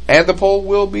question, and the poll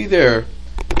will be there,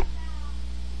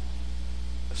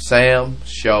 Sam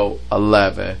Show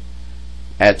 11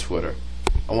 at Twitter.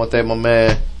 I want to thank my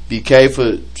man BK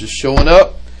for just showing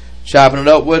up, chopping it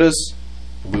up with us.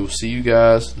 We will see you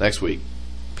guys next week.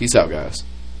 Peace out, guys.